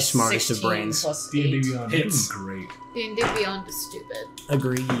the smartest of 16 brains. plus D&D 8. Beyond Hits. is great. D&D Beyond is stupid.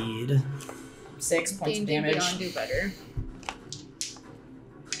 Agreed. 6 points of D&D damage. Beyond do better.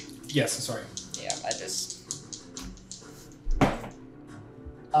 Yes, sorry. Yeah, I just.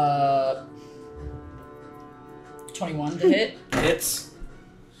 21 to hit. Hits.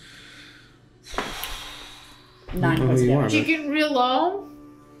 9 Who points of you are, damage. You getting real low?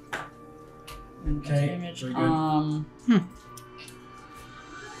 Okay, Damage. very good.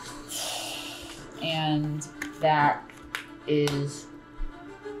 And that is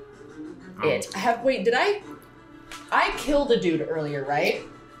it. Did I killed a dude earlier, right?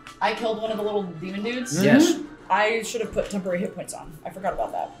 I killed one of the little demon dudes. Yes. I should have put temporary hit points on. I forgot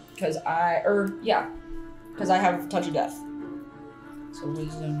about that. Because I have touch of death. So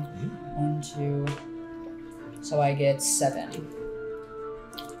wisdom, 1, 2. So I get 7.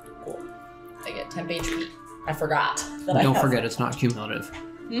 Cool. I get temp HP. I forgot that I Don't have. forget it's not cumulative.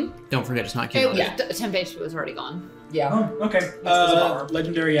 Don't forget it's not It cumulative. was, temp HP was already gone. Yeah. Oh, okay. was a bummer.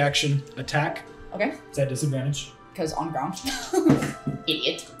 Legendary action. Attack. Okay. Is that disadvantage? Because on ground.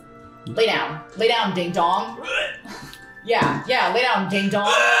 Idiot. Lay down. Lay down, ding dong. Yeah, lay down, ding dong.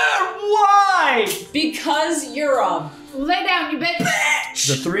 Why? Because you're a. Lay down, you bitch! It's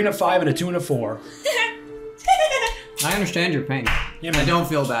a 3 and a 5 and a 2 and a 4. I understand your pain. Yeah, I man. don't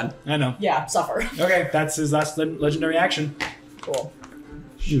feel bad. I know. Yeah, suffer. Okay, that's his last legendary action. Cool.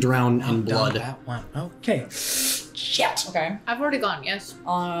 Drown in Done blood. that one. Okay. Shit. Okay. I've already gone, yes.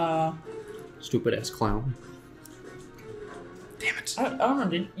 Stupid ass clown. Damn it. I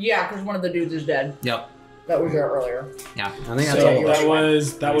don't know, because one of the dudes is dead. Yep. That was there earlier. Yeah. I think that's So all.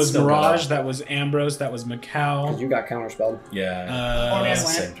 that was still Mirage, got that was Ambrose, that was Macau. You got counterspelled. Yeah. Ornan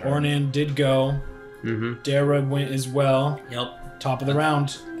Same went. turn. Ornan did go. Mm-hmm. Dara went as well. Yep. Top of the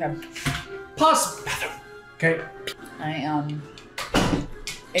round. Okay. Plus. Okay. I am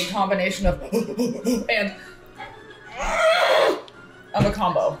a combination of and I'm a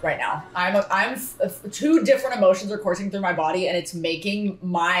combo right now. Two different emotions are coursing through my body, and it's making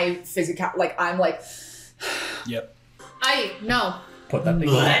my physical I'm like. Yep. No. Put that thing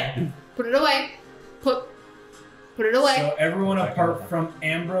away. Put it away. Put it away. So everyone apart from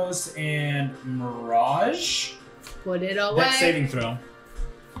Ambrose and Mirage. Put it away. Dex saving throw.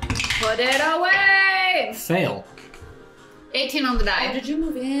 Put it away. Fail. 18 on the Oh, die. did you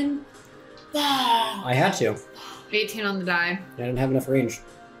move in? I had to. 18 on the die. I didn't have enough range.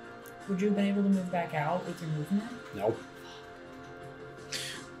 Would you have been able to move back out with your movement? No.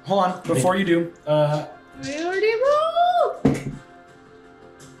 Hold on. Before you do, We already moved.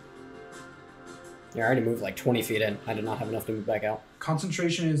 Yeah, I already moved like 20 feet in. I did not have enough to move back out.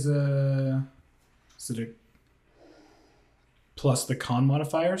 concentration is a plus the con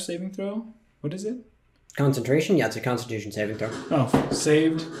modifier saving throw. What is it? Concentration? Yeah, it's a constitution saving throw. Oh,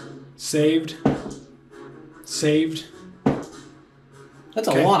 saved. That's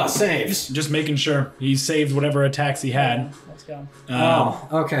Okay. a lot of saves. Just making sure he saved whatever attacks he had. Let's go.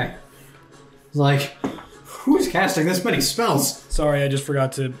 Okay. Like, who's casting this many spells? Sorry, I just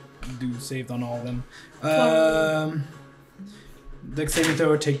forgot to do saved on all of them. Dex saving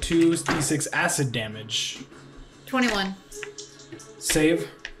throw, take 2d6 acid damage. 21. Save.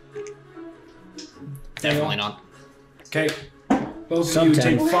 Definitely not. Okay. Both Sub of you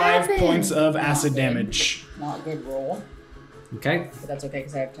 10. take 5 points of acid damage. Not a good roll, Okay. but that's okay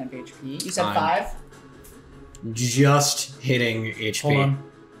because I have temp HP. You said Fine. 5? Just hitting HP. Hold on.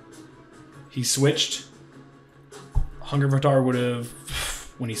 He switched. Hunger Vatar would have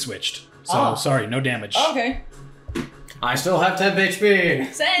when he switched. So sorry, no damage. Okay. I still have 10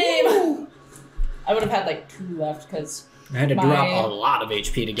 HP. Same! I would have had like 2 left because I had to My- drop a lot of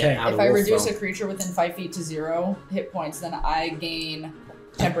HP to get Okay. out if of I Wolf reduce Throw. a creature within 5 feet to 0 hit points, then I gain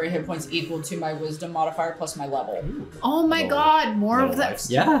temporary hit points equal to my wisdom modifier plus my level. Oh my god, more of that.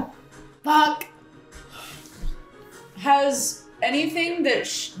 Yeah. Fuck. Has anything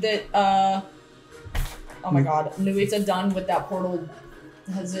oh my god, Nuita done with that portal,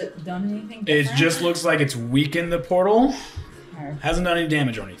 has it done anything It different? just looks like it's weakened the portal. Okay. Hasn't done any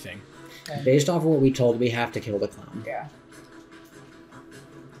damage or anything. Based off of what we told, we have to kill the clown Yeah,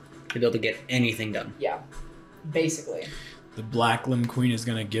 to be able to get anything done. yeah. Basically. The Blacklimb Queen is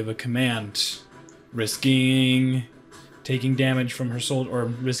going to give a command, risking taking damage from her soldier, or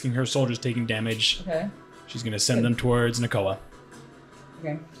risking her soldiers taking damage. Okay. She's going to send them towards Nakoa.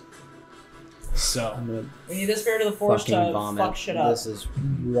 Okay. So, I'm gonna We need the spirit of the force fucking to vomit. fuck shit up. This is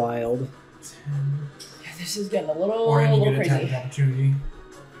wild. This is getting a little crazy. opportunity.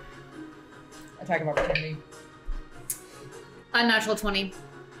 Attack of opportunity. Unnatural 20.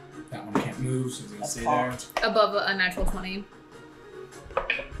 That one can't move, so he's gonna That's stay cocked. Above a natural 20.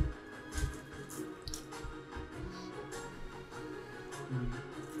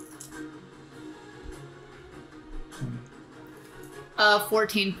 there.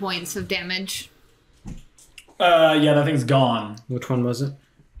 14 points of damage. Yeah, that thing's gone. Which one was it?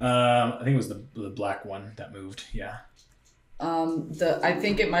 I think it was the black one that moved. Yeah. I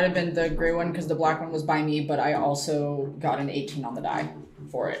think it might have been the gray one because the black one was by me, but I also got an 18 on the die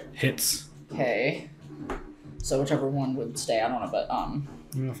for it. Hits. Okay. So whichever one would stay, I don't know, but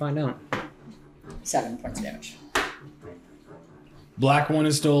You're gonna find out. 7 points of damage. Black one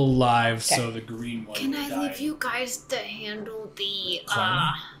is still alive, so the green one. Can I died. leave you guys to handle the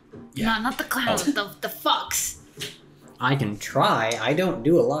Clown? No, not the clown, the fucks. I can try. I don't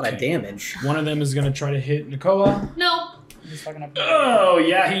do a lot of damage. One of them is gonna try to hit Nakoa. No. He's fucking up. Oh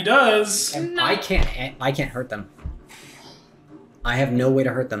yeah, he does. No. I can't hurt them. I have no way to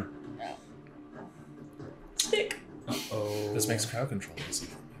hurt them. Stick. Oh. This makes crowd control easy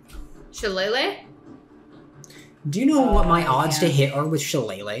for me. Shillelagh? Do you know what my odds to yeah. hit are with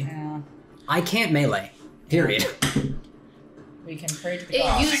Shillelagh? Yeah. I can't melee. Period. We can pray to the It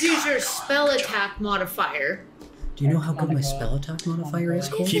gods. uses your spell attack modifier. Do you know how good my Monica. spell attack modifier is,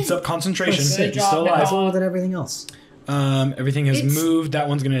 Cole? Keeps up concentration. Good He's still job, alive. That's more than everything else. Everything has It's- moved. That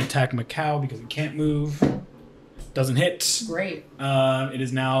one's gonna attack Macau because it can't move. Doesn't hit. Great. It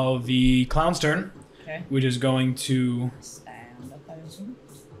is now the clown's turn, Okay. which is going to. Stand up, I assume.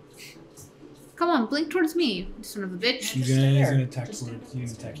 Come on, blink towards me, you son of a bitch. He's Just gonna, stay he's there. gonna attack. Just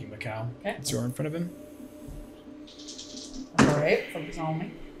He's attacking Macau. Okay. It's in front of him. Alright, focus on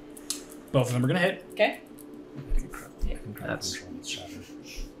me. Both of them are gonna hit. Okay. I can crowd That's- control this shatter.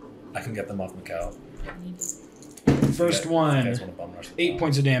 I can get them off Macau. First You one, guys wanna bum rush them 8 out?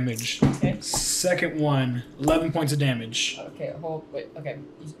 points of damage. Okay. Second one, 11 points of damage. Okay, wait, okay.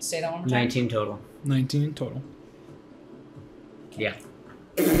 You say that one more time? 19 total. 19 total. Yeah.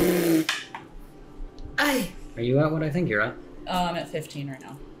 Aye. Are you at what I think you're at? I'm at 15 right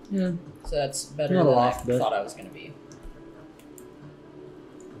now. Yeah. So that's better Not than off, I but- thought I was going to be.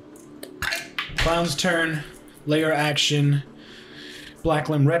 Clown's turn. Layer action.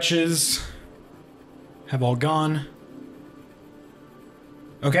 Blacklimb wretches have all gone.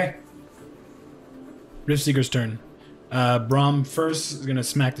 Okay. Riftseeker's turn. Brahm first is gonna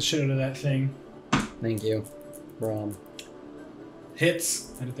smack the shit out of that thing. Thank you. Brom.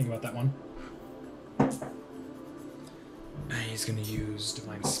 Hits. I had to think about that one. He's gonna use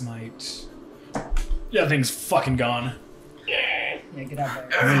Divine Smite. Yeah, that thing's fucking gone. Yeah, get out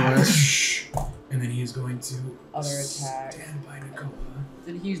there. And then he's going to Other attack. stand by Nakoa.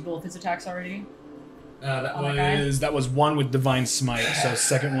 Did he use both his attacks already? That Oh, that was that was one with Divine Smite. So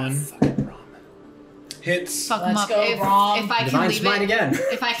second one hits. Fuck him Let's up. go, Braum. If I can Divine leave Smite it, again.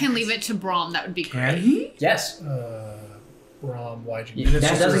 if I can leave it to Braum, that would be Can great. he? Yes. Rom, why'd you And it's That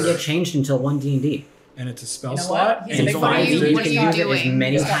just doesn't a- get changed until 1D&D. And it's a spell You know slot. what? And He's a he's big only boy. used it- What are you use it as doing?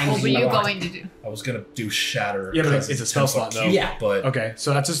 many What times What as were you you want. going to do? I was gonna do shatter. Yeah, but 'cause it's a spell 10 slot, foot though. cube, Yeah. But Okay,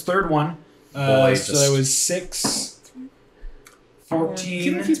 so that's his third one. Boy, So just- it was 6, even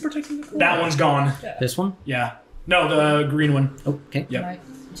 14. if he's protecting the That one's gone. This one? Yeah. No, the green one. Oh, okay. Yep.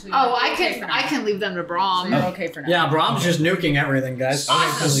 Oh, I can leave them to So Braum. you're okay for now. Yeah, Brom's just nuking everything, guys.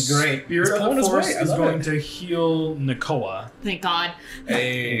 This is great. Spirit He's of pulling the his Force weight. I is love going it. to heal Nakoa. Thank God.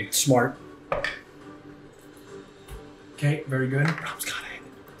 Hey, Smart. Okay, very good. Rom's got it.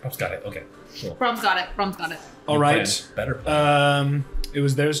 Rom's got it. Okay. Cool. Braum's got it. Braum's got it. All You right. planned Better. Plan. It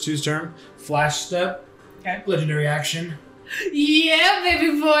was theirs two's turn. Flash step. Okay. Legendary action. Yeah,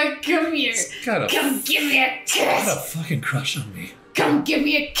 baby boy, come here. Got a Come give me a got a kiss. fucking crush on me. Come give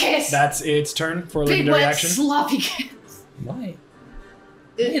me a kiss. That's its turn for Big legendary wet action. sloppy kiss. Why?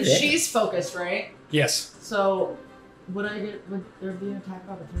 She's focused, right? Yes. So, would there be an attack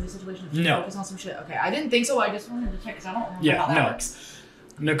opportunity situation if you No. focus on some shit? Okay, I didn't think so. I just wanted to check because I don't remember Yeah, how that no. works.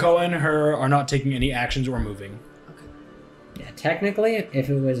 Nakoa and her are not taking any actions or moving. Yeah, technically, if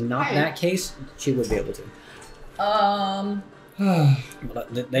it was not Hey. that case, she would be able to. But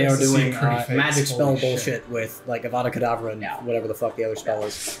they Nice are to see doing a pretty face. magic spell Holy shit. bullshit with like Avada Kedavra and Yeah. whatever the fuck the other spell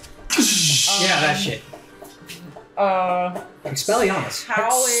is. Yeah, that shit. Expelliarmus.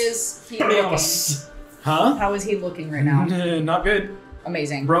 How is he looking? Huh? How is he looking right now? Not good.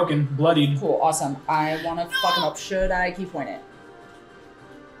 Amazing. Broken. Bloodied. Cool, awesome. I want to fuck him up. Should I keep pointing it?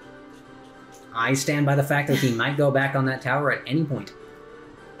 I stand by the fact that he might go back on that tower at any point.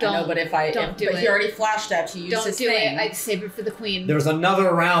 I know, but don't do but it. he already flash stepped. He used Don't his do thing. it. I'd save it for the queen. There's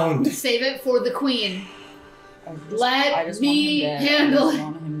another round. Save it for the queen. I Let just me want him dead. handle I just it.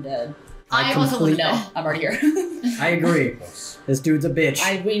 want him dead. I also want to know. No, I'm already here. I agree. This dude's a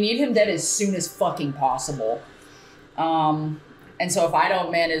bitch. We need him dead as soon as fucking possible. And so if I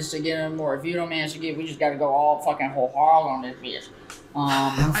don't manage to get him, or if you don't manage to get, we just gotta go all fucking whole hog on this bitch.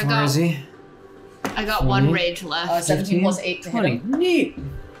 How far is he? I got 1 rage left. 17 plus 8 to hit 20. him. Neat.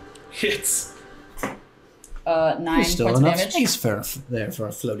 Hits. 9 There's still points of enough damage. space there for a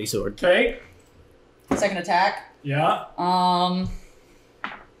floaty sword. Okay. Second attack. Yeah.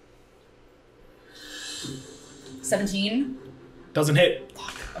 17. Doesn't hit.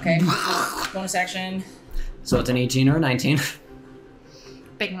 Okay. Bonus action. So it's an 18 or a 19.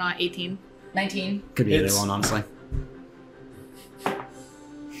 Big not 18. 19. Could be either Hits. one, honestly.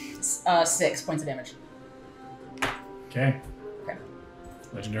 6 points of damage. Okay. Okay.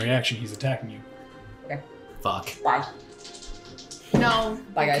 Legendary action. He's attacking you. Fuck. Bye. No.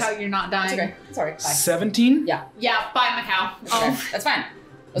 Bye, guys. Macau, you're not dying. It's okay. Sorry. Bye. 17? Yeah. Yeah, bye, Macau. It's okay. Oh. That's fine.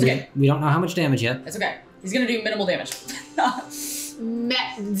 That's okay. We don't know how much damage yet. It's okay. He's gonna do minimal damage.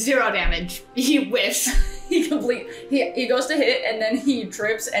 0 damage. He whiffs. He goes to hit and then he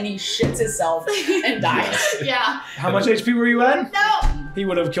trips and he shits himself and dies. Yeah. How much HP were you at? No. He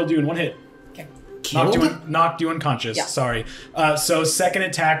would have killed you in 1 hit. Okay. Knocked you unconscious. Yeah. Sorry. So second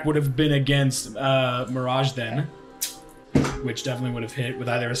attack would have been against Mirage then, which definitely would have hit with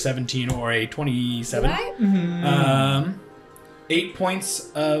either a 17 or a 27. Right? Mm-hmm. 8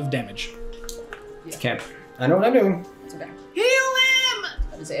 points of damage. Okay. I know what I'm doing. It's okay. Heal him!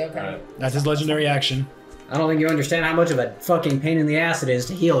 I would say okay. That's his legendary action. I don't think you understand how much of a fucking pain in the ass it is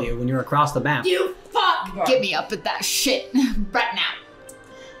to heal you when you're across the map. You fuck! Get me up at that shit right now.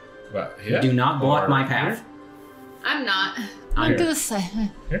 Well, here? Do not block Or my path. I'm not. I'm Here. gonna say.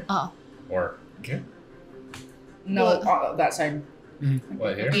 Here? Oh. Or here? No, that side.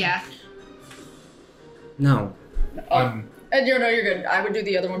 What, here? Yeah. No. And you're good. I would do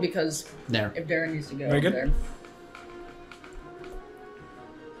the other one because There. if Darren needs to go Very good. there.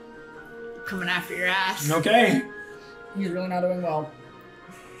 Coming after your ass. Okay. He's really not doing well.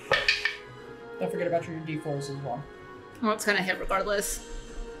 Don't forget about your D4s as well. Well, it's gonna hit regardless.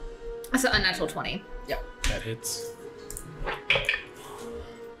 That's an unnatural 20. Yep. That hits.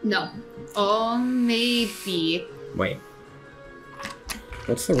 No. Oh, maybe. Wait.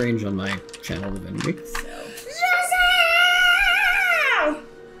 What's the range on my channel divinity?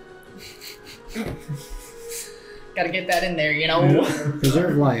 Gotta get that in there, you know?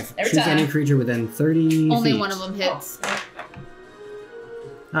 Preserve life. Every Choose time. any creature within 30 Only feet. one of them hits.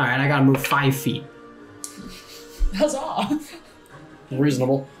 Alright, I gotta move 5 feet. Huzzah!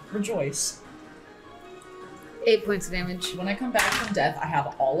 Reasonable. Rejoice. 8 points of damage. When I come back from death, I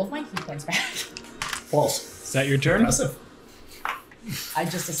have all of my hit points back. False. Is that your turn? Impressive. I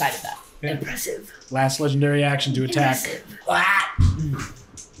just decided that. Yeah. Impressive. Last legendary action to attack.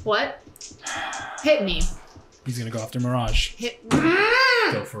 What? Hit me. He's gonna go after Mirage. Hit.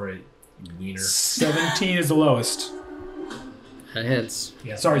 Go for it, wiener. 17 is the lowest. That hits.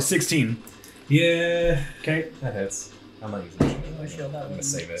 Yeah. Sorry, 16. Yeah. Okay. That hits. I'm not using My it. shield, that I'm gonna one.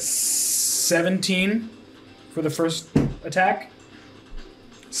 save it. 17 for the first attack.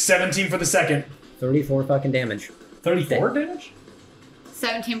 17 for the second. 34 fucking damage. 34 damage?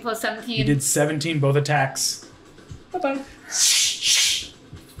 17 plus 17. You did 17 both attacks. Bye-bye.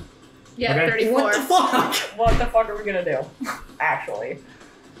 Yeah, Okay. 34. What the fuck? What the fuck are we gonna do? Actually.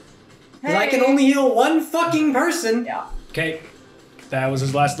 'Cause I can only heal one fucking person. Yeah. Okay. That was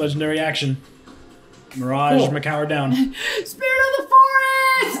his last legendary action. Mirage, Cool. Macau are down. Spirit of the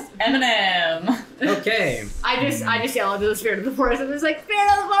forest! Eminem. Okay. I just yell into the spirit of the forest. I'm just like,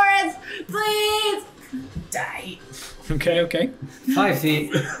 Spirit of the forest, please! Die. Okay. 5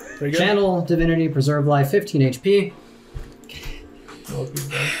 feet. Very good. Channel divinity, preserve life, 15 HP.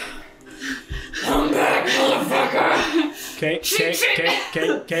 Come back, motherfucker! Okay.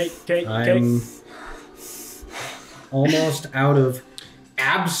 I'm almost out of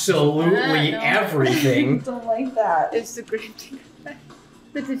absolutely No. everything. Don't like that. It's the Gravedigger.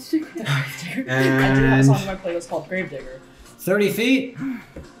 The ditch digger. I do have a song in my playlist called Gravedigger. 30 feet.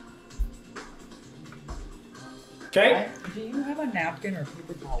 Okay. Do you have a napkin or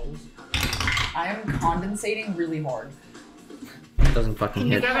paper towels? I am condensating really hard. Doesn't fucking Can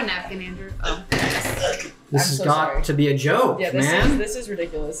you hit. grab a napkin, Andrew? Oh. This I'm has so got sorry. to be a joke, Yeah, man. this is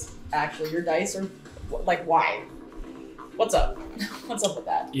ridiculous. Actually, your dice are like why? What's up? What's up with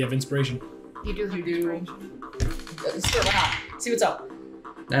that? You have inspiration. You do have You do. Sure, why not? See what's up.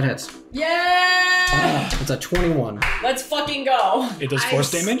 That hits. Yeah! It's a 21. Let's fucking go. It does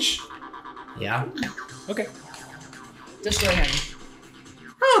force damage? Yeah. Okay. Destroy him.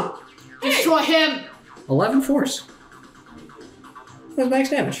 Oh! Destroy him! 11 force. That's max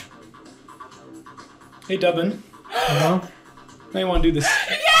damage. Hey, Dubbin. Hello? May want to do this.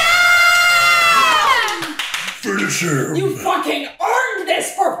 Finish him. You fucking earned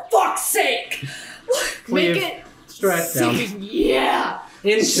this for fuck's sake! Make Cleave. it. Straight down. Yeah.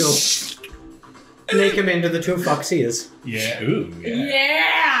 Into. Make him into the two foxies. Yeah, ooh.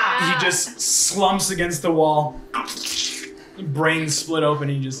 Yeah! He just slumps against the wall. Brain split open.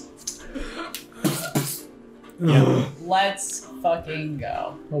 He just. Yeah. Let's fucking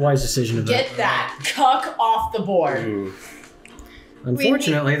go. A wise decision of Get that cuck off the board.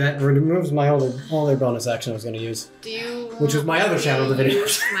 Unfortunately, that removes my other bonus action I was going to use. Do you? Which was my other shadow of the video.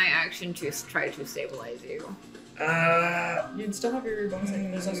 Use my action to try to stabilize you. You'd still have your bonus action.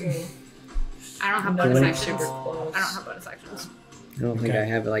 There's also. I don't have No, bonus Really? actions. super close. I don't have bonus actions. I don't think Okay. I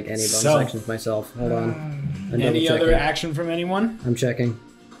have like any bonus So- actions myself. Hold on. I'm Any double other checking. action from anyone? I'm checking.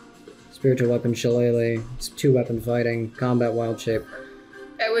 Spiritual weapon, shillelagh, 2-weapon fighting, combat wild shape.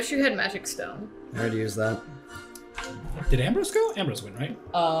 I wish you had magic stone. I already used that. Did Ambrose go? Ambrose win, right?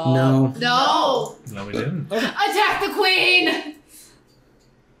 No. No. No, we didn't. Attack the queen.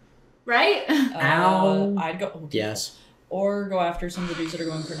 Right? Ow. I'd go. Yes. Or go after some of the dudes that are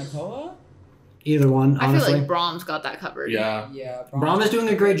going for Nakoa. Either one, I honestly. feel like Brahms got that covered. Yeah. Yeah. Braum is doing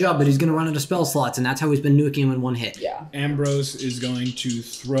a great job, but he's going to run into spell slots, and that's how he's been nuking him in one hit. Yeah. Ambrose is going to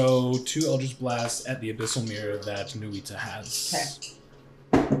throw 2 Eldritch Blasts at the Abyssal Mirror that Nuita has.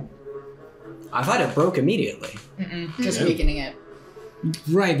 I thought it broke immediately. Just Yeah. weakening it.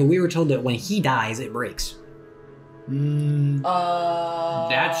 Right, but we were told that when he dies, it breaks. Mm,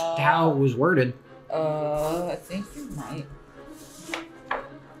 That's how it was worded. I think you might.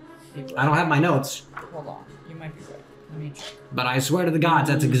 be right. I don't have my notes, Hold on. You might be right. Let me check. but I swear to the gods,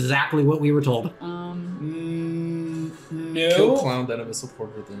 that's exactly what we were told. Kill no. clown, then abyssal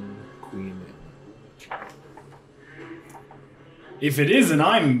portal, then queen. If it is, and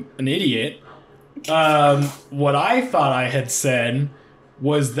I'm an idiot, what I thought I had said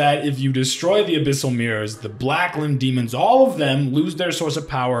was that if you destroy the Abyssal Mirrors, the Blacklimb Demons, all of them, lose their source of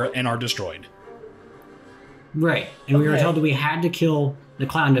power and are destroyed. Right, and we were Okay. told that we had to kill the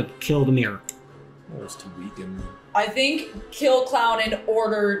clown to kill the mirror. Oh, it's too weaken. I think kill clown in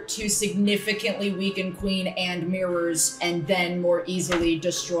order to significantly weaken queen and mirrors, and then more easily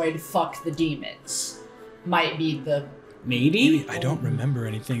destroyed fuck the demons. Might be the. Maybe? I don't remember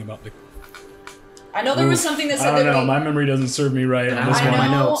anything about the... I know there was something that I said don't that know, we, my memory doesn't serve me right on this I I know one. my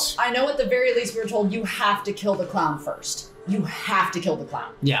know, notes. I know at the very least we were told you have to kill the clown first. You have to kill the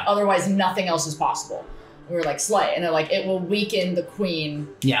clown. Yeah. Otherwise, nothing else is possible. We were like, slay. And they're like, it will weaken the queen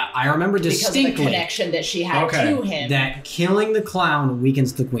Yeah, I remember because of the distinctly connection that she had Okay. to him. that killing the clown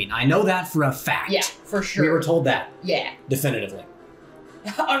weakens the queen. I know that for a fact. Yeah, for sure. We were told that, Yeah. definitively.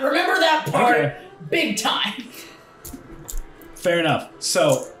 I remember that part Okay. big time. Fair enough.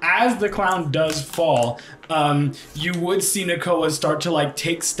 So, as the clown does fall, you would see Nakoa start to like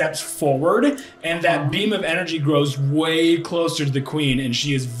take steps forward, and that beam of energy grows way closer to the queen, and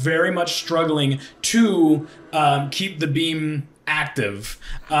she is very much struggling to keep the beam active.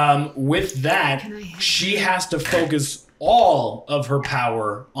 With that, she has to focus all of her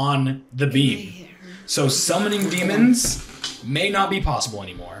power on the beam. So, summoning demons may not be possible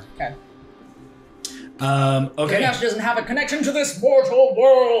anymore. Okay. Okay. Now she doesn't have a connection to this mortal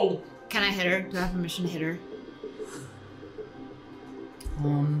world. Can I hit her? Do I have permission to hit her?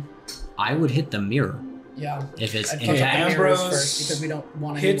 I would hit the mirror Yeah. if it's I'd intact. fuck up the mirrors Ambrose first because we don't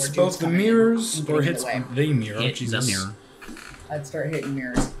want any hits more both dudes the coming in mirrors and or getting in hits the way. the mirror. Hit Jesus. the mirror. I'd start hitting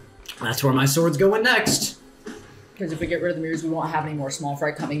mirrors. That's where my sword's going next. Because if we get rid of the mirrors, we won't have any more small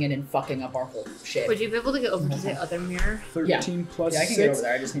fry coming in and fucking up our whole shit. Would you be able to get over to the other mirror? 13 plus Yeah, I can 6. get over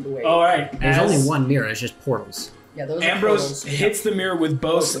there. I just need to wait. All right. There's as only one mirror, it's just portals. Yeah, those Ambrose are portals. hits the mirror with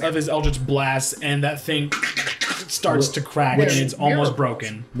both of his Eldritch Blasts, and that thing starts to crack, Which and it's mirror almost portals?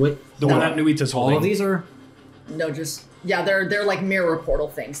 broken. What? The one that Nuita's All holding. of these are... No, just yeah, they're like mirror portal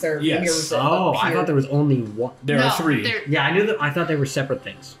things. They're Yes. mirrors. That Oh, I appear. thought there was only one. There no, are 3. they're- Yeah, I knew that. I thought they were separate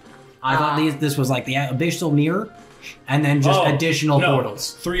things. I thought this was like the abyssal mirror, and then just additional no,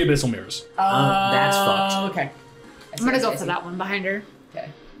 portals. 3 abyssal mirrors. That's fucked. Okay. I'm gonna go for that one behind her. Okay.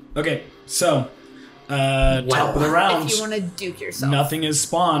 Okay, so top of the round. If you want to duke yourself. Nothing is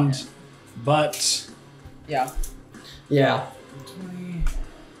spawned, but Yeah. Yeah.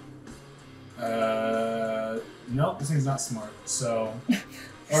 nope, this thing's not smart. So,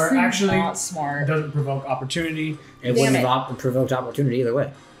 Not smart. doesn't provoke opportunity. It Damn wouldn't it. have provoked opportunity either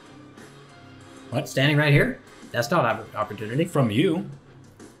way. What? Standing right here? That's not opportunity. From you.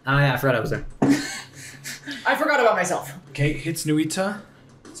 Oh yeah, I forgot I was there. I forgot about myself. Okay, hits Nuita.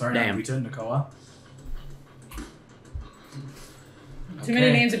 Sorry, Damn. not Nuita, Nakoa. Too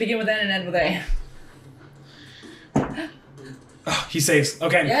many names that begin with N and end with A. Oh, he saves.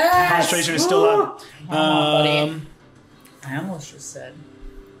 Okay. Yes! Concentration is still up. Come on, buddy. I almost just said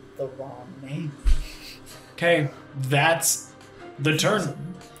the wrong name. Okay, that's the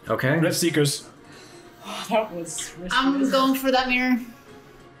turn. Okay. Riftseekers. Oh, that was risky. I'm going for that mirror.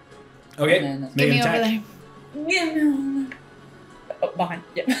 Okay, And then- make Get an me attack. over there. Yeah. Oh, behind.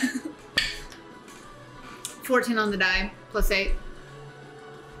 Yeah. 14 on the die, plus 8.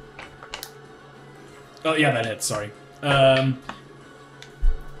 Oh yeah, that hits. Sorry. Oh,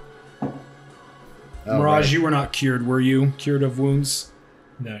 Mirage, right. you were not cured, were you? Cured of wounds?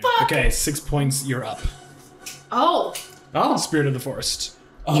 No. Okay, 6 points. You're up. Oh, Oh, Spirit of the Forest.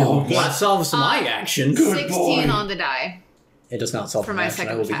 well, that solves my action. 16 on the die. It does not solve For my my action.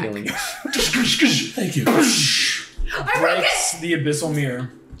 I second will be attack. healing you. Thank you. I broke Breaks it! the abyssal mirror.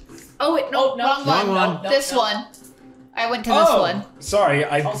 Oh, wait, no, Oh, no, wrong wrong one. one. No, This no. one. I went to this one. Sorry,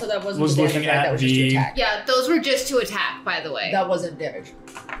 I Also, that wasn't was the damage, looking right? at That was just to the. attack. Yeah, those were just to attack, by the way. That wasn't damage.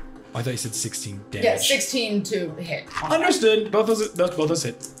 I thought you said 16 damage. Yeah, 16 to hit. Understood. Both those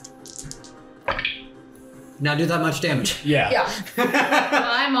hit. Now do that much damage. Yeah. Yeah,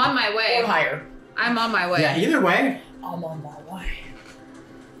 I'm on my way. or higher. I'm on my way. Yeah, either way. I'm on my way.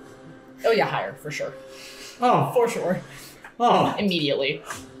 Oh yeah, higher for sure. Oh, For sure. oh. Immediately.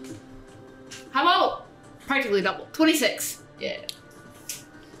 How about practically double? 26. Yeah.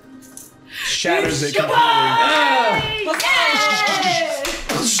 Shatters it completely.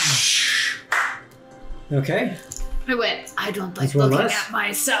 Okay. I went, I don't like That's one looking less. at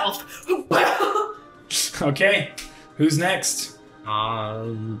myself. Okay, who's next? I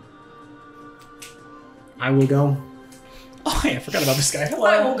will go. Oh, yeah, I forgot about this guy. Hello.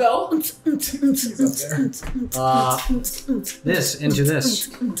 I will go. This into this.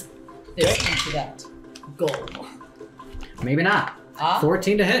 This into that. Goal. Maybe not.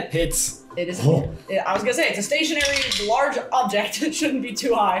 14 to hit. Hits. It is. I was gonna say it's a stationary large object. It shouldn't be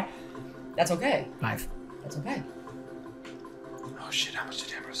too high. That's okay. 5. That's okay. Oh shit! How much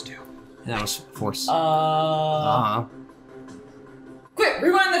did Ambrose do? And that was force. Quick,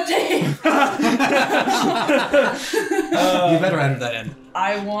 rewind the tape. You better enter that in.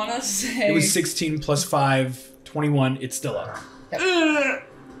 I wanna say It was 16 plus 5, 21. It's still up.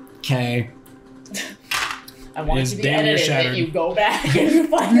 Okay. I want it Is to be damn near edited that shattered. you go back and you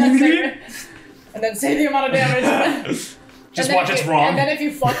find that segment and then say the amount of damage. Just And then watch if it's you- wrong. And then if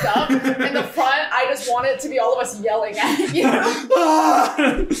you fucked up in the front, I just want it to be all of us yelling at you.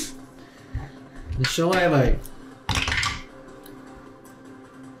 The shillelagh.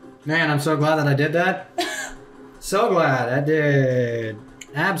 Man, I'm so glad that I did that. So glad I did.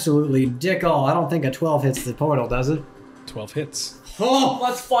 Absolutely dick all. I don't think a 12 hits the portal, does it? 12 hits. Oh!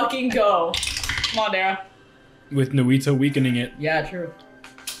 Let's fucking go. Come on, Dara. With Nuita weakening it. Yeah, true.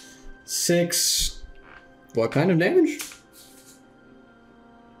 6. What kind of damage?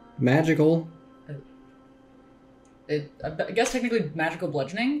 Magical. I guess technically magical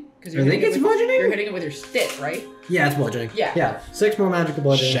bludgeoning because I think it's bludgeoning? You're hitting it with your stick, right? Yeah, it's bludgeoning. Yeah. Yeah. 6 more magical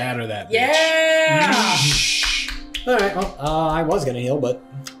bludgeoning. Shatter that bitch. Yeah. Alright, well, I was gonna heal, but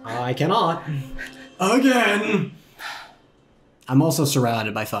I cannot. Again! I'm also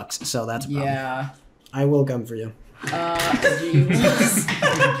surrounded by fucks, so that's a problem. Yeah. I will come for you.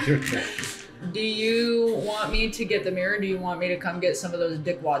 Do you want me to get the mirror? Do you want me to come get some of those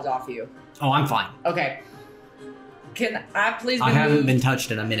dickwads off you? Oh, I'm fine. Okay. Can I please be I haven't moved been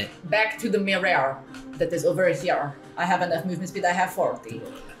touched in a minute. back to the mirror that is over here? I have enough movement speed. I have 40.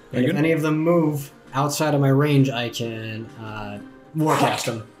 And if any of them move outside of my range, I can warcast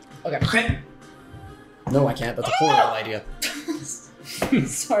them. Okay. No, I can't. That's a horrible idea.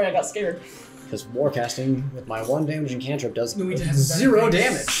 Sorry, I got scared. Because warcasting with my 1 damage and cantrip does Nuita has 0 benefits,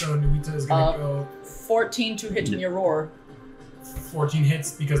 damage. So Nuita is gonna go 14 to hit your roar. 14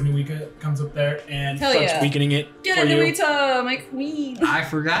 hits because Nuita comes up there and Hell starts yeah. Weakening it Get for it, you. Nuita, my queen. I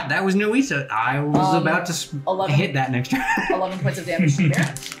forgot. That was Nuita. I was about to 11. hit that next turn. 11 points of damage to the mirror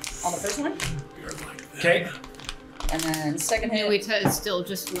on the first one. Okay. And then second hit. Nuita is still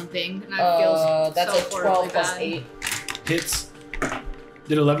just limping, and I feel That's so a 12 horribly plus bad. 8. Hits.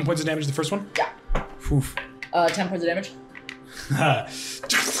 Did 11 points of damage the first one? Yeah. Oof. 10 points of damage.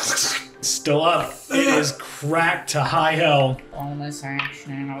 Still up. It is cracked to high hell. Bonus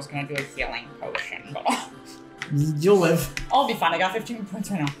action. I was gonna do a healing potion, but You'll live. I'll be fine. I got 15 points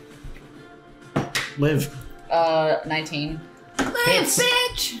right now. Live. 19. Live,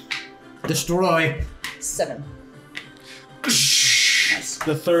 bitch! Destroy. 7.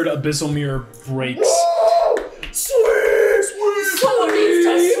 The third abyssal mirror breaks. Someone needs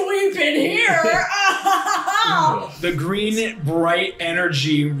to sweep in here! The green bright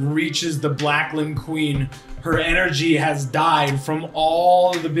energy reaches the Blacklimb Queen, Her energy has died from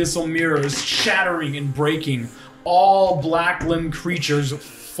all the abyssal mirrors shattering and breaking. All Blacklimb creatures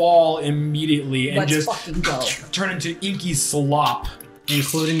fall immediately and Let's just fucking go. turn into inky slop.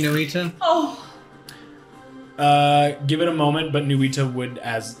 Including Nuita? Oh. Give it a moment, but Nuita would,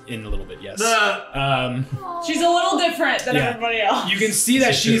 as in a little bit, yes. She's a little different than everybody else. You can see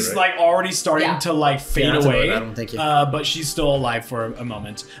that she's like already starting to like fade away. Thank you. But she's still alive for a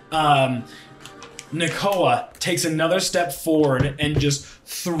moment. Nakoa takes another step forward and just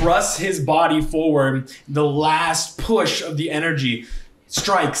thrusts his body forward. The last push of the energy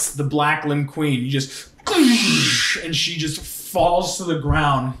strikes the Blacklimb Queen. You just, and she just falls to the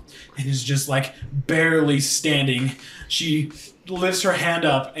ground and is just like barely standing. She lifts her hand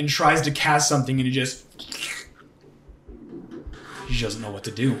up and tries to cast something, and she doesn't know what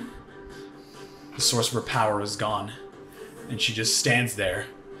to do. The source of her power is gone, and she just stands there.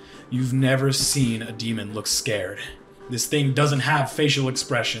 You've never seen a demon look scared. This thing doesn't have facial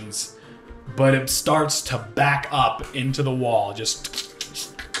expressions, but it starts to back up into the wall. Just,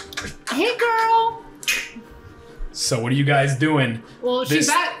 hey, girl. So what are you guys doing? Well,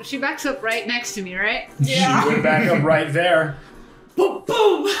 she backs up right next to me, right? Yeah. She would back up right there. Boom,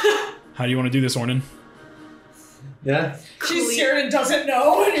 boom. How do you want to do this, Ornan? Yeah. She's scared and doesn't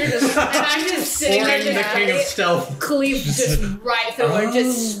know, and you're just. And I'm just sitting there, the king of stealth. Cleave just right through her,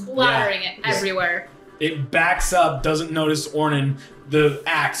 just splattering it everywhere. It backs up, doesn't notice Ornan. The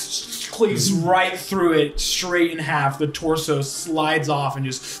axe cleaves right through it, straight in half. The torso slides off and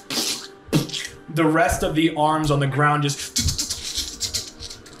just. The rest of the arms on the ground just.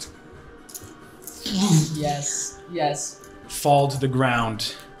 Yes. Fall to the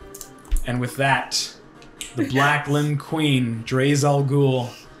ground. And with that, the Blacklimb Queen, Draz Al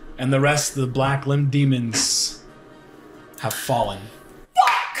Ghul, and the rest of the Blacklimb Demons have fallen.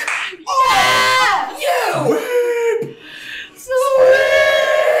 Fuck! Yeah! You! Sweep!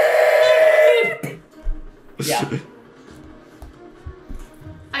 Yeah.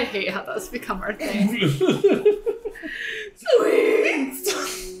 I hate how that's become our thing. Sweet!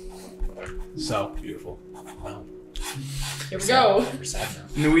 So, Beautiful. Wow. Here we go. We're sad now.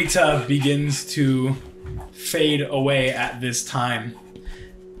 Nuita begins to fade away at this time.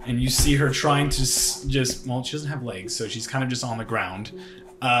 And you see her trying to just, well, she doesn't have legs, so she's kind of just on the ground.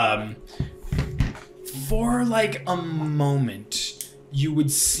 For like a moment, you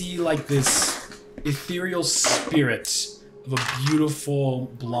would see like this ethereal spirit of a beautiful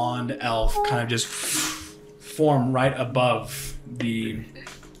blonde elf kind of just form right above the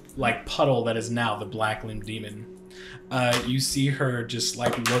like puddle that is now the Blacklimb Demon. You see her just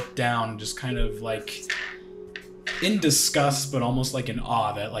like look down, just kind of like in disgust, but almost like in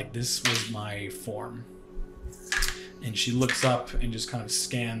awe that like this was my form. And she looks up and just kind of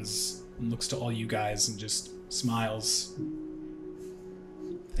scans and looks to all you guys and just smiles.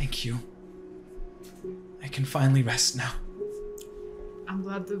 Thank you. I can finally rest now. I'm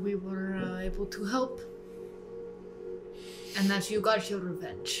glad that we were able to help. And that you got your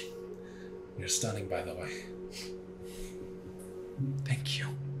revenge. You're stunning, by the way. Thank you.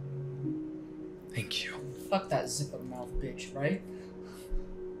 Thank you. Fuck that zipper mouth bitch, right?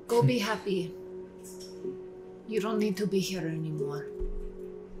 Go be happy. You don't need to be here anymore.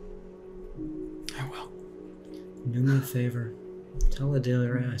 I will. Do me a favor. Tell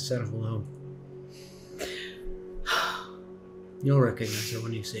Adelia I said hello. You'll recognize her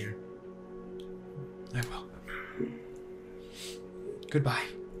when you see her. I will. Goodbye.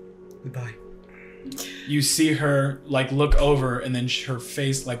 Goodbye. You see her like look over, and then her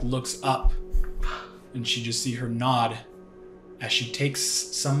face like looks up, and she just see her nod as she takes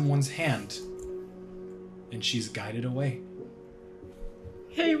someone's hand, and she's guided away.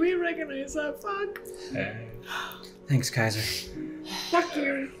 Hey, we recognize that. Fuck. Hey. Thanks, Kaiser. Fuck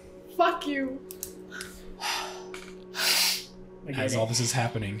you. Fuck you. As all this is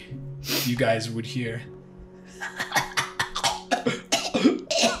happening, you guys would hear.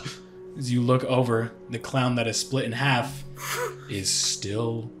 As you look over, the clown that is split in half is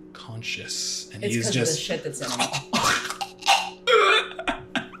still conscious, and It's he is because just. of the shit that's in him.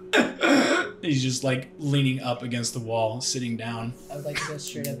 He's just like leaning up against the wall, sitting down. I would like to go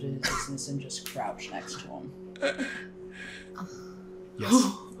straight up to his distance and just crouch next to him.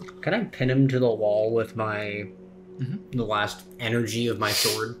 Yes. Can I pin him to the wall with my the last energy of my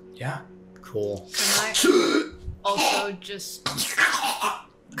sword? Yeah. Cool. Can I also just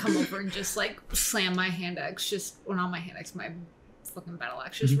come over and just like slam my hand axe, just, well, not my hand axe, my fucking battle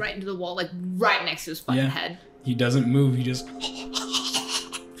axe, just right into the wall, like right next to his fucking head. He doesn't move, he just.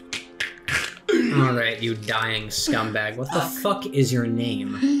 Alright, you dying scumbag. What the fuck is your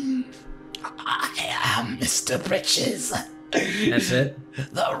name? I am Mr. Britches. That's it?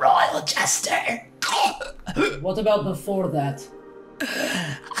 The Royal Jester. What about before that?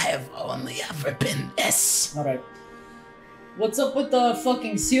 I have only ever been this. Alright. What's up with the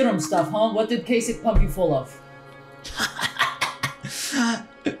fucking serum stuff, huh? What did Kasich pump you full of?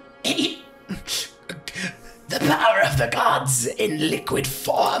 The power of the gods in liquid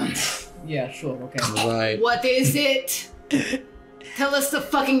form. Yeah, sure, okay. Right. What is it? Tell us the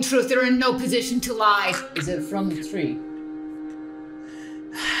fucking truth. They're in no position to lie. Is it from the tree?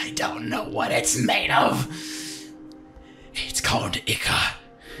 I don't know what it's made of. It's called Ica.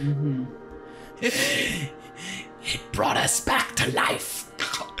 Mm-hmm. It brought us back to life.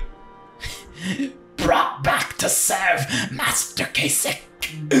 Brought back to serve Master Kasich.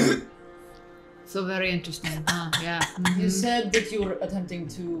 So very interesting. Yeah. You said that you were attempting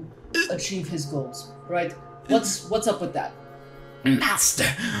to achieve his goals, right? What's up with that? Master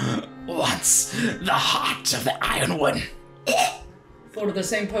wants the heart of the Ironwood. For the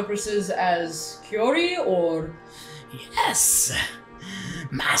same purposes as Kyori, or? Yes.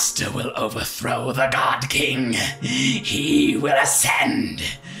 Master will overthrow the God King. He will ascend.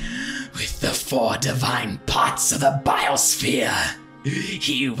 With the 4 divine parts of the Biosphere,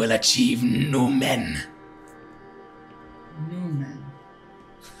 he will achieve Numen. Numen.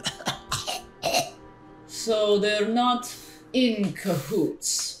 So they're not in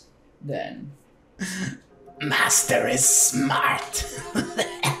cahoots, then? Master is smart.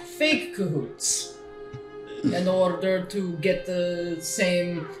 Fake cahoots. In order to get the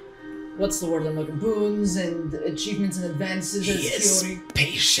same, what's the word I'm looking, boons and achievements and advances He as is Kyori.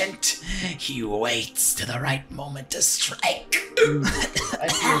 patient. He waits to the right moment to strike. I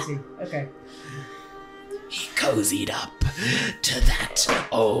see. Okay. He cozied up to that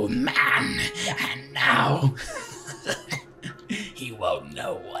old man, and now he won't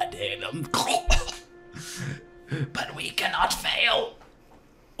know what hit him. But we cannot fail.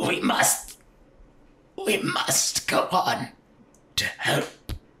 We must go on to help.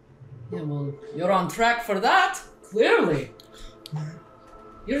 Yeah, well, you're on track for that, clearly.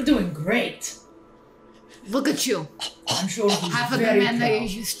 You're doing great. Look at you. I'm sure he's Half of the very men that you proud.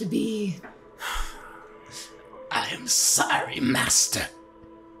 used to be. I am sorry, Master.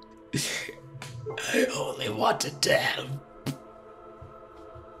 I only wanted to help.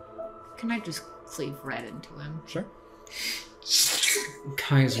 Can I just cleave right into him? Sure.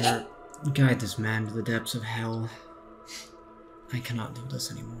 Kaiser, guide this man to the depths of hell. I cannot do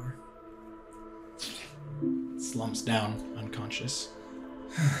this anymore. Slumps down, unconscious.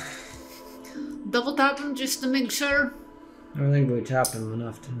 Double tap him just to make sure. I think we tapped him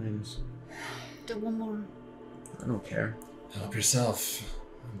enough times. Do one more. I don't care. Help yourself.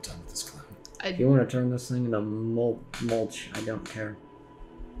 I'm done with this clown. If you want to turn this thing into mulch, I don't care.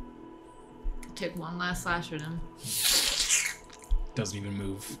 Take one last slash at him. Doesn't even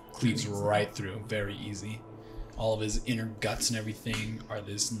move. Cleaves right through. Very easy. All of his inner guts and everything are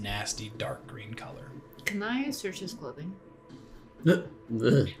this nasty dark green color. Can I search his clothing?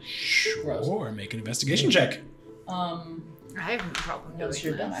 Sure. Make an investigation check. I have no problem doing Once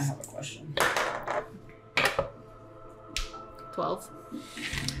you're done, I this. have a question. 12.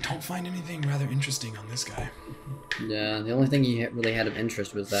 Don't find anything rather interesting on this guy. Yeah, the only thing he really had of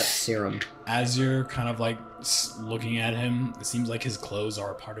interest was that serum. As you're kind of like looking at him, it seems like his clothes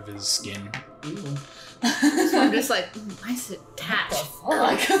are a part of his skin. So I'm just like, why is it attached?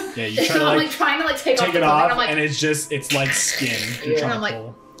 Like, Yeah, you try so to I'm like like trying to like take off take the it clothing. off, I'm like, and it's like skin. You're and trying I'm to like,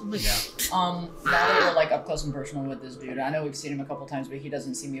 pull. I'm like, Yeah. Now that we're like up close and personal with this dude, I know we've seen him a couple times, but he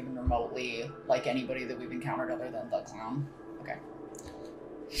doesn't seem even remotely like anybody that we've encountered other than the clown. Okay.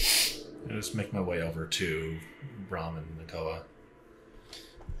 I just make my way over to Brahm and Nakoa.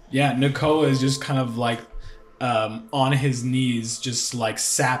 Yeah, Nakoa is just kind of like on his knees, just like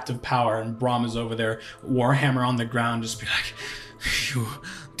sapped of power, and Brahm is over there, Warhammer on the ground, just be like, "You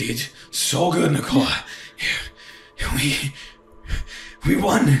did so good, Nakoa. We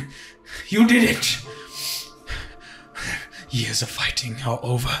won. You did it. Years of fighting are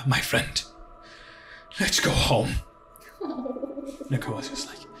over, my friend. Let's go home." Nakoa's just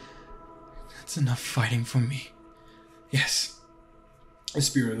like, "That's enough fighting for me. Yes." The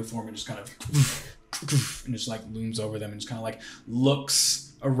spirit of the foreman just kind of and just like looms over them and just kind of like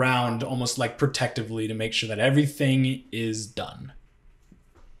looks around almost like protectively to make sure that everything is done.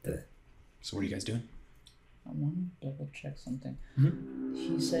 So what are you guys doing? I want to double check something. Mm-hmm.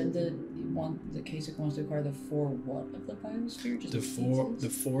 He said that the Kasich wants to acquire the 4 what of the biosphere? Just The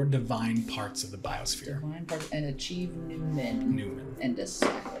four divine parts of the biosphere. divine part and achieve Newman. And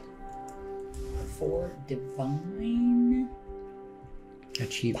decide. 4 divine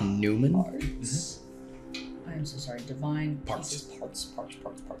Achieve Newman? parts. I am so sorry. Divine Parts. pieces, parts.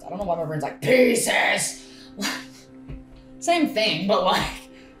 I don't know why my brain's like pieces. Same thing, but like.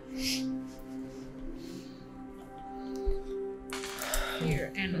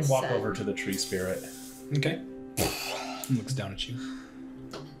 Here and I'm gonna walk over to the tree spirit. Okay. He looks down at you.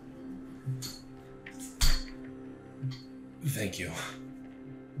 Thank you.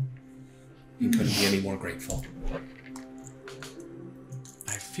 You couldn't be any more grateful.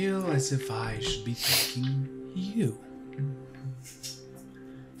 I feel as if I should be thanking you.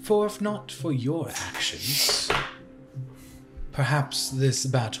 For if not for your actions, perhaps this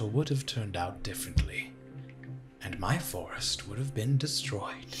battle would have turned out differently, and my forest would have been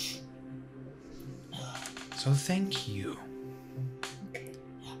destroyed. So thank you.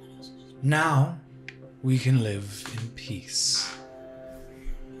 Now we can live in peace,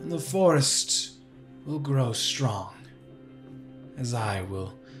 and the forest will grow strong, as I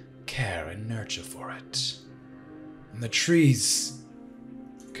will care and nurture for it, and the trees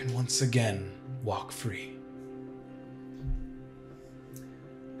can once again walk free.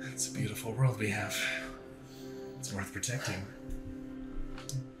 It's a beautiful world we have. It's worth protecting.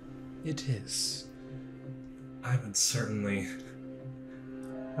 It is. I would certainly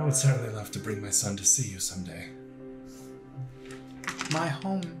love to bring my son to see you someday. My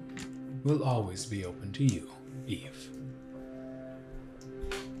home will always be open to you, Eve.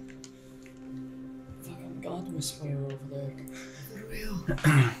 Fucking God Whisperer over there. For real.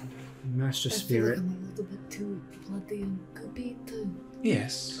 Master I feel like Spirit, I'm a little bit too bloody and could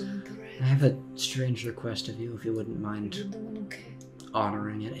Yes. going to I have a strange request of you, if you wouldn't mind You're doing okay.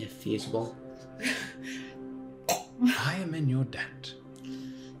 honoring it if feasible. I am in your debt.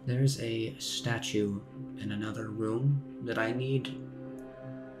 There's a statue in another room that I need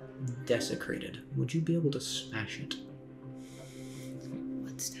desecrated. Would you be able to smash it?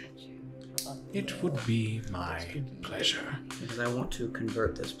 What statue? It would be my pleasure. Because I want to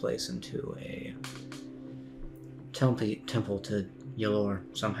convert this place into a temple to Yalor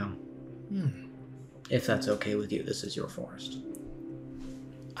somehow. If that's okay with you, this is your forest.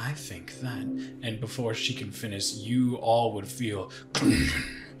 I think that. And before she can finish, you all would feel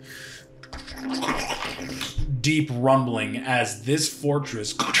deep rumbling as this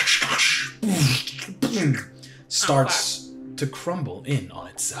fortress starts to crumble in on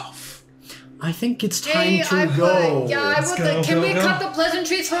itself. I think it's time to go. Can we cut the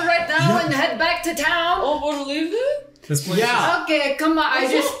pleasantries for right now and head back to town? Oh, we're leaving? This place Yeah. Okay, come on.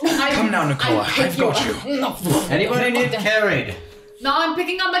 Come now, Nicola. I've got you. No. Anybody need carried? No, I'm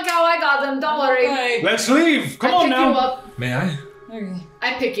picking up my cow. I got them. Don't worry. Okay. Let's leave. Come I on pick now. you up. May I? Okay.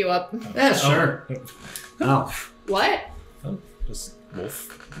 I pick you up. Yeah, sure. Oh. What? Oh, just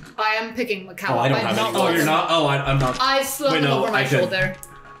wolf. I am picking my cow Oh, up. I don't I'm have not any. Oh, walking. you're not? Oh, I'm not. I slung Wait, them no, over my I could- shoulder.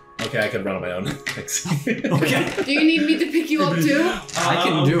 Okay, I could run on my own. Thanks. Okay. Do you need me to pick you up too? I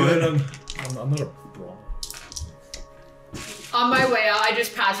can do it. I'm not a brawl. On my way out, I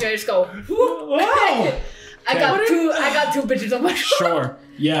just pass you. I just go. Wow. I got two bitches on my shoulder. Sure.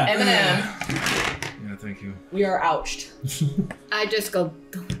 Yeah. And then Yeah, thank you. We are ouched. I just go.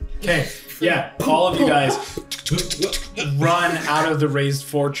 Okay. Yeah. All of you guys run out of the raised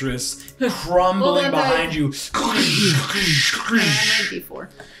fortress, crumbling Hold on, behind you. before.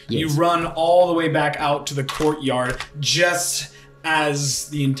 You run all the way back out to the courtyard just as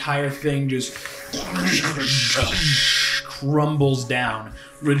the entire thing just crumbles down,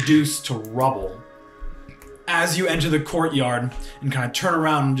 reduced to rubble. As you enter the courtyard and kind of turn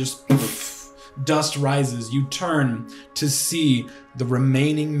around and just dust rises, you turn to see the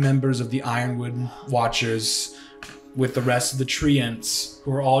remaining members of the Ironwood Watchers with the rest of the treants,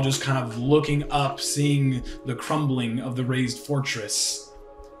 who are all just kind of looking up, seeing the crumbling of the raised fortress.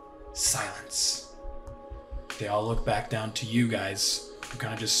 Silence. They all look back down to you guys, who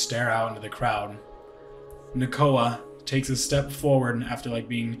kind of just stare out into the crowd. Nakoa takes a step forward after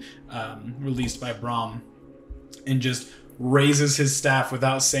being released by Brahm, and just raises his staff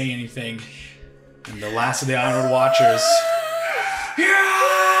without saying anything. And the last of the Ironwood Watchers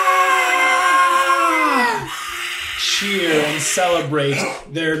cheer and celebrate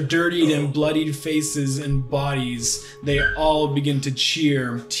their dirtied and bloodied faces and bodies. They all begin to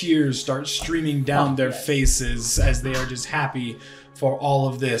cheer. Tears start streaming down their faces as they are just happy for all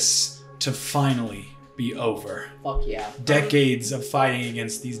of this to finally be over. Fuck yeah. Decades of fighting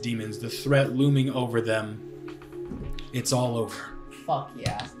against these demons, the threat looming over them. It's all over. Fuck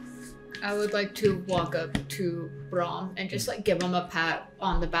yeah. I would like to walk up to Brahm and just give him a pat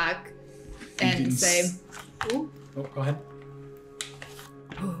on the back and say, "Ooh, Oh, go ahead.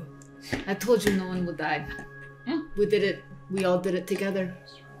 I told you no one would die. We did it. We all did it together.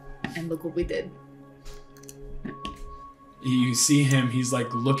 And look what we did." You see him, he's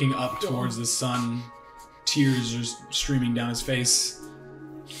like looking up towards the sun. Tears are streaming down his face.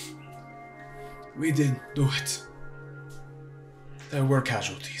 We did do it. There were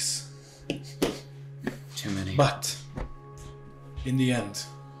casualties. Too many. But, in the end,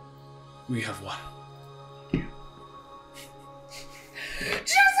 we have won.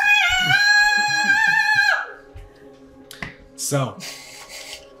 So,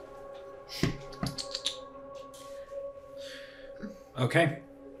 okay.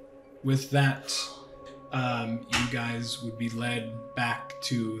 With that, you guys would be led back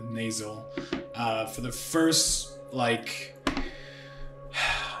to Nasal. For the first,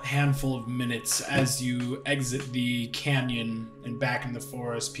 handful of minutes as you exit the canyon and back in the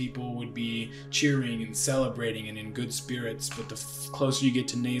forest, people would be cheering and celebrating and in good spirits, but the closer you get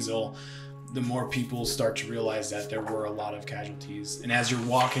to Nasal, the more people start to realize that there were a lot of casualties. And as you're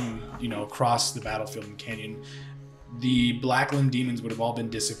walking, across the battlefield and canyon, the Blacklimb Demons would have all been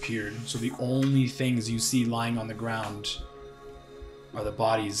disappeared. So the only things you see lying on the ground are the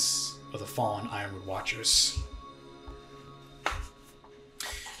bodies of the fallen Ironwood Watchers.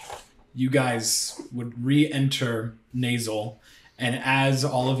 You guys would re-enter Nasal, and as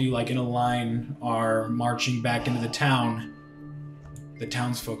all of you, in a line, are marching back into the town, the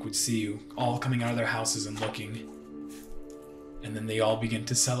townsfolk would see you, all coming out of their houses and looking. And then they all begin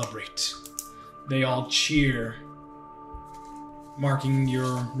to celebrate. They all cheer, marking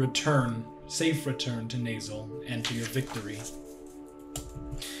your return, safe return to Nasal, and to your victory.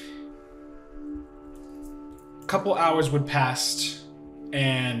 A couple hours would pass,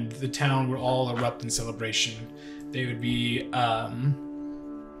 and the town would all erupt in celebration. They would be,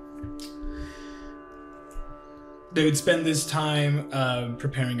 they would spend this time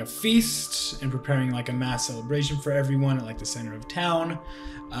preparing a feast and preparing a mass celebration for everyone at the center of town,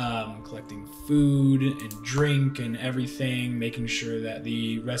 collecting food and drink and everything, making sure that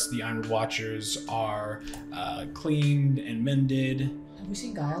the rest of the Ironwood Watchers are cleaned and mended. Have we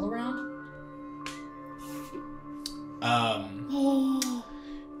seen Guile around?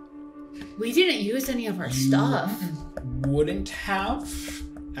 We didn't use any of our stuff. Wouldn't have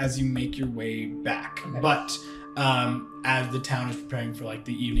as you make your way back. Okay. But as the town is preparing for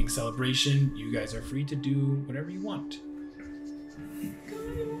the evening celebration, you guys are free to do whatever you want.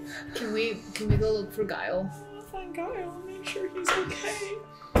 Can we go look for Guile? I'll find Guile, make sure he's okay.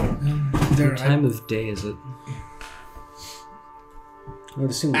 What time of day is it? I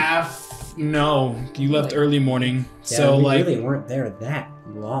would assume. No, you left early morning. Yeah, so we really weren't there that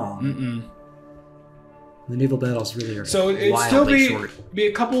long. The naval battles really are so it'd still be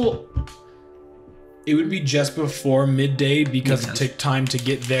a couple. It would be just before midday because it took time to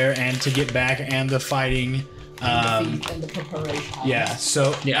get there and to get back and the fighting. And the preparation. Yeah,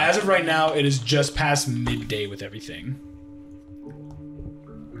 so as of right now, it is just past midday with everything.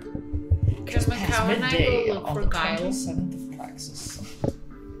 Just past midday go look for Guile. 27th of Praxis.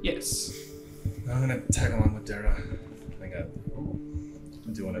 Yes. I'm gonna tag along with Dara.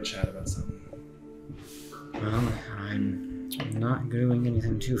 I do want to chat about something. Well, I'm not doing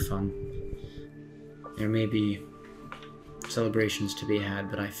anything too fun. There may be celebrations to be had,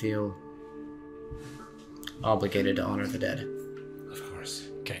 but I feel obligated to honor the dead. Of course.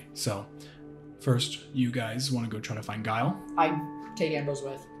 Okay, so first, you guys want to go try to find Guile? I take Ambrose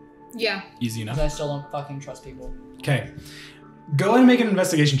with. Yeah. Easy enough. Because I still don't fucking trust people. Okay. Go ahead and make an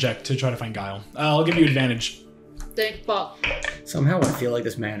investigation check to try to find Guile. I'll give you advantage. Thank fuck. Somehow I feel like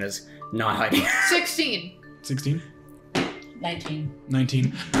this man is not hiding. 16. 16? 19.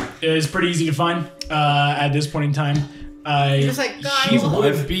 19. It is pretty easy to find at this point in time. Just Guile. He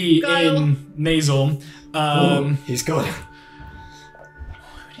would be in Nasal. He's good.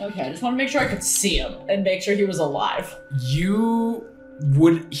 Okay, I just want to make sure I could see him and make sure he was alive. You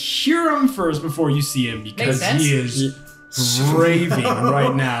would hear him first before you see him because he is raving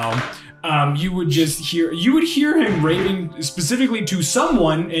right now. You would hear him raving specifically to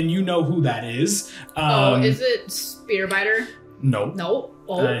someone, and you know who that is. Is it Spearbiter? No. No.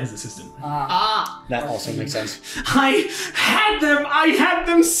 Oh. His assistant. That also makes sense. I had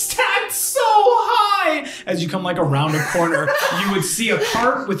them stacked so high. As you come around a corner, you would see a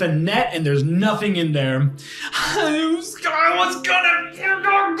cart with a net, and there's nothing in there. I was gonna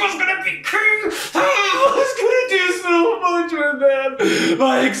be king. I was gonna do so much with them.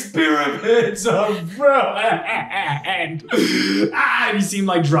 My experiments are ruined. And you see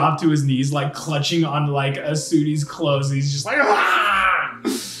him drop to his knees, clutching on Asudi's clothes. He's just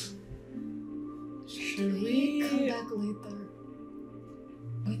Should we come back later?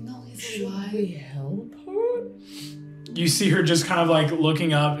 We know he's alive. Should we help her? you see her just kind of like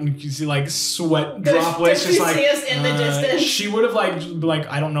looking up, and you see like sweat droplets, just like see us in the distance. She would have like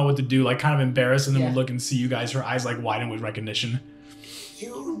I don't know what to do, like kind of embarrassed, and then would look and see you guys. Her eyes like widen with recognition.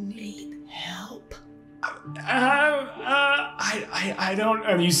 You need help. I don't.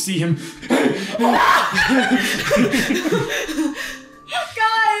 And you see him.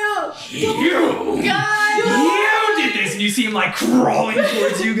 Kyle! You did this, and you see him like crawling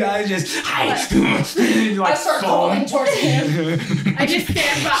towards you guys. Just I start crawling towards him. I just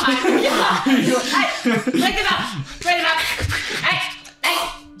stand behind him. Break him up! Break him up!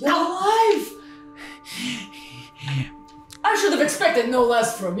 You're alive! I should have expected no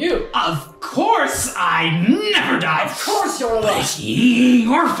less from you. Of course I never died. Of course you're alive.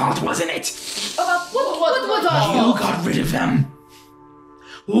 Your fault, wasn't it? What was our You fault? got rid of them.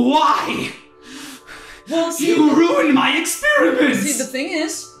 Why? Well, see, You ruined my experiments. See, the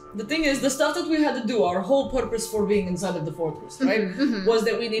thing is, the stuff that we had to do, our whole purpose for being inside of the fortress, right, was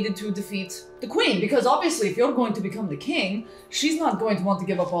that we needed to defeat the queen. Because obviously, if you're going to become the king, she's not going to want to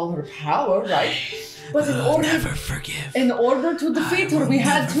give up all her power, right? But in order, never forgive. In order to defeat her, we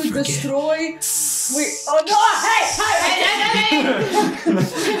had to destroy. Oh no! Hey!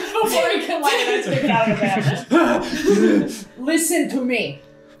 Before he can let it stick it out of that. Listen to me.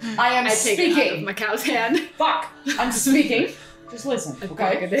 I am speaking. Take it out of my cow's hand. Fuck! I'm speaking. Just listen,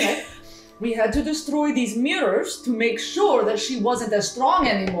 okay? We had to destroy these mirrors to make sure that she wasn't as strong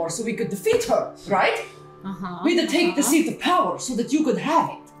anymore, so we could defeat her, right? We had to take the seat of power so that you could have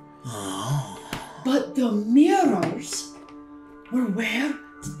it. But the mirrors were where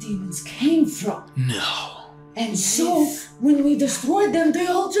the demons came from. No. And so, when we destroyed them, they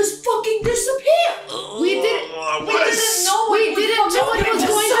all just fucking disappeared. We didn't know it was going to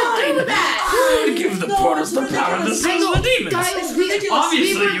do that. Give the portals the power to seize the demons. Guys,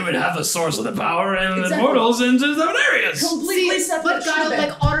 Obviously, you would have the source of the power and the portals into those areas. Completely separate. But Kyle,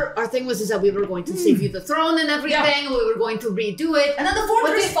 like our thing was that we were going to save you the throne and everything, and we were going to redo it. And then the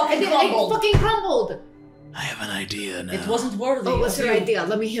fortress fucking crumbled. It fucking crumbled. I have an idea now. It wasn't worthy. Oh, what's your idea?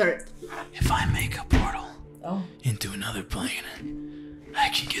 Let me hear it. If I make a portal into another plane, I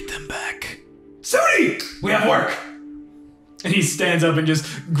can get them back. Sudi! We have work! And he stands up and just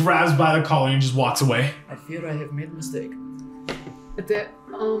grabs by the collar and just walks away. I fear I have made a mistake.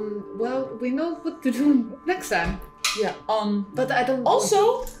 Well, we know what to do next time. Yeah, but I don't.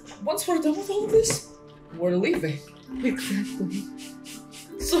 Also, once we're done with all of this, we're leaving. Exactly.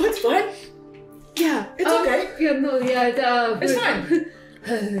 So it's fine. Yeah, it's okay. Yeah, no, yeah, it's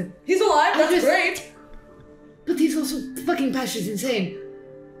fine. He's alive. That's great. But he's also fucking passionate insane.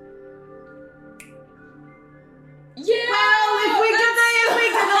 Yeah. Well, if we get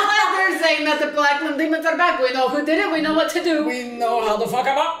the letter saying that the Blacklimb Demons are back, we know who did it. We know what to do. We know how to fuck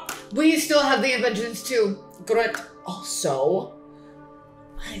them up. We still have the inventions too. Great. Also,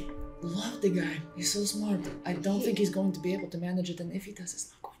 I love the guy. He's so smart. I don't think he's going to be able to manage it, and if he does,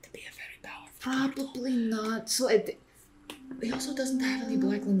 it's not going to be a very powerful. Probably not. So he also doesn't have any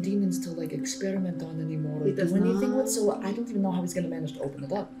Blacklimb Demons to like experiment on anymore or do anything with, so I don't even know how he's gonna manage to open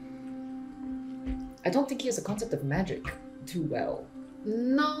it up. I don't think he has a concept of magic too well.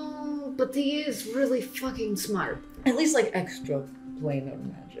 No, but he is really fucking smart. At least like extra planar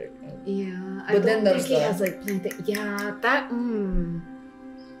magic. Yeah, but then think he has like plain thing. Yeah, that.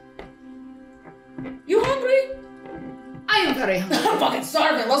 You hungry? I am very hungry. I'm fucking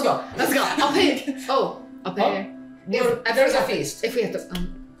starving. Let's go. Let's go. I'll pay. I'll pay. There's a feast. If we have to,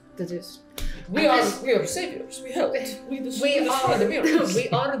 that is. We are saviors. We helped. We destroyed the mirrors. We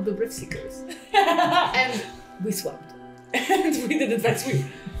are the Riftseekers. And we swept. And we did in fact sweep.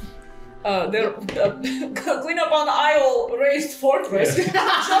 They're clean up on Isle raised fortress.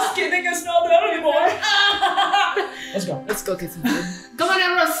 Just kidding, it's not there anymore. Let's go. Let's go get some food. Come on,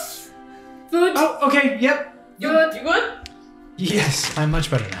 Ambrose. Food. Oh, okay. Yep. You good? You good? Yes, I'm much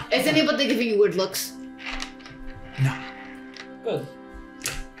better now. Is anybody giving you weird looks? No. Good.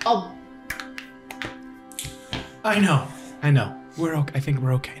 Oh. I know. We're okay. I think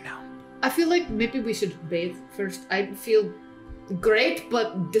we're okay now. I feel like maybe we should bathe first. I feel great,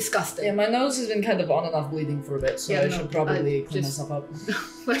 but disgusting. Yeah, my nose has been kind of on and off bleeding for a bit, so I should probably clean myself up.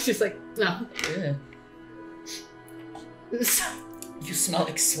 I was just like, no. Yeah. You smell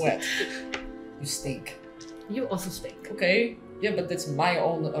like sweat. You stink. You also stink. Okay. Yeah, but that's my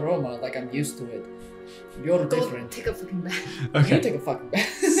own aroma. Like, I'm used to it. You're Go different. Take a fucking bath. Okay. You take a fucking bath.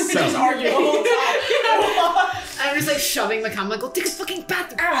 So. Just argue the whole time. I'm just like shoving the camera. Go take a fucking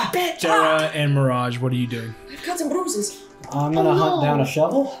bath, bitch. Jara and Mirage, what are you doing? I've got some bruises. I'm gonna hunt down a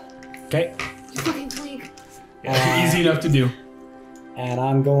shovel. Okay. You fucking twink. Easy enough to do. And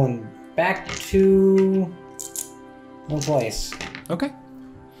I'm going back to in place. Okay.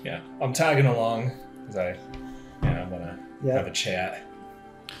 Yeah, I'm tagging along because I want to have a chat.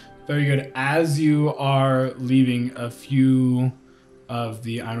 Very good. As you are leaving, a few of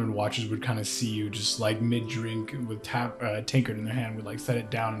the Ironwood Watchers would kind of see you just like mid-drink with tankard in their hand, would like set it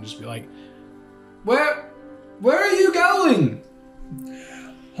down and just be like, Where are you going?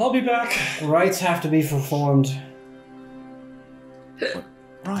 I'll be back. Rites have to be performed.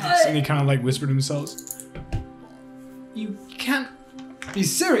 Right. And they kind of like whisper to themselves, You can't be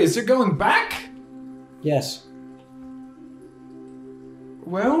serious. You're going back? Yes.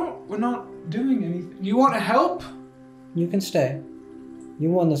 Well, we're not doing anything. You want to help? You can stay. You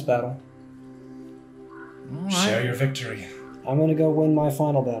won this battle. All right. Share your victory. I'm gonna go win my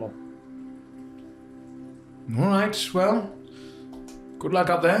final battle. All right. Well, good luck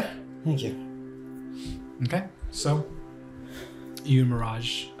out there. Thank you. Okay. So, you and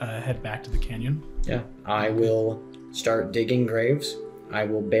Mirage head back to the canyon. Yeah. I will start digging graves. I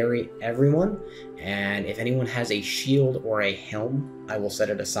will bury everyone, and if anyone has a shield or a helm, I will set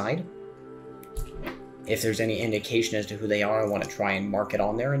it aside. If there's any indication as to who they are, I want to try and mark it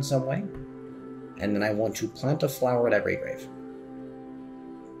on there in some way. And then I want to plant a flower at every grave.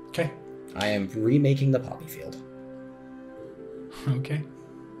 Okay. I am remaking the poppy field. Okay.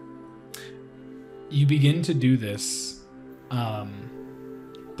 You begin to do this.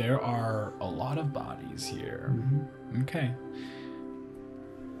 There are a lot of bodies here. Mm-hmm. Okay.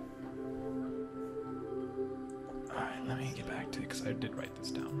 Alright, let me get back to it because I did write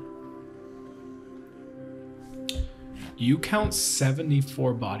this down. You count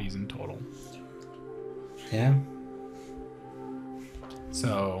 74 bodies in total. Yeah.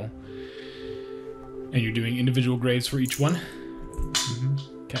 So, and you're doing individual graves for each one? Mm-hmm.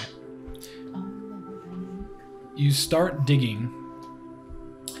 Okay. You start digging.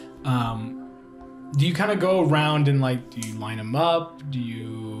 Do you kind of go around and like, do you line them up? Do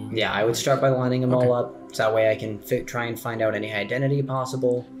you... Yeah, I would start by lining them all up, so that way I can try and find out any identity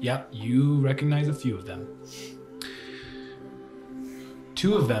possible. Yep, you recognize a few of them.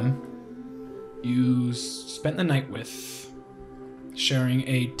 2 of them you spent the night with, sharing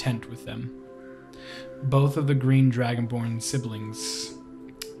a tent with them. Both of the Green Dragonborn siblings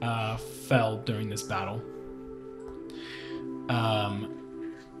fell during this battle.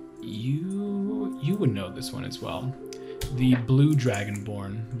 You would know this one as well. The Blue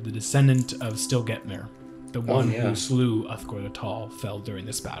Dragonborn, the descendant of Stilgetmir, the one who slew Uthgor the Tall, fell during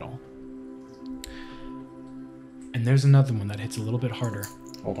this battle. And there's another one that hits a little bit harder.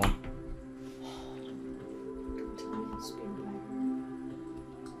 Hold on.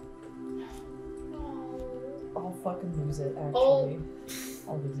 I'll fucking lose it, actually. Oh.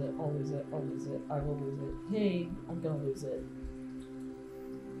 I'll lose it. I will lose it. Hey, I'm gonna lose it.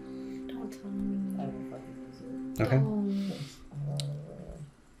 Don't tell me. I will fucking lose it. Okay.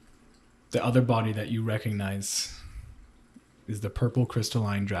 The other body that you recognize is the purple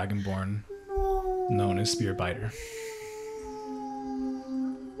crystalline dragonborn known as Spearbiter.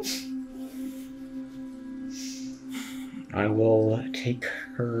 I will take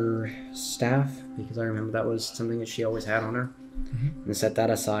her staff, because I remember that was something that she always had on her, and set that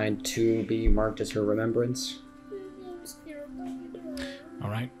aside to be marked as her remembrance. All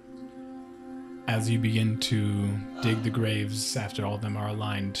right. As you begin to dig the graves after all of them are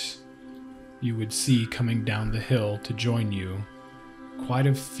aligned, you would see coming down the hill to join you quite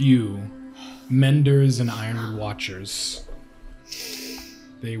a few Menders and Ironwood Watchers.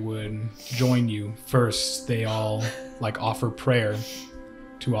 They would join you. First, they all offer prayer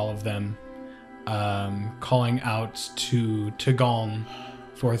to all of them, calling out to Tagaln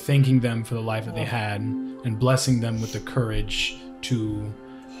for thanking them for the life that they had and blessing them with the courage to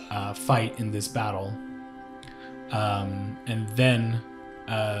fight in this battle. And then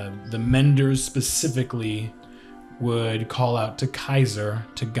the Menders specifically would call out to Kaiser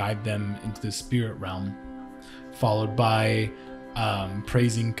to guide them into the spirit realm, followed by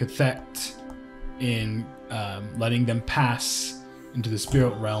praising Cathet in letting them pass into the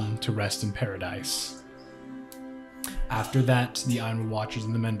spirit realm to rest in paradise. After that, the Ironwood Watchers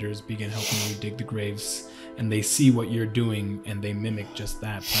and the Menders begin helping you dig the graves, and they see what you're doing, and they mimic just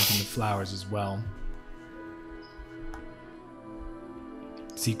that, planting the flowers as well.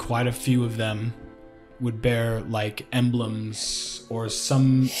 See, quite a few of them would bear emblems or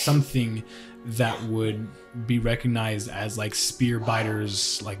something that would be recognized as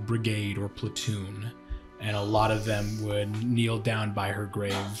Spearbiter's brigade or platoon, and a lot of them would kneel down by her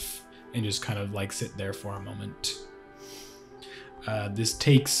grave and just kind of sit there for a moment. This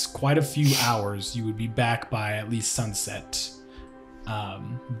takes quite a few hours. You would be back by at least sunset,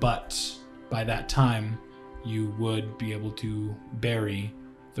 but by that time you would be able to bury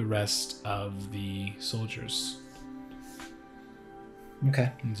the rest of the soldiers.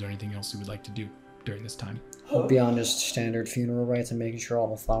 Okay. Is there anything else you would like to do during this time? Beyond just standard funeral rites and making sure all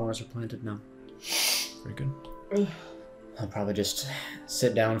the flowers are planted, no. Very good. I'll probably just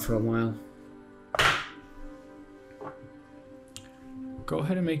sit down for a while. Go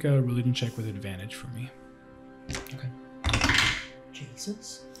ahead and make a religion check with advantage for me. Okay.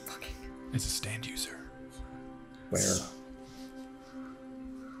 Jesus. Fucking. It's a stand user. Where?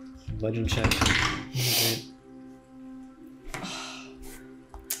 Legend check.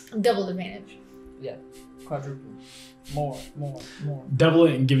 Double advantage. Yeah. Quadruple. More. Double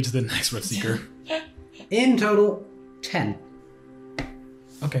it and give it to the next Riftseeker. In total, 10.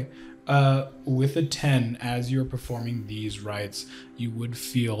 Okay. With a 10, as you're performing these rites, you would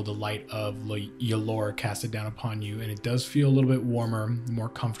feel the light of Yalor casted down upon you, and it does feel a little bit warmer, more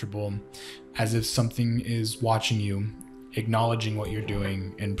comfortable, as if something is watching you, acknowledging what you're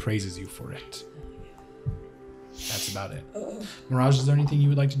doing, and praises you for it. That's about it. Mirage, is there anything you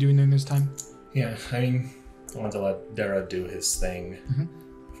would like to do during this time? Yeah, I mean, I wanted to let Dara do his thing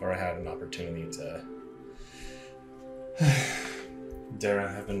before I had an opportunity to...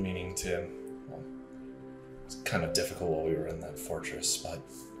 Dara, I've been meaning to... Well, it's kind of difficult while we were in that fortress, but...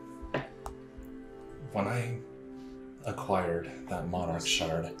 When I acquired that Monarch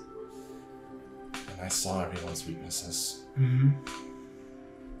Shard, and I saw everyone's weaknesses,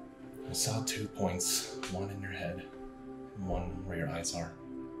 I saw 2 points, one in your head, and one where your eyes are.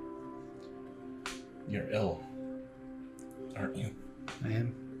 You're ill, aren't you? I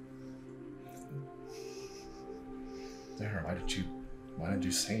am. Dara, why did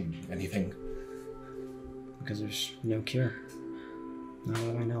you say anything? Because there's no cure. Not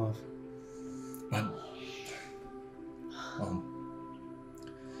that I know of. But,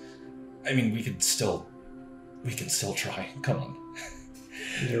 I mean, we can still try. Come on.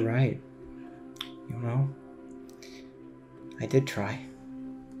 You're right. You know, I did try.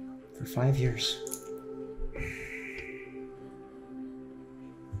 For 5 years.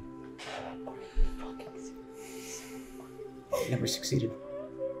 Never succeeded.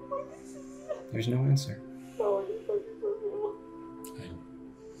 There's no answer.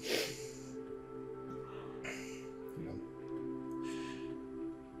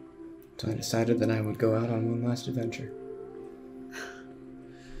 So I decided that I would go out on one last adventure.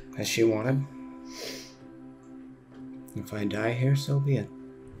 As she wanted. If I die here, so be it.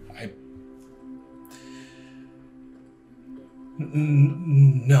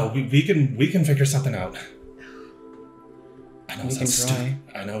 No, we can figure something out. I know We can try.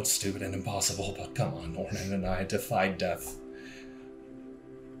 I know it's stupid and impossible, but come on, Ornan and I defied death.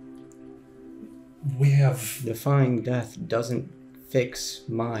 We have... Defying death doesn't fix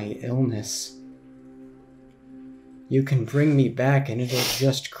my illness. You can bring me back and it'll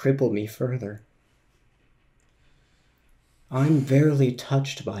just cripple me further. I'm barely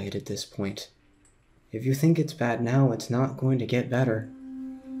touched by it at this point. If you think it's bad now, it's not going to get better.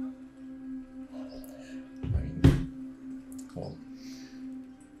 Well,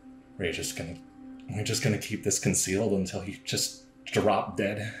 we're just gonna keep this concealed until you just drop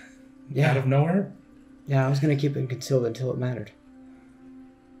dead out of nowhere? Yeah, I was gonna keep it concealed until it mattered.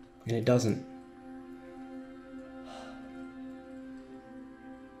 And it doesn't.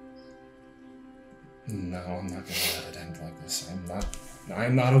 No, I'm not gonna let it end like this.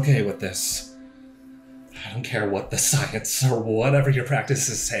 I'm not okay with this. I don't care what the science or whatever your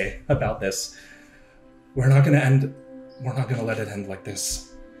practices say about this. We're not gonna let it end like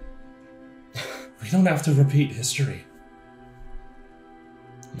this. We don't have to repeat history.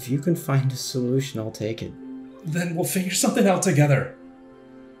 If you can find a solution, I'll take it. Then we'll figure something out together.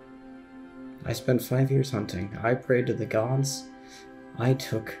 I spent 5 years hunting. I prayed to the gods. I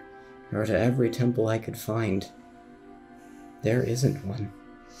took her to every temple I could find. There isn't one.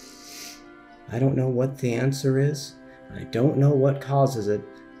 I don't know what the answer is. I don't know what causes it.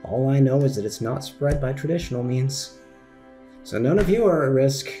 All I know is that it's not spread by traditional means. So none of you are at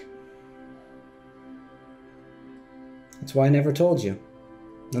risk. That's why I never told you.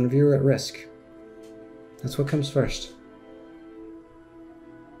 None of you are at risk. That's what comes first.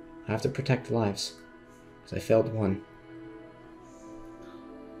 I have to protect lives, because I failed one.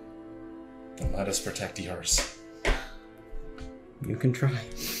 Then let us protect yours. You can try.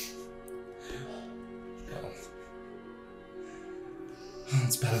 Well,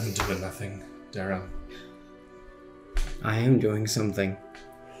 it's better than doing nothing, Dara. I am doing something.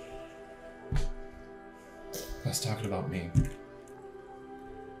 I was talking about me.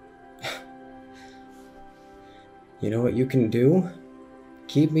 You know what you can do?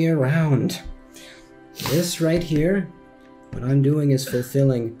 Keep me around. This right here, what I'm doing is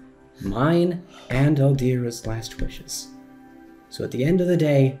fulfilling mine and Aldira's last wishes. So at the end of the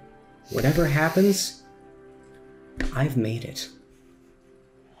day, whatever happens, I've made it.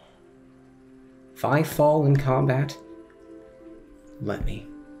 If I fall in combat, let me.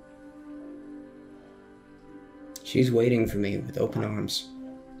 She's waiting for me with open arms.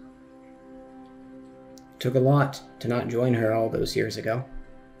 Took a lot to not join her all those years ago.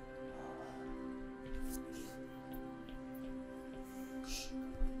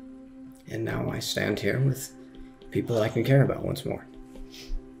 And now I stand here with people I can care about once more.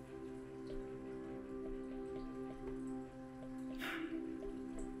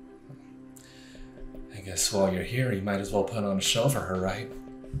 I guess while you're here, you might as well put on a show for her, right?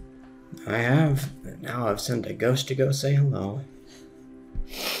 I have, but now I've sent a ghost to go say hello.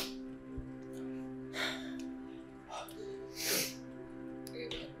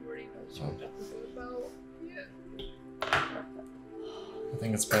 I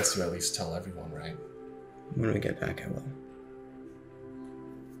think it's best to at least tell everyone, right? When we get back, I will.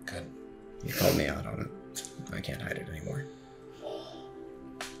 Good. You called me out on it. I can't hide it anymore.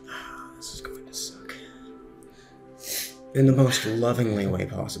 This is going to suck. In the most lovingly way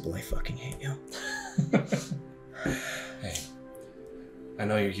possible, I fucking hate you. Hey, I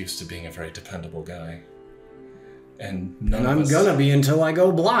know you're used to being a very dependable guy. And I'm gonna be until I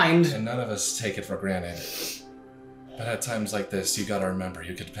go blind. And none of us take it for granted. But at times like this, you gotta remember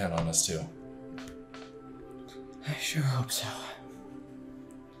you can depend on us too. I sure hope so.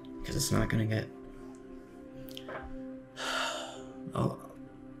 Because it's not gonna get...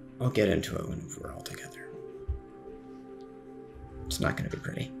 I'll get into it when we're all together. It's not gonna be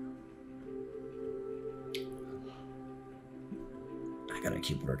pretty. I gotta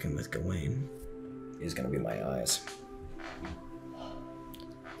keep working with Gawain. He's gonna be my eyes.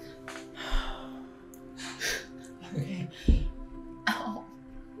 Okay. Ow.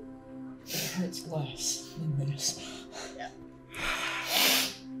 It hurts less than this. Yeah.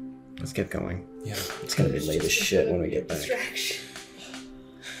 Let's get going. Yeah. It's gonna be late as shit when we get back.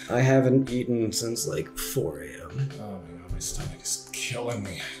 I haven't eaten since like 4 a.m. Oh my god, my stomach is killing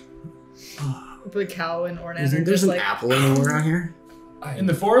me. The cow and Ornan Isn't are there just an like... apple anywhere out here? In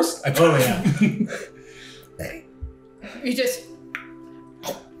the forest? I totally am. You just...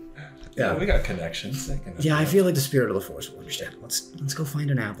 Yeah, we got connections. Yeah, I feel like the spirit of the force will understand. Let's go find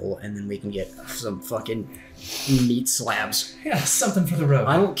an apple and then we can get some fucking meat slabs. Yeah, something for the road.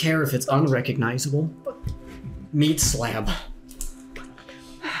 I don't care if it's unrecognizable. Meat slab.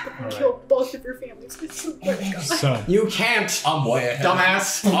 Kill both of your families. So you can't. I'm way ahead.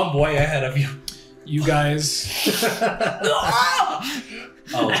 Dumbass. I'm way ahead of you. You guys.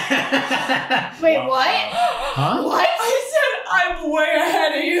 Oh. Wait, what? Huh? What? I said I'm way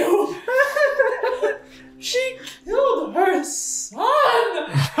ahead of you. She killed her son.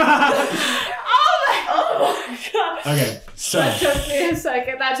 Oh my god. Okay, so That took me a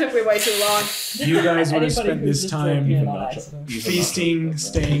second. That took me way too long. you guys would have Anybody spent who this just time broke in on accident. feasting,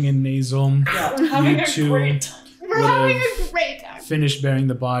 staying in Nasal. Yeah, I'm having You a two great time. We're having a great time. finish burying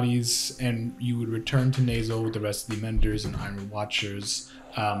the bodies, and you would return to Nasal with the rest of the Menders and Ironwood Watchers.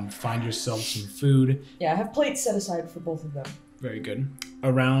 Find yourself some food. Yeah, I have plates set aside for both of them. Very good.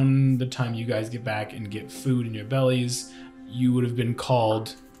 Around the time you guys get back and get food in your bellies, you would have been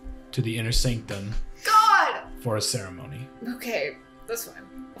called to the inner sanctum God! for a ceremony. Okay, that's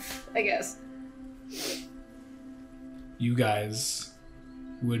fine. I guess. You guys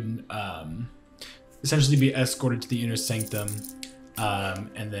would essentially be escorted to the inner sanctum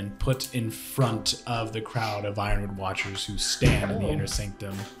and then put in front of the crowd of Ironwood Watchers who stand in the inner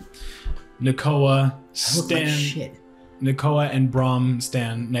sanctum. Nakoa Nakoa and Brahm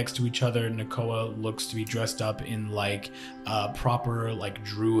stand next to each other. Nakoa looks to be dressed up in like proper like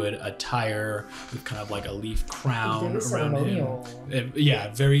druid attire with kind of like a leaf crown around him.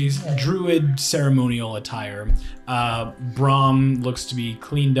 Yeah, very druid ceremonial attire. Brahm looks to be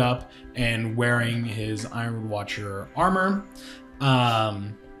cleaned up and wearing his Ironwood Watcher armor.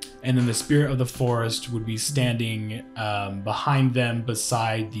 And then the spirit of the forest would be standing behind them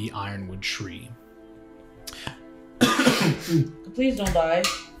beside the ironwood tree. Please don't die.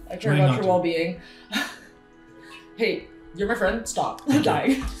 I care about your well-being. Hey, you're my friend. Stop. I'm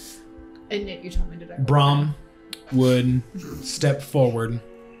dying. And yet you told me to die. Brahm would step forward,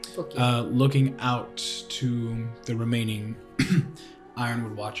 looking out to the remaining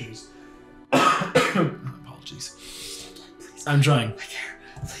Ironwood Watchers. Apologies. I'm trying.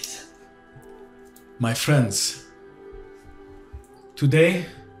 Please. My friends, today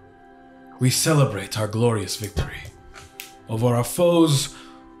we celebrate our glorious victory over our foes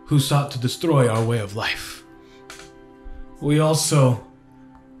who sought to destroy our way of life. We also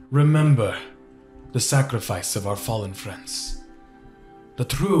remember the sacrifice of our fallen friends, the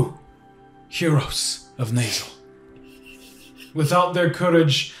true heroes of Nasal. Without their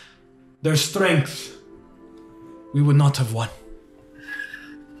courage, their strength, we would not have won.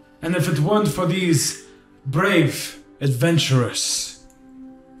 And if it weren't for these brave adventurers,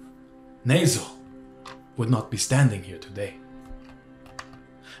 Nasal would not be standing here today.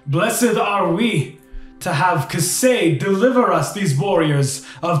 Blessed are we to have Kasei deliver us these warriors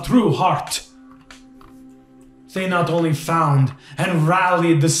of true heart. They not only found and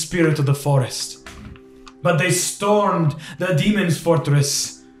rallied the spirit of the forest, but they stormed the demon's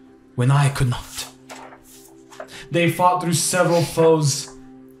fortress when I could not. They fought through several foes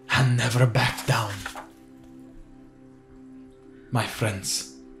and never backed down. My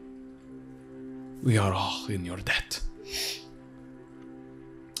friends, we are all in your debt.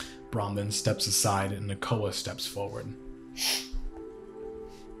 Brahmin steps aside and Nakoa steps forward.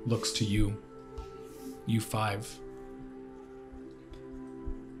 Looks to you, you five.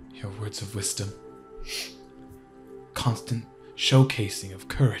 Your words of wisdom. Constant showcasing of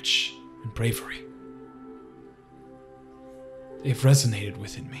courage and bravery. They've resonated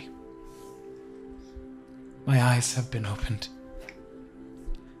within me. My eyes have been opened,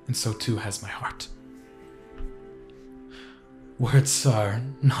 and so too has my heart. Words are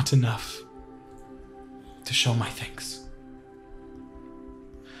not enough to show my thanks.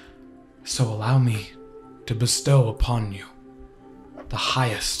 So allow me to bestow upon you the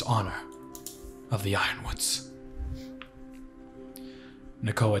highest honor of the Ironwoods.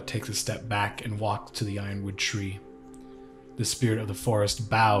 Nakoa takes a step back and walks to the Ironwood tree. The spirit of the forest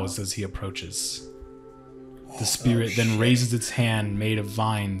bows as he approaches. The spirit then raises its hand made of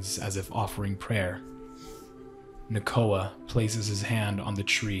vines as if offering prayer. Nakoa places his hand on the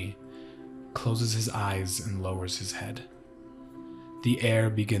tree, closes his eyes, and lowers his head. The air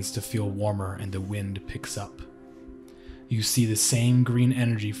begins to feel warmer and the wind picks up. You see the same green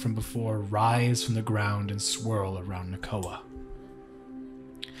energy from before rise from the ground and swirl around Nakoa.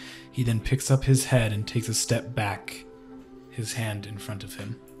 He then picks up his head and takes a step back, his hand in front of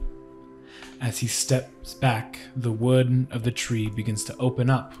him. As he steps back, the wood of the tree begins to open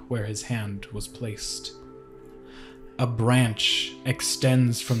up where his hand was placed. A branch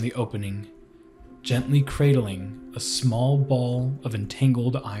extends from the opening, gently cradling a small ball of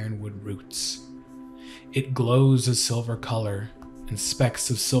entangled ironwood roots. It glows a silver color, and specks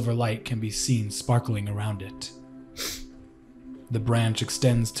of silver light can be seen sparkling around it. The branch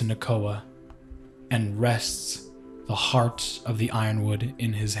extends to Nakoa and rests the heart of the ironwood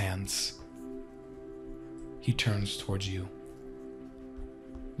in his hands. He turns towards you,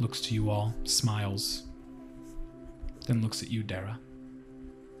 looks to you all, smiles, then looks at you, Dara,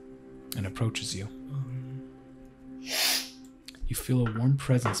 and approaches you. You feel a warm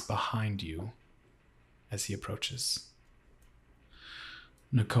presence behind you as he approaches.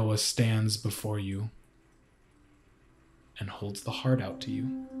 Nakoa stands before you and holds the heart out to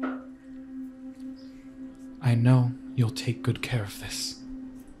you. I know you'll take good care of this.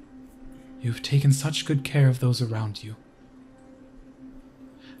 You've taken such good care of those around you.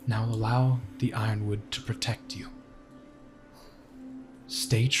 Now allow the Ironwood to protect you.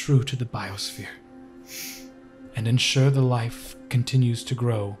 Stay true to the Biosphere, and ensure the life continues to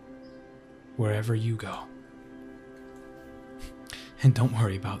grow wherever you go. And don't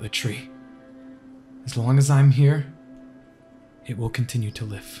worry about the tree. As long as I'm here, it will continue to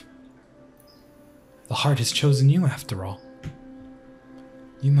live. The heart has chosen you after all.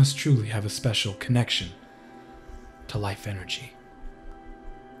 You must truly have a special connection to life energy.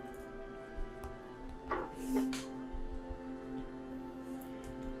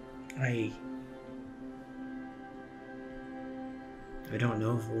 I don't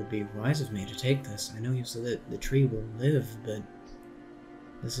know if it would be wise of me to take this. I know you said that the tree will live, but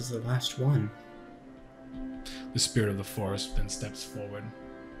this is the last one. The spirit of the forest then steps forward.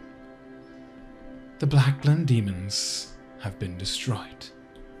 The Blacklimb Demons have been destroyed.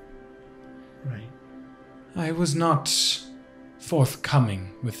 Right. I was not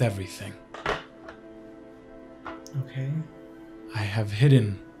forthcoming with everything. Okay. I have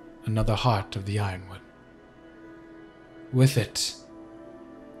hidden another heart of the Ironwood. With it,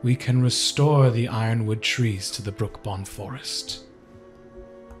 we can restore the Ironwood trees to the Brookbond Forest.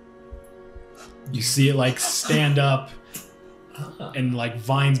 You see it like stand up and like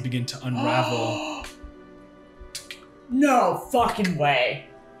vines begin to unravel. No fucking way.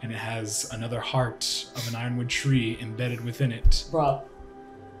 And it has another heart of an ironwood tree embedded within it. Bro.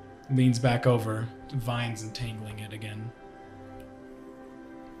 Leans back over, vines entangling it again.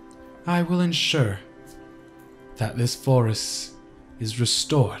 I will ensure that this forest is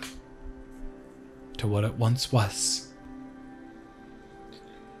restored to what it once was.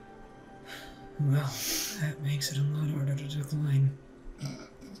 Well, that makes it a lot harder to decline.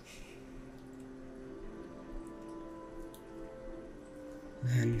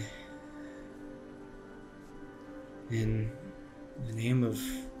 Then, in the name of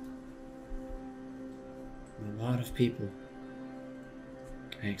a lot of people,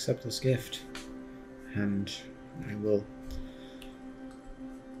 I accept this gift, and I will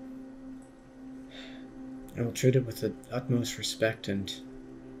treat it with the utmost respect and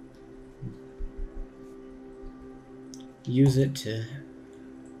use it to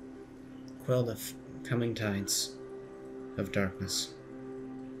quell the coming tides of darkness.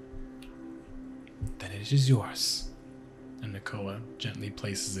 Then it is yours. And Nakoa gently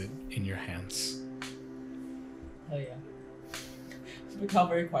places it in your hands. Hell yeah. Mikal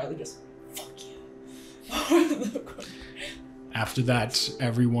very quietly just, fuck you. After that,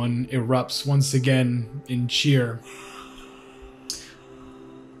 everyone erupts once again in cheer.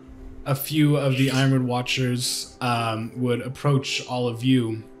 A few of the Ironwood Watchers would approach all of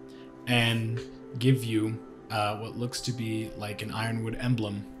you and give you what looks to be like an Ironwood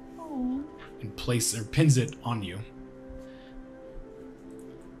emblem. Aww. And place or pins it on you.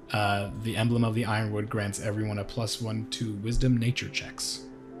 The emblem of the Ironwood grants everyone a +1 to Wisdom nature checks.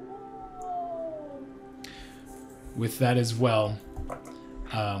 With that as well,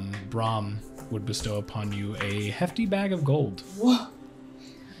 Brahm would bestow upon you a hefty bag of gold. What?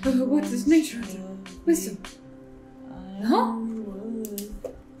 What is nature? Wisdom? Huh?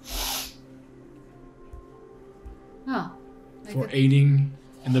 Huh. For aiding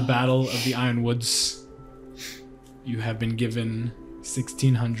in the Battle of the Ironwoods, you have been given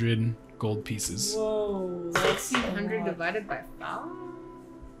 1,600 gold pieces. Whoa. 1,600 divided by 5?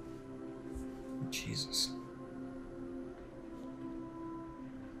 Jesus.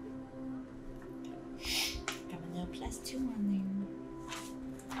 Got a little +2 on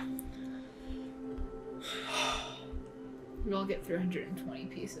We all get 320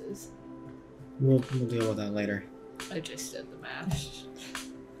 pieces. We'll deal with that later. I just did the math.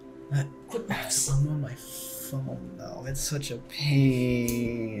 Quick maths. I'm on my phone though. It's such a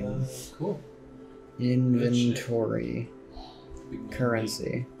pain. Cool. Inventory.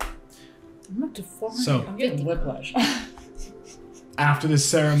 Currency. I'm up to 400. So, I'm getting whiplash. after the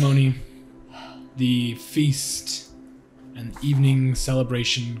ceremony, the feast and evening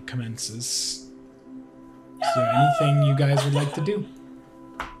celebration commences. Is there anything you guys would like to do?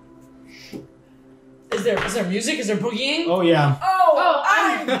 Is there music? Is there boogieing? Oh yeah. Oh,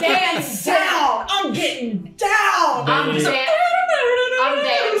 I'm dancing down. I'm getting down. I'm dancing.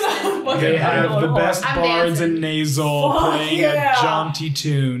 They have the best I'm bards dancing. and nasal Fuck playing yeah. a jaunty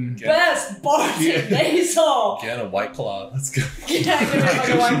tune. Best bards in nasal. Get a White Claw. Let's go. Yeah, give me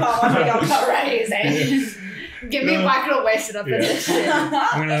fucking White Claw. I think I'm crazy. Give me a black girl wasted up in this shit. I'm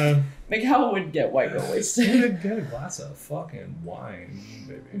gonna Mikal would get white girl wasted. get a glass of fucking wine,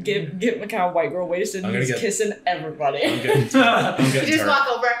 baby. Get Mikal white girl wasted. I'm And gonna he's get- kissing everybody. I'm getting You just turned. walk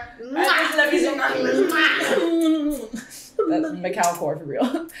over. I love you so much. That's Mikal core for real.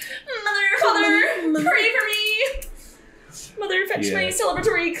 Mother, father, pray for me. Mother, fetch Yeah. my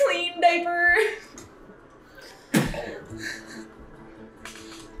celebratory clean diaper.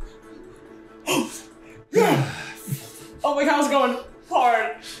 Oh, Mikal's going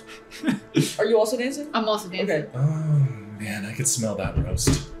hard. Are you also dancing? I'm also dancing. Okay. Oh man, I could smell that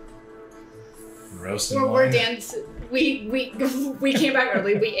roast. Roast and We're wine. dancing. We came back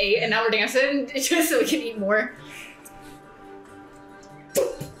early. We ate, and now we're dancing just so we can eat more.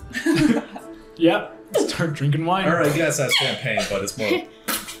 Yep. Start drinking wine. Or I guess that's champagne, but it's more.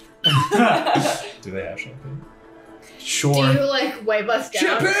 Do they have champagne? Sure. Do you like wipe us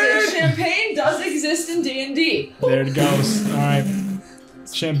down? Champagne does exist in D&D. There it goes. All right.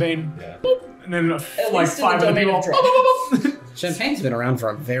 Champagne. Yeah. And then At like least in the 5 other domain people. of drink. Champagne's been around for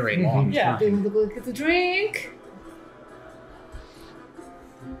a very long Yeah. time. Look at the drink.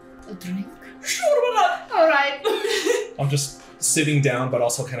 A drink. All right. I'm just sitting down, but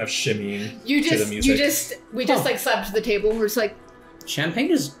also kind of shimmying to the music. We just like slept to the table. We're just like,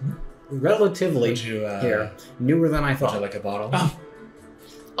 Champagne is relatively Would you, here newer than I Would you thought. like a bottle? a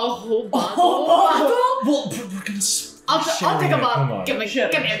whole bottle. Oh, Well, we're gonna. I'll take a Come bottle. on. Come here.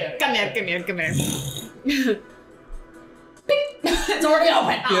 it's already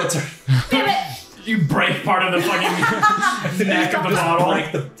open. Yeah, it's Damn it. You break part of the fucking neck of the bottle.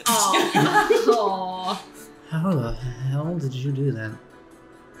 Break the. Aw. How the hell did you do that?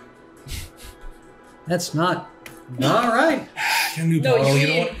 That's not. All right. Get a new No, bottle. you You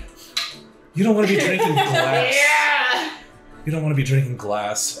know need what? You don't want to be drinking glass. Yeah. You don't want to be drinking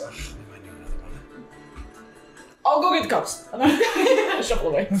glass. Ugh, I might need another one. I'll go get the cups. And I shuffle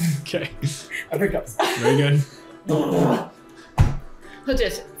away. Okay. I bring cups. Very good. He'll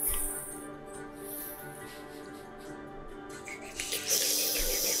just.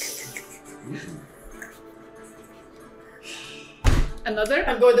 Another?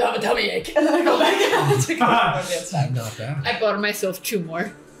 I'm going to have a tummy ache. And then I go back and take a dance time. Not bad. I bought myself 2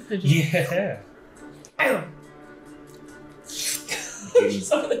 more. Yeah.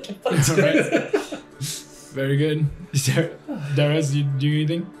 Some of the complaints. Alright. Very good. Darius, you do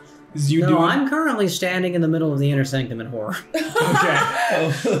anything? I'm currently standing in the middle of the inner sanctum in horror.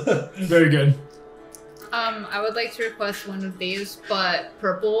 Okay. Very good. I would like to request one of these, but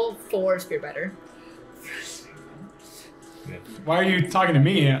purple for Spearbetter. Why are you talking to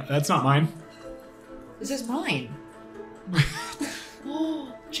me? That's not mine. This is mine.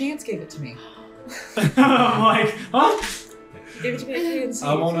 Oh, Chance gave it to me. I'm like, huh? Give it to me at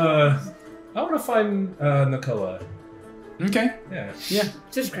I wanna find Nakoa. Okay. Yeah. Yeah.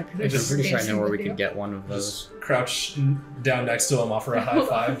 Just I'm pretty sure I know where we could get one of those. Just crouch down next to him, offer a high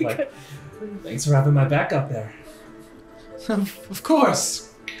five, like, thanks for having my back up there. Of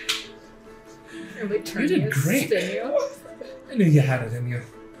course. You did great. I knew you had it in you.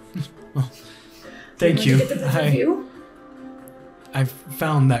 Thank you. Get the review? I've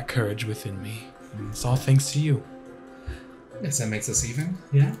found that courage within me. And it's all thanks to you. Guess that makes us even.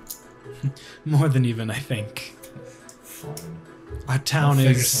 Yeah. More than even, I think. Fine. Our town I'll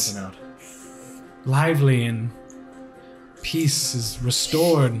figure is something out. lively and peace is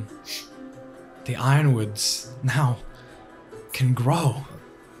restored. The Ironwoods now can grow.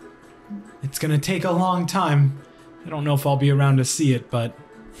 It's gonna take a long time. I don't know if I'll be around to see it, but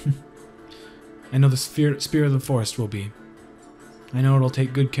I know the spirit of the forest will be. I know it'll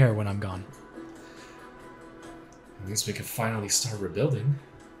take good care when I'm gone. At least we can finally start rebuilding.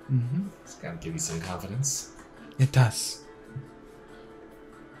 Mm-hmm. It's gotta give you some confidence. It does.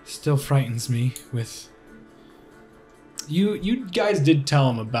 Still frightens me with... You guys did tell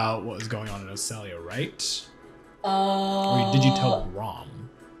him about what was going on in Ocelia, right? Or did you tell Rom?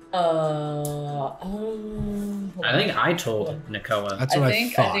 I think I told Nakoa. That's what I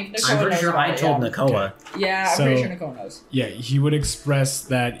thought. I think Nakoa I'm pretty sure I told Okay. Nakoa. Yeah, I'm So- pretty sure Nakoa knows. Yeah, he would express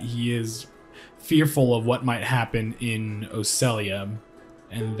that he is fearful of what might happen in Ocelia,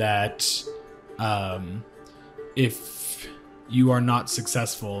 and that if you are not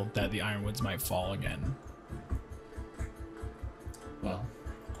successful, that the Ironwoods might fall again. Well,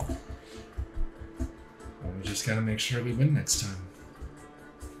 we just gotta make sure we win next time.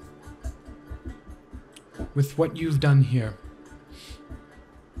 With what you've done here,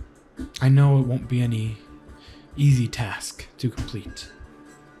 I know it won't be any easy task to complete.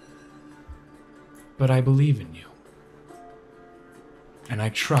 But I believe in you. And I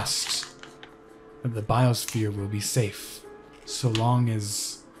trust that the Biosphere will be safe so long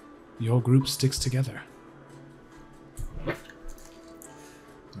as your group sticks together.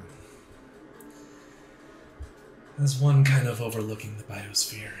 There's one kind of overlooking the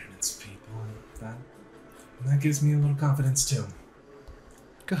Biosphere and its people. That gives me a little confidence too.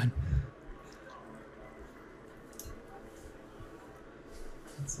 Good.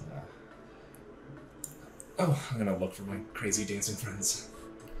 Oh, I'm gonna look for my crazy dancing friends.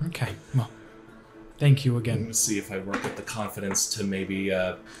 Okay, well, thank you I'm again. gonna see if I work up the confidence to maybe,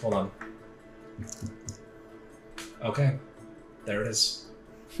 hold on. Okay, there it is.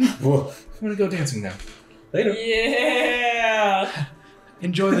 I'm gonna go dancing now. Later. Yeah!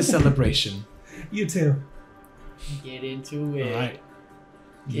 Enjoy the celebration. You too. Get into it. All right.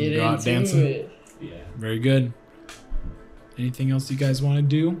 Get You go out into dancing. it. Yeah. Very good. Anything else you guys want to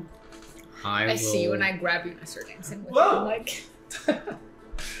do? I see you and I grab you and I start dancing with Whoa. you. Like,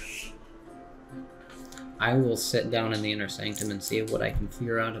 I will sit down in the inner sanctum and see what I can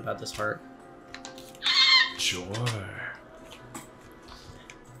figure out about this heart. Sure.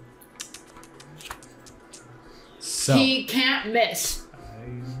 So, he can't miss.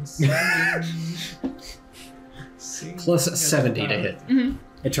 Plus 70 to hit. Mhm.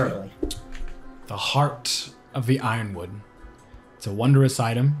 Eternally. the Heart of the Ironwood. It's a wondrous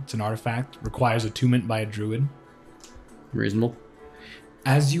item. It's an artifact. Requires attunement by a druid. Reasonable.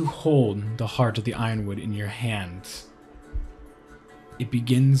 As you hold the Heart of the Ironwood in your hand, it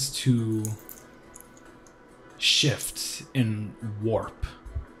begins to shift and warp,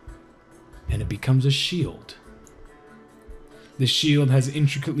 and it becomes a shield. The shield has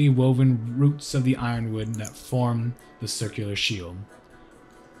intricately woven roots of the ironwood that form the circular shield.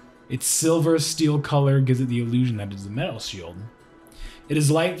 Its silver steel color gives it the illusion that it is a metal shield, It is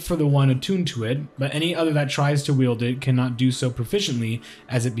light for the one attuned to it, but any other that tries to wield it cannot do so proficiently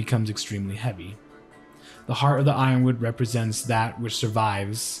as it becomes extremely heavy. The heart of the Ironwood represents that which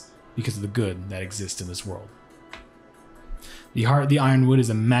survives because of the good that exists in this world. The heart of the Ironwood is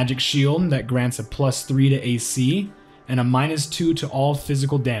a magic shield that grants a +3 to AC and a -2 to all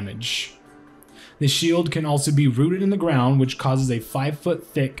physical damage. The shield can also be rooted in the ground, which causes a 5-foot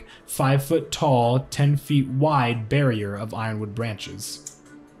thick, 5-foot tall, 10 feet wide barrier of ironwood branches.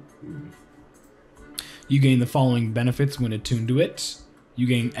 You gain the following benefits when attuned to it. You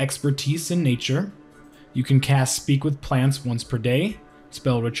gain expertise in nature. You can cast Speak with Plants once per day.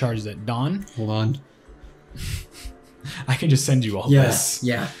 Spell recharges at dawn. Hold on. I can just send you all this.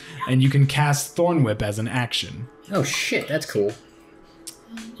 Yeah. And you can cast Thorn Whip as an action. Oh shit, that's cool.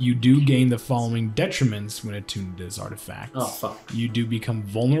 You do gain the following detriments when attuned to this artifact. Oh fuck. You do become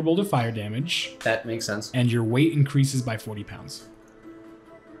vulnerable to fire damage. That makes sense. And your weight increases by 40 pounds.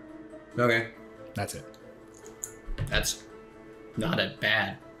 Okay. That's it. That's not a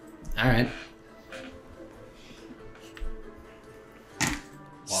bad. Alright.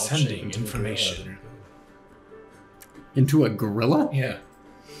 Sending information. Into a gorilla? Yeah.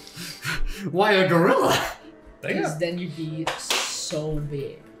 Why a gorilla? Because then you'd be so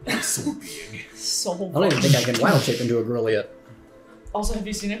big. So big. So I don't even think I can wild shape into a gorilla yet. Also, have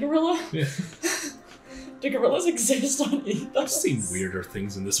you seen a gorilla? Yeah. Do gorillas exist on Ethos? I've seen weirder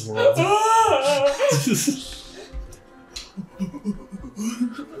things in this world.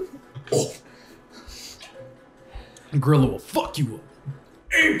 Oh. Gorilla will fuck you up.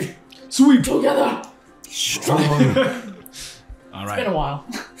 Ape! Sweep! Together! All It's been a while.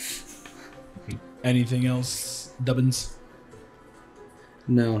 Anything else, Dubbins?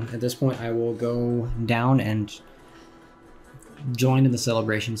 No, at this point I will go down and join in the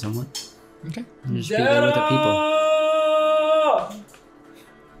celebration somewhat. Okay. And just be there with the people.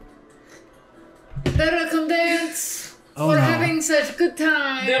 Better come dance. Oh, We're no. having such a good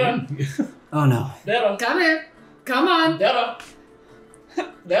time. Oh no. Come here. Come on. Come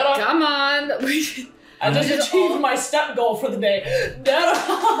on. I just achieved my step goal for the day.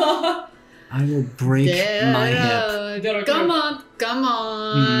 I will break my hip. Come on. Come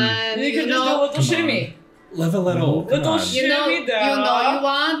on. You can just do a little shimmy. Live a little. Little You know shimmy down. you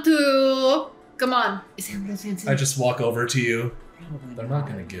want to. Come on. I just walk over to you. They're not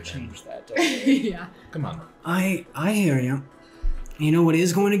gonna give in. Change that. Yeah. Come on. I hear you. You know what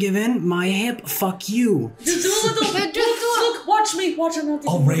is going to give in? My hip. Fuck you. Just do a little bit. Look, watch me. Watch him.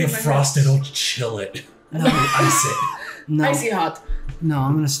 I'll ray of frost it. I'll chill it. No. Ice it. No. Icy hot. No,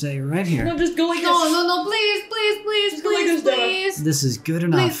 I'm gonna stay right here. No, just go like this. No, please, Just go like this, Dada. please. This is good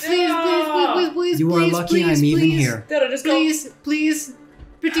enough. Please. You are lucky I'm even here. Dada, just go. Please.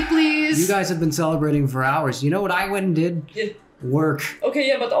 Pretty please. You guys have been celebrating for hours. You know what I went and did? Yeah. Work. Okay,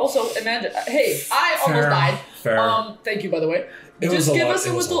 yeah, but also imagine. Hey, I almost died. Fair. Thank you, by the way. It was Just a give lot- us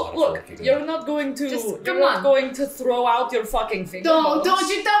it a was a little lot of look. work, you You're not going to. Just You're come not on. going to throw out your fucking finger. Don't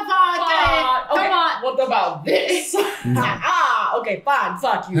you don't Okay, Come on. What about this? Okay, fine.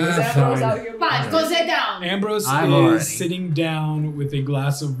 Fuck you. Is that Fine. out here? Fine, go sit down. Ambrose I'm is already. sitting down with a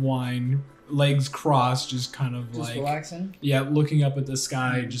glass of wine, legs crossed, just kind of Just like, relaxing. yeah, looking up at the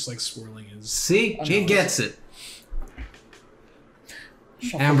sky, just like swirling his. See? Oh, He no. gets it.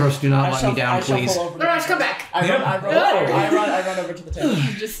 Ambrose, do not let me down, please. Raj, come back. I run over to the table.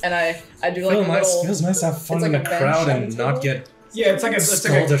 And I do like a little. Feels nice to have fun it's in like a a bench crowd on and the not table. get. Yeah, it's like a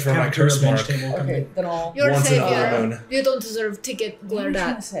Scolded for my cafeteria curse bench mark. table kind Okay, of- then I'll. You're a Once in a blue savior. moon. You don't deserve to get What glared are you trying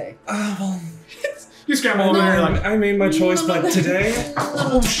at. to say? You scramble over there, like, I made my choice, but today,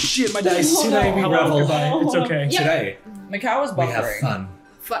 oh shit, my dice. today we Hello, revel. goodbye. It's okay. Today Macau is we have buffering. fun.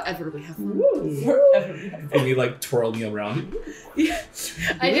 Forever we have fun. Forever. And you like twirl me around. I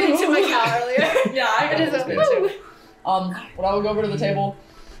did it to my cow earlier. Yeah, I It got is this a bit woo. too. But I will go over to the table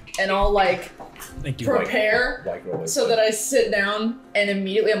and I'll like Thank you. prepare Like roll so that I sit down and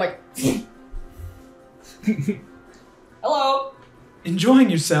immediately I'm like, hello. Enjoying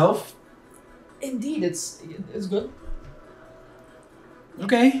yourself. Indeed, it's good.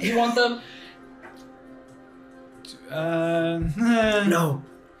 Okay. You want them? No.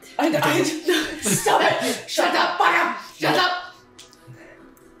 I stop it! Shut up! Fuck up! Shut up!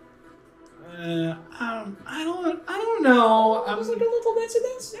 I don't know. I was like a little dance.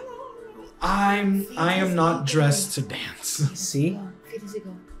 I am not dressed to dance. See?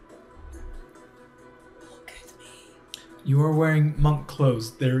 You are wearing monk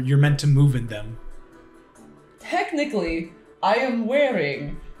clothes. You're meant to move in them. Technically, I am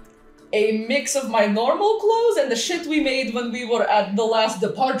wearing a mix of my normal clothes and the shit we made when we were at the last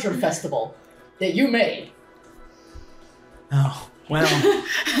departure festival that you made. Oh, Well,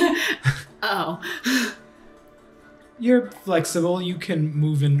 Oh. you're flexible. You can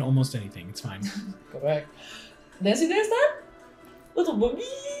move in almost anything. It's fine. Correct. Dancing dance time? Little boogie.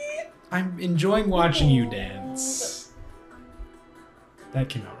 I'm enjoying watching you dance. That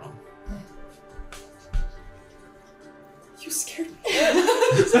came out wrong. You scared me.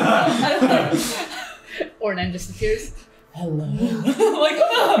 Ornan just appears. Hello. Like,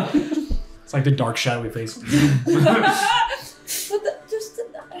 It's like the dark shadowy face. but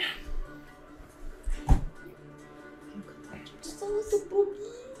just a little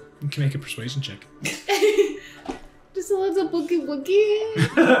boogie. You can make a persuasion check. Just a little boogie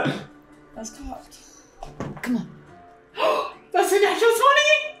boogie. That's cocked. Come on. That's a natural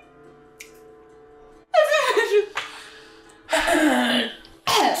 20!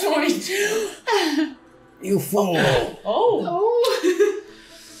 That's a natural 22! You fool! Oh.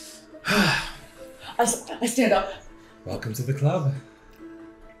 Oh. I stand up. Welcome to the club.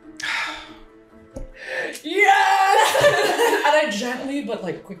 Yes! And I gently, but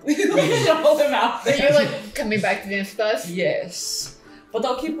like quickly, shuffle him out Are there. you like coming back to dance with us? Yes. But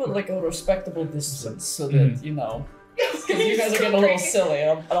I'll keep it like a respectable distance so that, you know, because you guys are getting a little silly.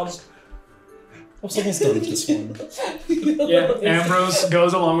 And I'll just... I'm almost done with this one. Yeah, Ambrose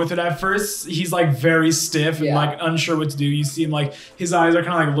goes along with it. At first, he's like very stiff and like unsure what to do. You see him like his eyes are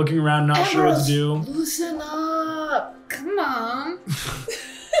kind of like looking around, not sure what to do. Loosen up. Come on.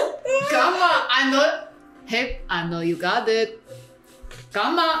 Come on. I know you got it.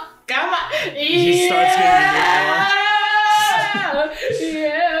 Come on. He starts getting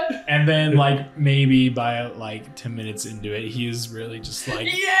Yeah. And then like maybe by like 10 minutes into it, he is really just like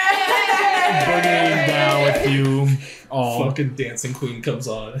boogieing down with you all. Fucking Dancing Queen comes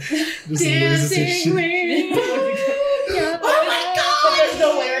on. Just loses his shit. Queen. Oh my god! But there's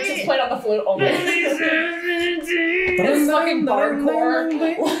no lyrics, it's played on the flute only. It's fucking bardcore.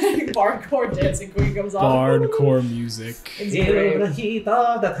 Like, bardcore Dancing Queen comes on. Bardcore music. It's great. the heat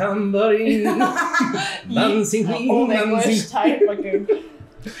of the tambourine. Dancing Queen, Old English type fucking.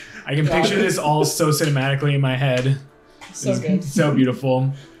 I can picture this all so cinematically in my head. So It's good. So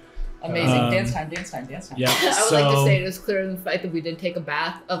beautiful. Amazing. Dance time. Yeah. I would like to say it was clear in the fact that we did take a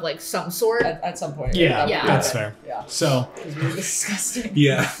bath of like some sort. At some point. Yeah, Yeah. that's fair. Yeah. So Because we were disgusting.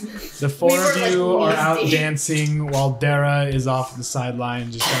 Yeah. the four We were, of you like, are out nasty. dancing while Dara is off the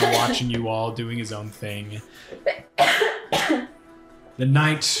sideline, just kind of watching you all doing his own thing. The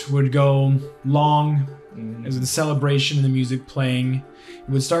night would go long as the celebration and the music playing. It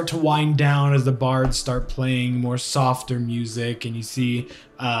would start to wind down as the bards start playing more softer music, and you see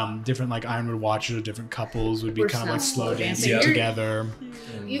different like Ironwood Watchers or different couples would be We're kind of like slow slow dancing dancing. together.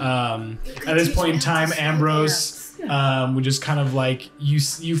 You- At this point in time, Ambrose would just kind of like you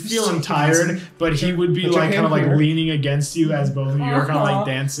feel him tired, but he would be Put your like kind of hand like here. leaning against you as both of you are kind of like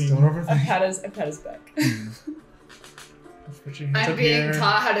dancing. Don't I overthink. pat his back. Put your hands I'm up being here.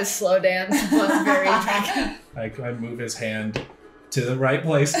 taught how to slow dance, but very attractive. I move his hand to the right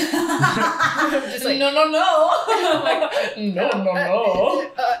place. Just like, no. I'm like, no.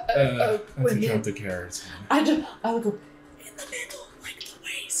 That's a women. count to carrots. I would go in the middle, like the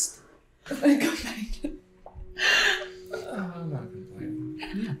waist. And go back. I'm not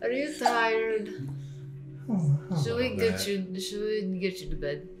complaining. Are you tired? Should we little get you to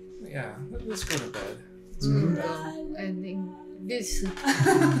bed? Yeah, let's go to bed. No, I think this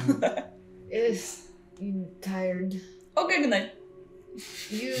is tired. Okay, good night.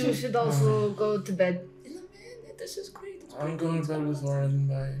 You should also go to bed. In a minute, this is great. It's I'm great. going to bed with Lauren.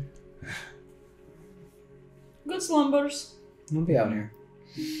 Bye. Good slumbers. I'll be out here.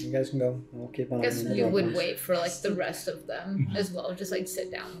 You guys can go. I'll keep on. I guess the you door. would wait for like the rest of them as well. Just like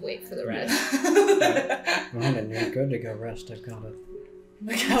sit down and wait for the rest. Ryan, you're good to go rest. I've got it.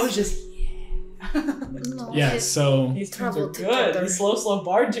 Like I was just. No, Yeah, so These tunes are Trouble good. together. These slow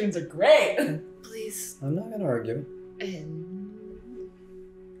bar tunes are great. please. I'm not gonna argue.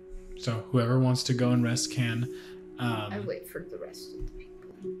 so whoever wants to go and rest can. I wait for the rest of the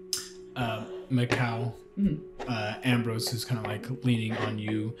people. Macau, Ambrose, who's kind of like leaning on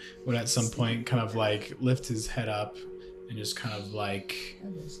you, would at some point kind of like lift his head up and just kind of like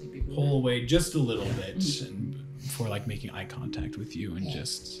pull away just a little bit and before like making eye contact with you, and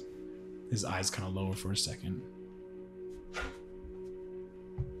just his eyes kind of lower for a second.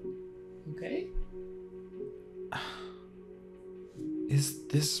 Okay. Is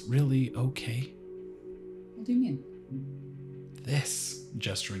this really okay? What do you mean? This,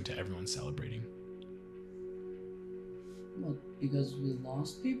 gesturing to everyone celebrating. What? Because we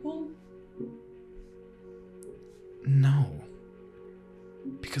lost people? No.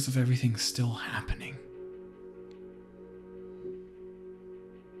 Because of everything still happening.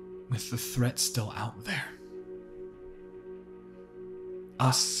 with the threat still out there,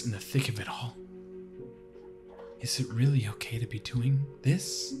 us in the thick of it all, is it really okay to be doing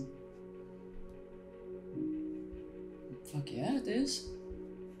this? Fuck yeah, it is.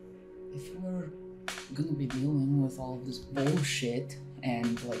 If we're gonna be dealing with all of this bullshit,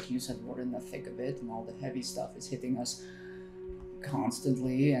 and like you said, we're in the thick of it, and all the heavy stuff is hitting us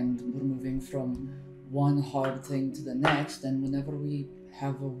constantly, and we're moving from one hard thing to the next, and whenever we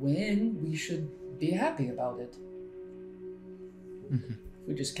have a win, we should be happy about it. Mm-hmm.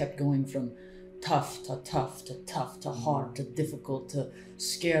 We just kept going from tough to tough to tough to hard to difficult to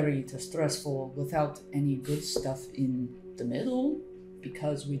scary to stressful without any good stuff in the middle,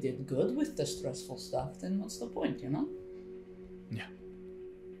 because we did good with the stressful stuff, then what's the point, you know? Yeah.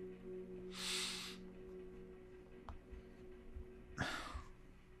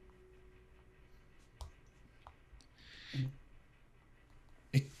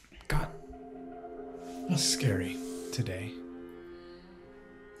 It got scary today.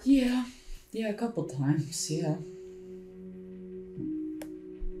 Yeah, a couple times, yeah.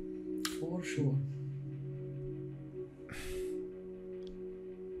 For sure.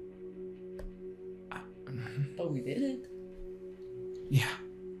 But we did it. Yeah.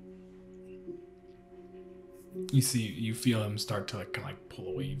 You feel him start to kind of pull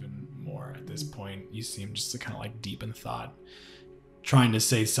away even more at this point. You see him just kind of deep in thought, trying to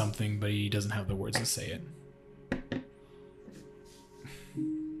say something, but he doesn't have the words to say it.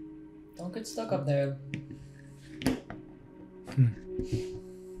 Don't get stuck up there.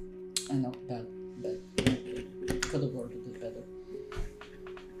 I know, bad. Could have worded it better.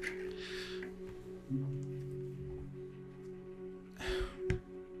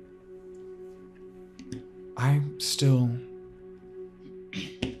 I still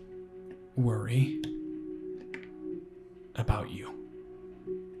worry about you.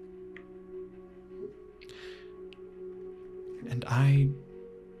 And I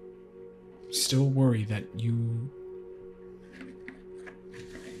still worry that you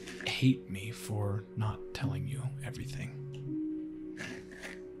hate me for not telling you everything.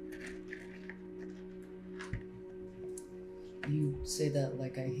 You say that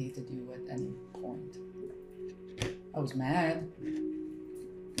like I hated you at any point. I was mad,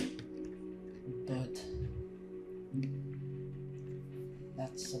 but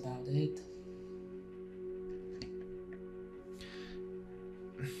that's about it.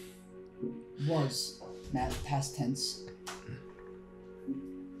 Was mad, past tense.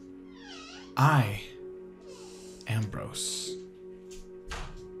 I, Ambrose,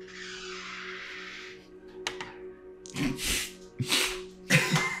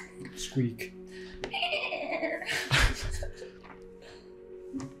 Squeak.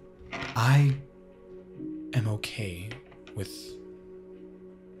 I am okay with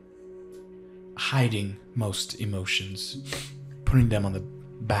hiding most emotions, putting them on the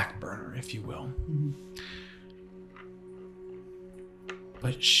back burner, if you will. Mm-hmm.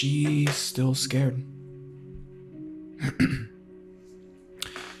 But she's still scared.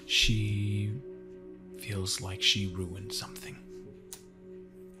 She feels like she ruined something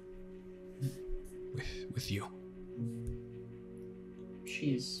with you.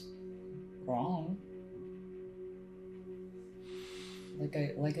 She's wrong.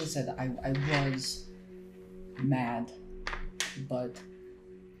 Like I said, I was mad, but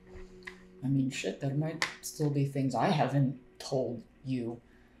I mean, shit, there might still be things I haven't told you.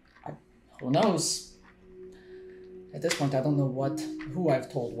 Who knows? At this point, I don't know who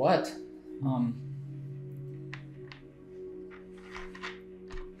I've told what.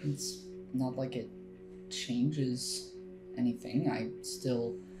 It's not like it changes anything. I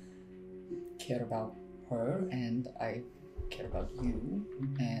still care about her, and I care about you,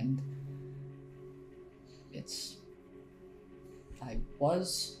 and I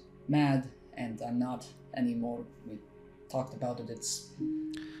was mad, and I'm not anymore. We talked about it.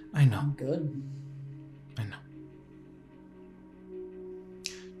 I know. Good. I know.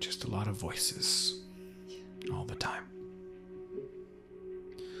 Just a lot of voices all the time.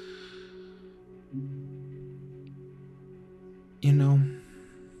 You know,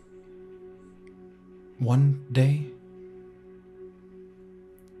 one day,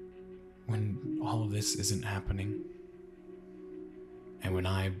 when all of this isn't happening, and when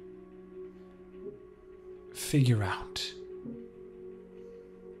I figure out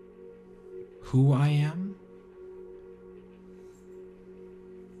who I am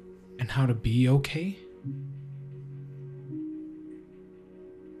and how to be okay,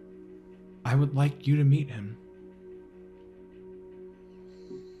 I would like you to meet him.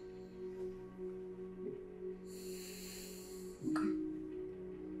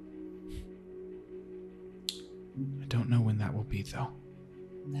 Etho.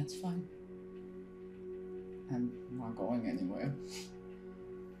 That's fine. I'm not going anywhere.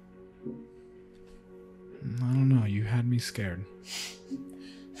 I don't know, you had me scared.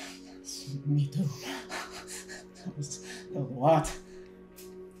 Me too. That was a lot.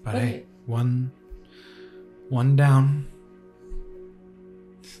 But hey, one down.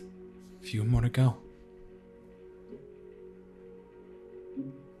 Few more to go.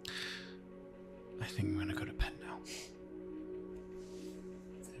 I think I'm gonna go to bed now.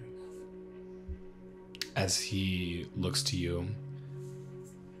 Fair enough. As he looks to you,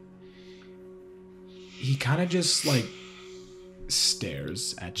 he kind of just like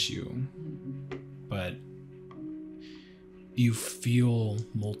stares at you, but you feel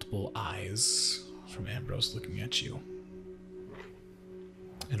multiple eyes from Ambrose looking at you.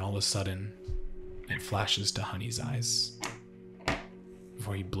 And all of a sudden, it flashes to Honey's eyes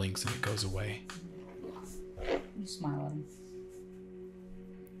before he blinks and it goes away. You smile at him.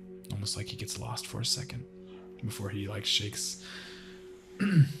 Almost like he gets lost for a second before he like shakes.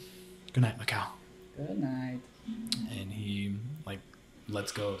 Good night, Macau. Good night. And he like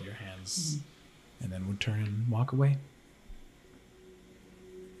lets go of your hands and then would turn and walk away.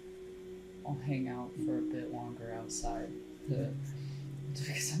 I'll hang out for a bit longer outside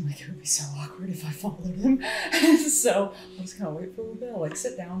because I'm like, it would be so awkward if I followed him. So I'm just gonna wait for a little bit. I'll like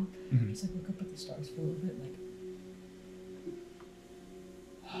sit down, just like look up at the stars for a little bit, like.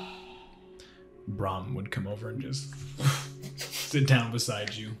 Brahm would come over and just sit down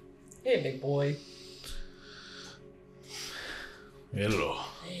beside you. Hey, big boy. Hello.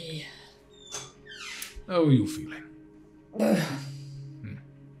 Hey. How are you feeling?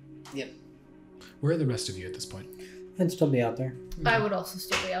 Yep. Where are the rest of you at this point? I'd still be out there. I would also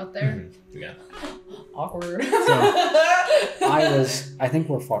still be out there. Yeah. Awkward. I think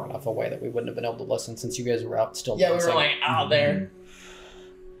we're far enough away that we wouldn't have been able to listen since you guys were out still Yeah, we dancing. were like out there.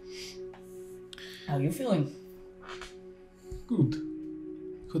 How are you feeling? Good.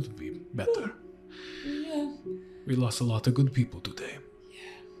 Could be better. Yeah. We lost a lot of good people today.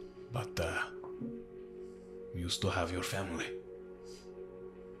 Yeah. But, you still have your family.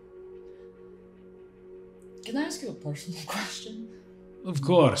 Can I ask you a personal question? Of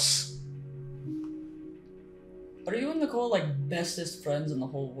course. Are you and Nicole like bestest friends in the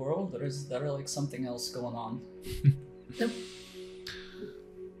whole world, or is there like something else going on? Nope.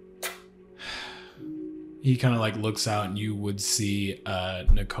 He kind of like looks out and you would see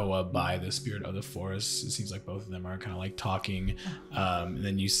Nakoa by the spirit of the forest. It seems like both of them are kind of like talking. And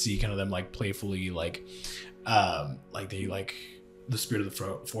then you see kind of them like playfully like they like the spirit of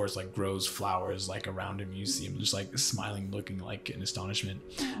the forest like grows flowers like around him. You see him just like smiling, looking like in astonishment.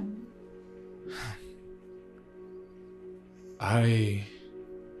 I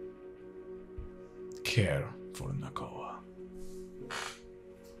care for Nakoa.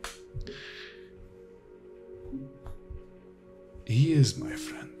 He is my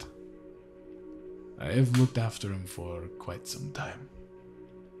friend. I have looked after him for quite some time.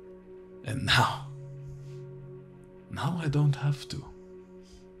 And now I don't have to.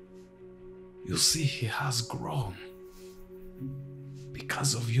 You see, he has grown.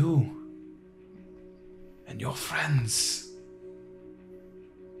 Because of you. And your friends.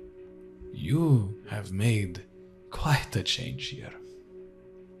 You have made quite a change here.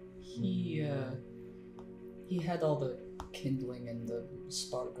 He had all the kindling and the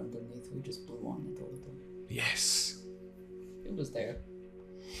spark underneath. We just blew on it a little. Yes. It was there.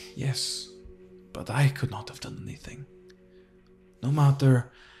 Yes. But I could not have done anything. No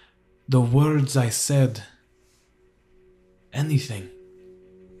matter the words I said, anything,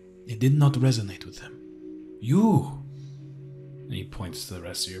 it did not resonate with him. You! And he points to the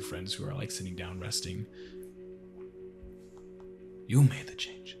rest of your friends who are like sitting down resting. You made the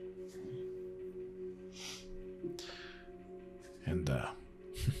change. And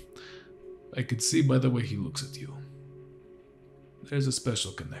I could see by the way he looks at you. There's a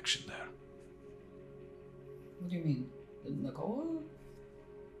special connection there. What do you mean? Nicole?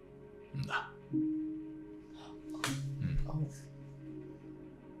 Nah. Oh.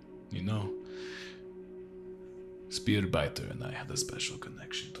 You know, Spearbiter and I had a special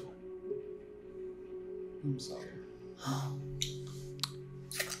connection too. I'm sorry.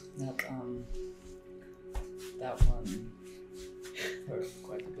 That one hurt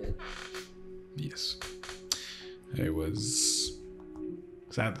quite a bit. Yes. I was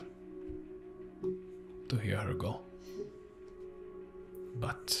sad to hear her go.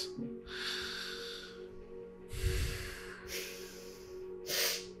 But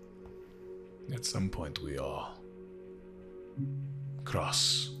at some point we all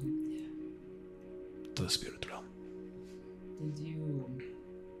cross to the spirit realm. Did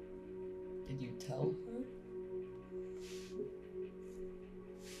you tell her?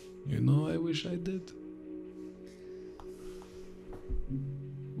 You know, I wish I did.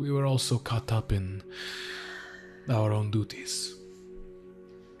 We were all so caught up in our own duties.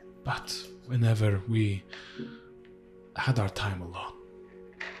 But whenever we had our time alone,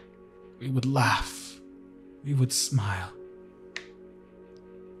 we would laugh, we would smile,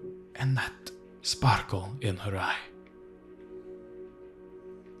 and that sparkle in her eye,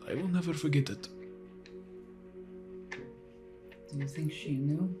 I will never forget it. Do you think she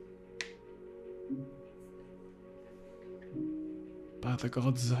knew? By the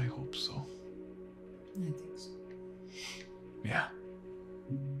gods, I hope so. I think so. Yeah.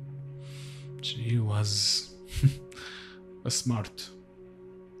 She was a smart,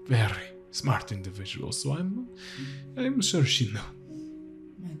 very smart individual, so I'm sure she knew.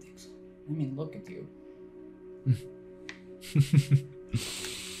 I think so. I mean, look at you.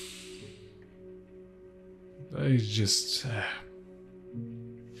 I just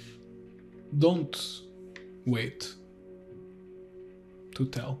don't wait to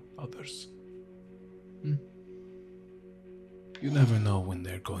tell others. You never know when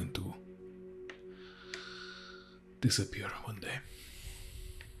they're going to disappear one day.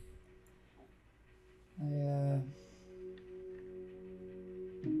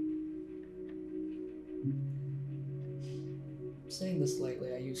 Saying this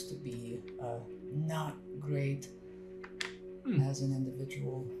lately, I used to be not great as an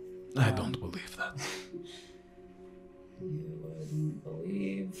individual. I don't believe that. You wouldn't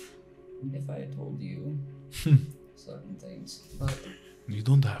believe if I told you certain things, but you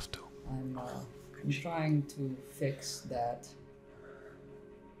don't have to. I'm trying to fix that,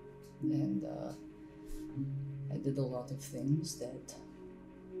 and I did a lot of things that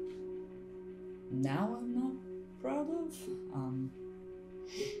now I'm not proud of.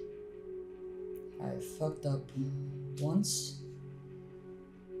 I fucked up once,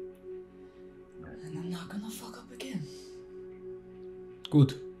 and I'm not gonna fuck up again.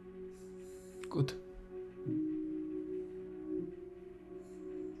 Good. Good.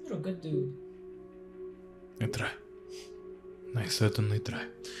 You're a good dude. I try. I certainly try.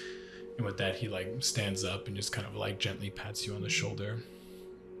 And with that, he stands up and just kind of gently pats you on the shoulder.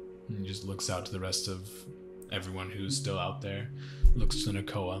 And he just looks out to the rest of everyone who's still out there. Looks to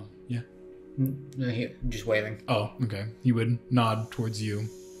Nakoa. Yeah. Just waving. Oh, okay. He would nod towards you.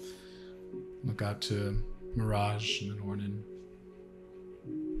 Look out to Mirage and then Hornan.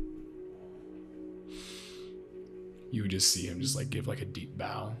 You would just see him just give a deep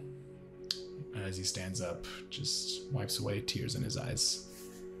bow. And as he stands up, just wipes away tears in his eyes.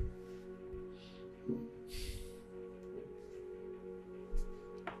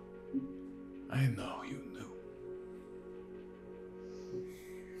 I know you knew.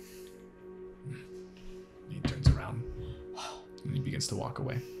 He turns around and he begins to walk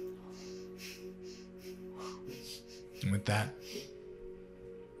away. And with that,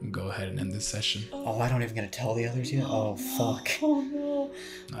 we'll go ahead and end this session. Oh, I don't even get to tell the others yet? Oh, fuck. Oh no.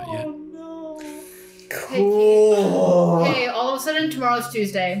 Not yet. Oh no. Cool. Hey, all of a sudden tomorrow's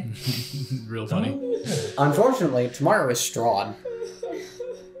Tuesday. Real funny. Unfortunately, tomorrow is Strahd.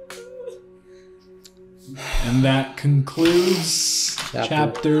 And that concludes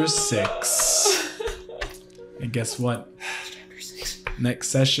chapter 6. And guess what? Chapter 6. Next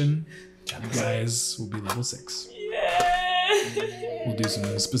session, you guys will be level 6. We'll do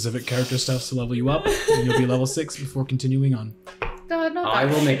some specific character stuff to level you up, and you'll be level 6 before continuing on. I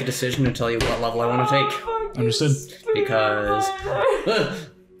will make a decision to tell you what level I want to take. Understood. Because...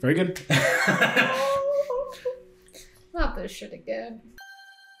 Very good. Not this shit again.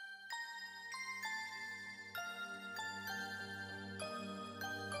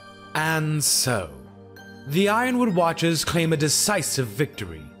 And so, the Ironwood Watchers claim a decisive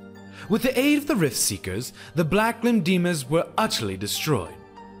victory. With the aid of the Riftseekers, the Blacklimb Demons were utterly destroyed.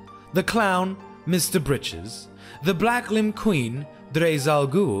 The Clown, Mr. Britches, the Blacklimb Queen, Dres Al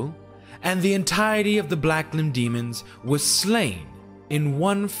Ghul, and the entirety of the Blacklimb Demons were slain in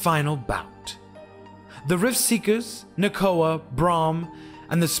one final bout. The Riftseekers, Nakoa, Brahm,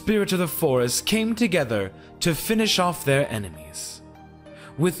 and the Spirit of the Forest came together to finish off their enemies.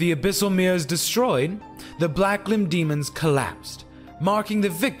 With the Abyssal Mirrors destroyed, the Blacklimb Demons collapsed, marking the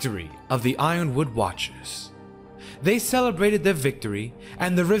victory of the Ironwood Watchers. They celebrated their victory,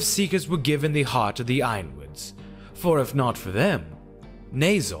 and the Riftseekers were given the heart of the Ironwoods, for if not for them,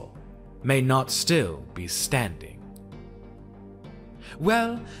 Nazal may not still be standing.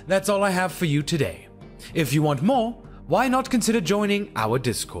 Well, that's all I have for you today. If you want more, why not consider joining our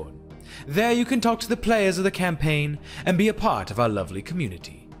Discord? There you can talk to the players of the campaign and be a part of our lovely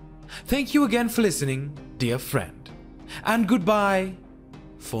community. Thank you again for listening, dear friend. And goodbye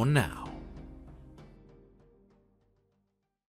for now.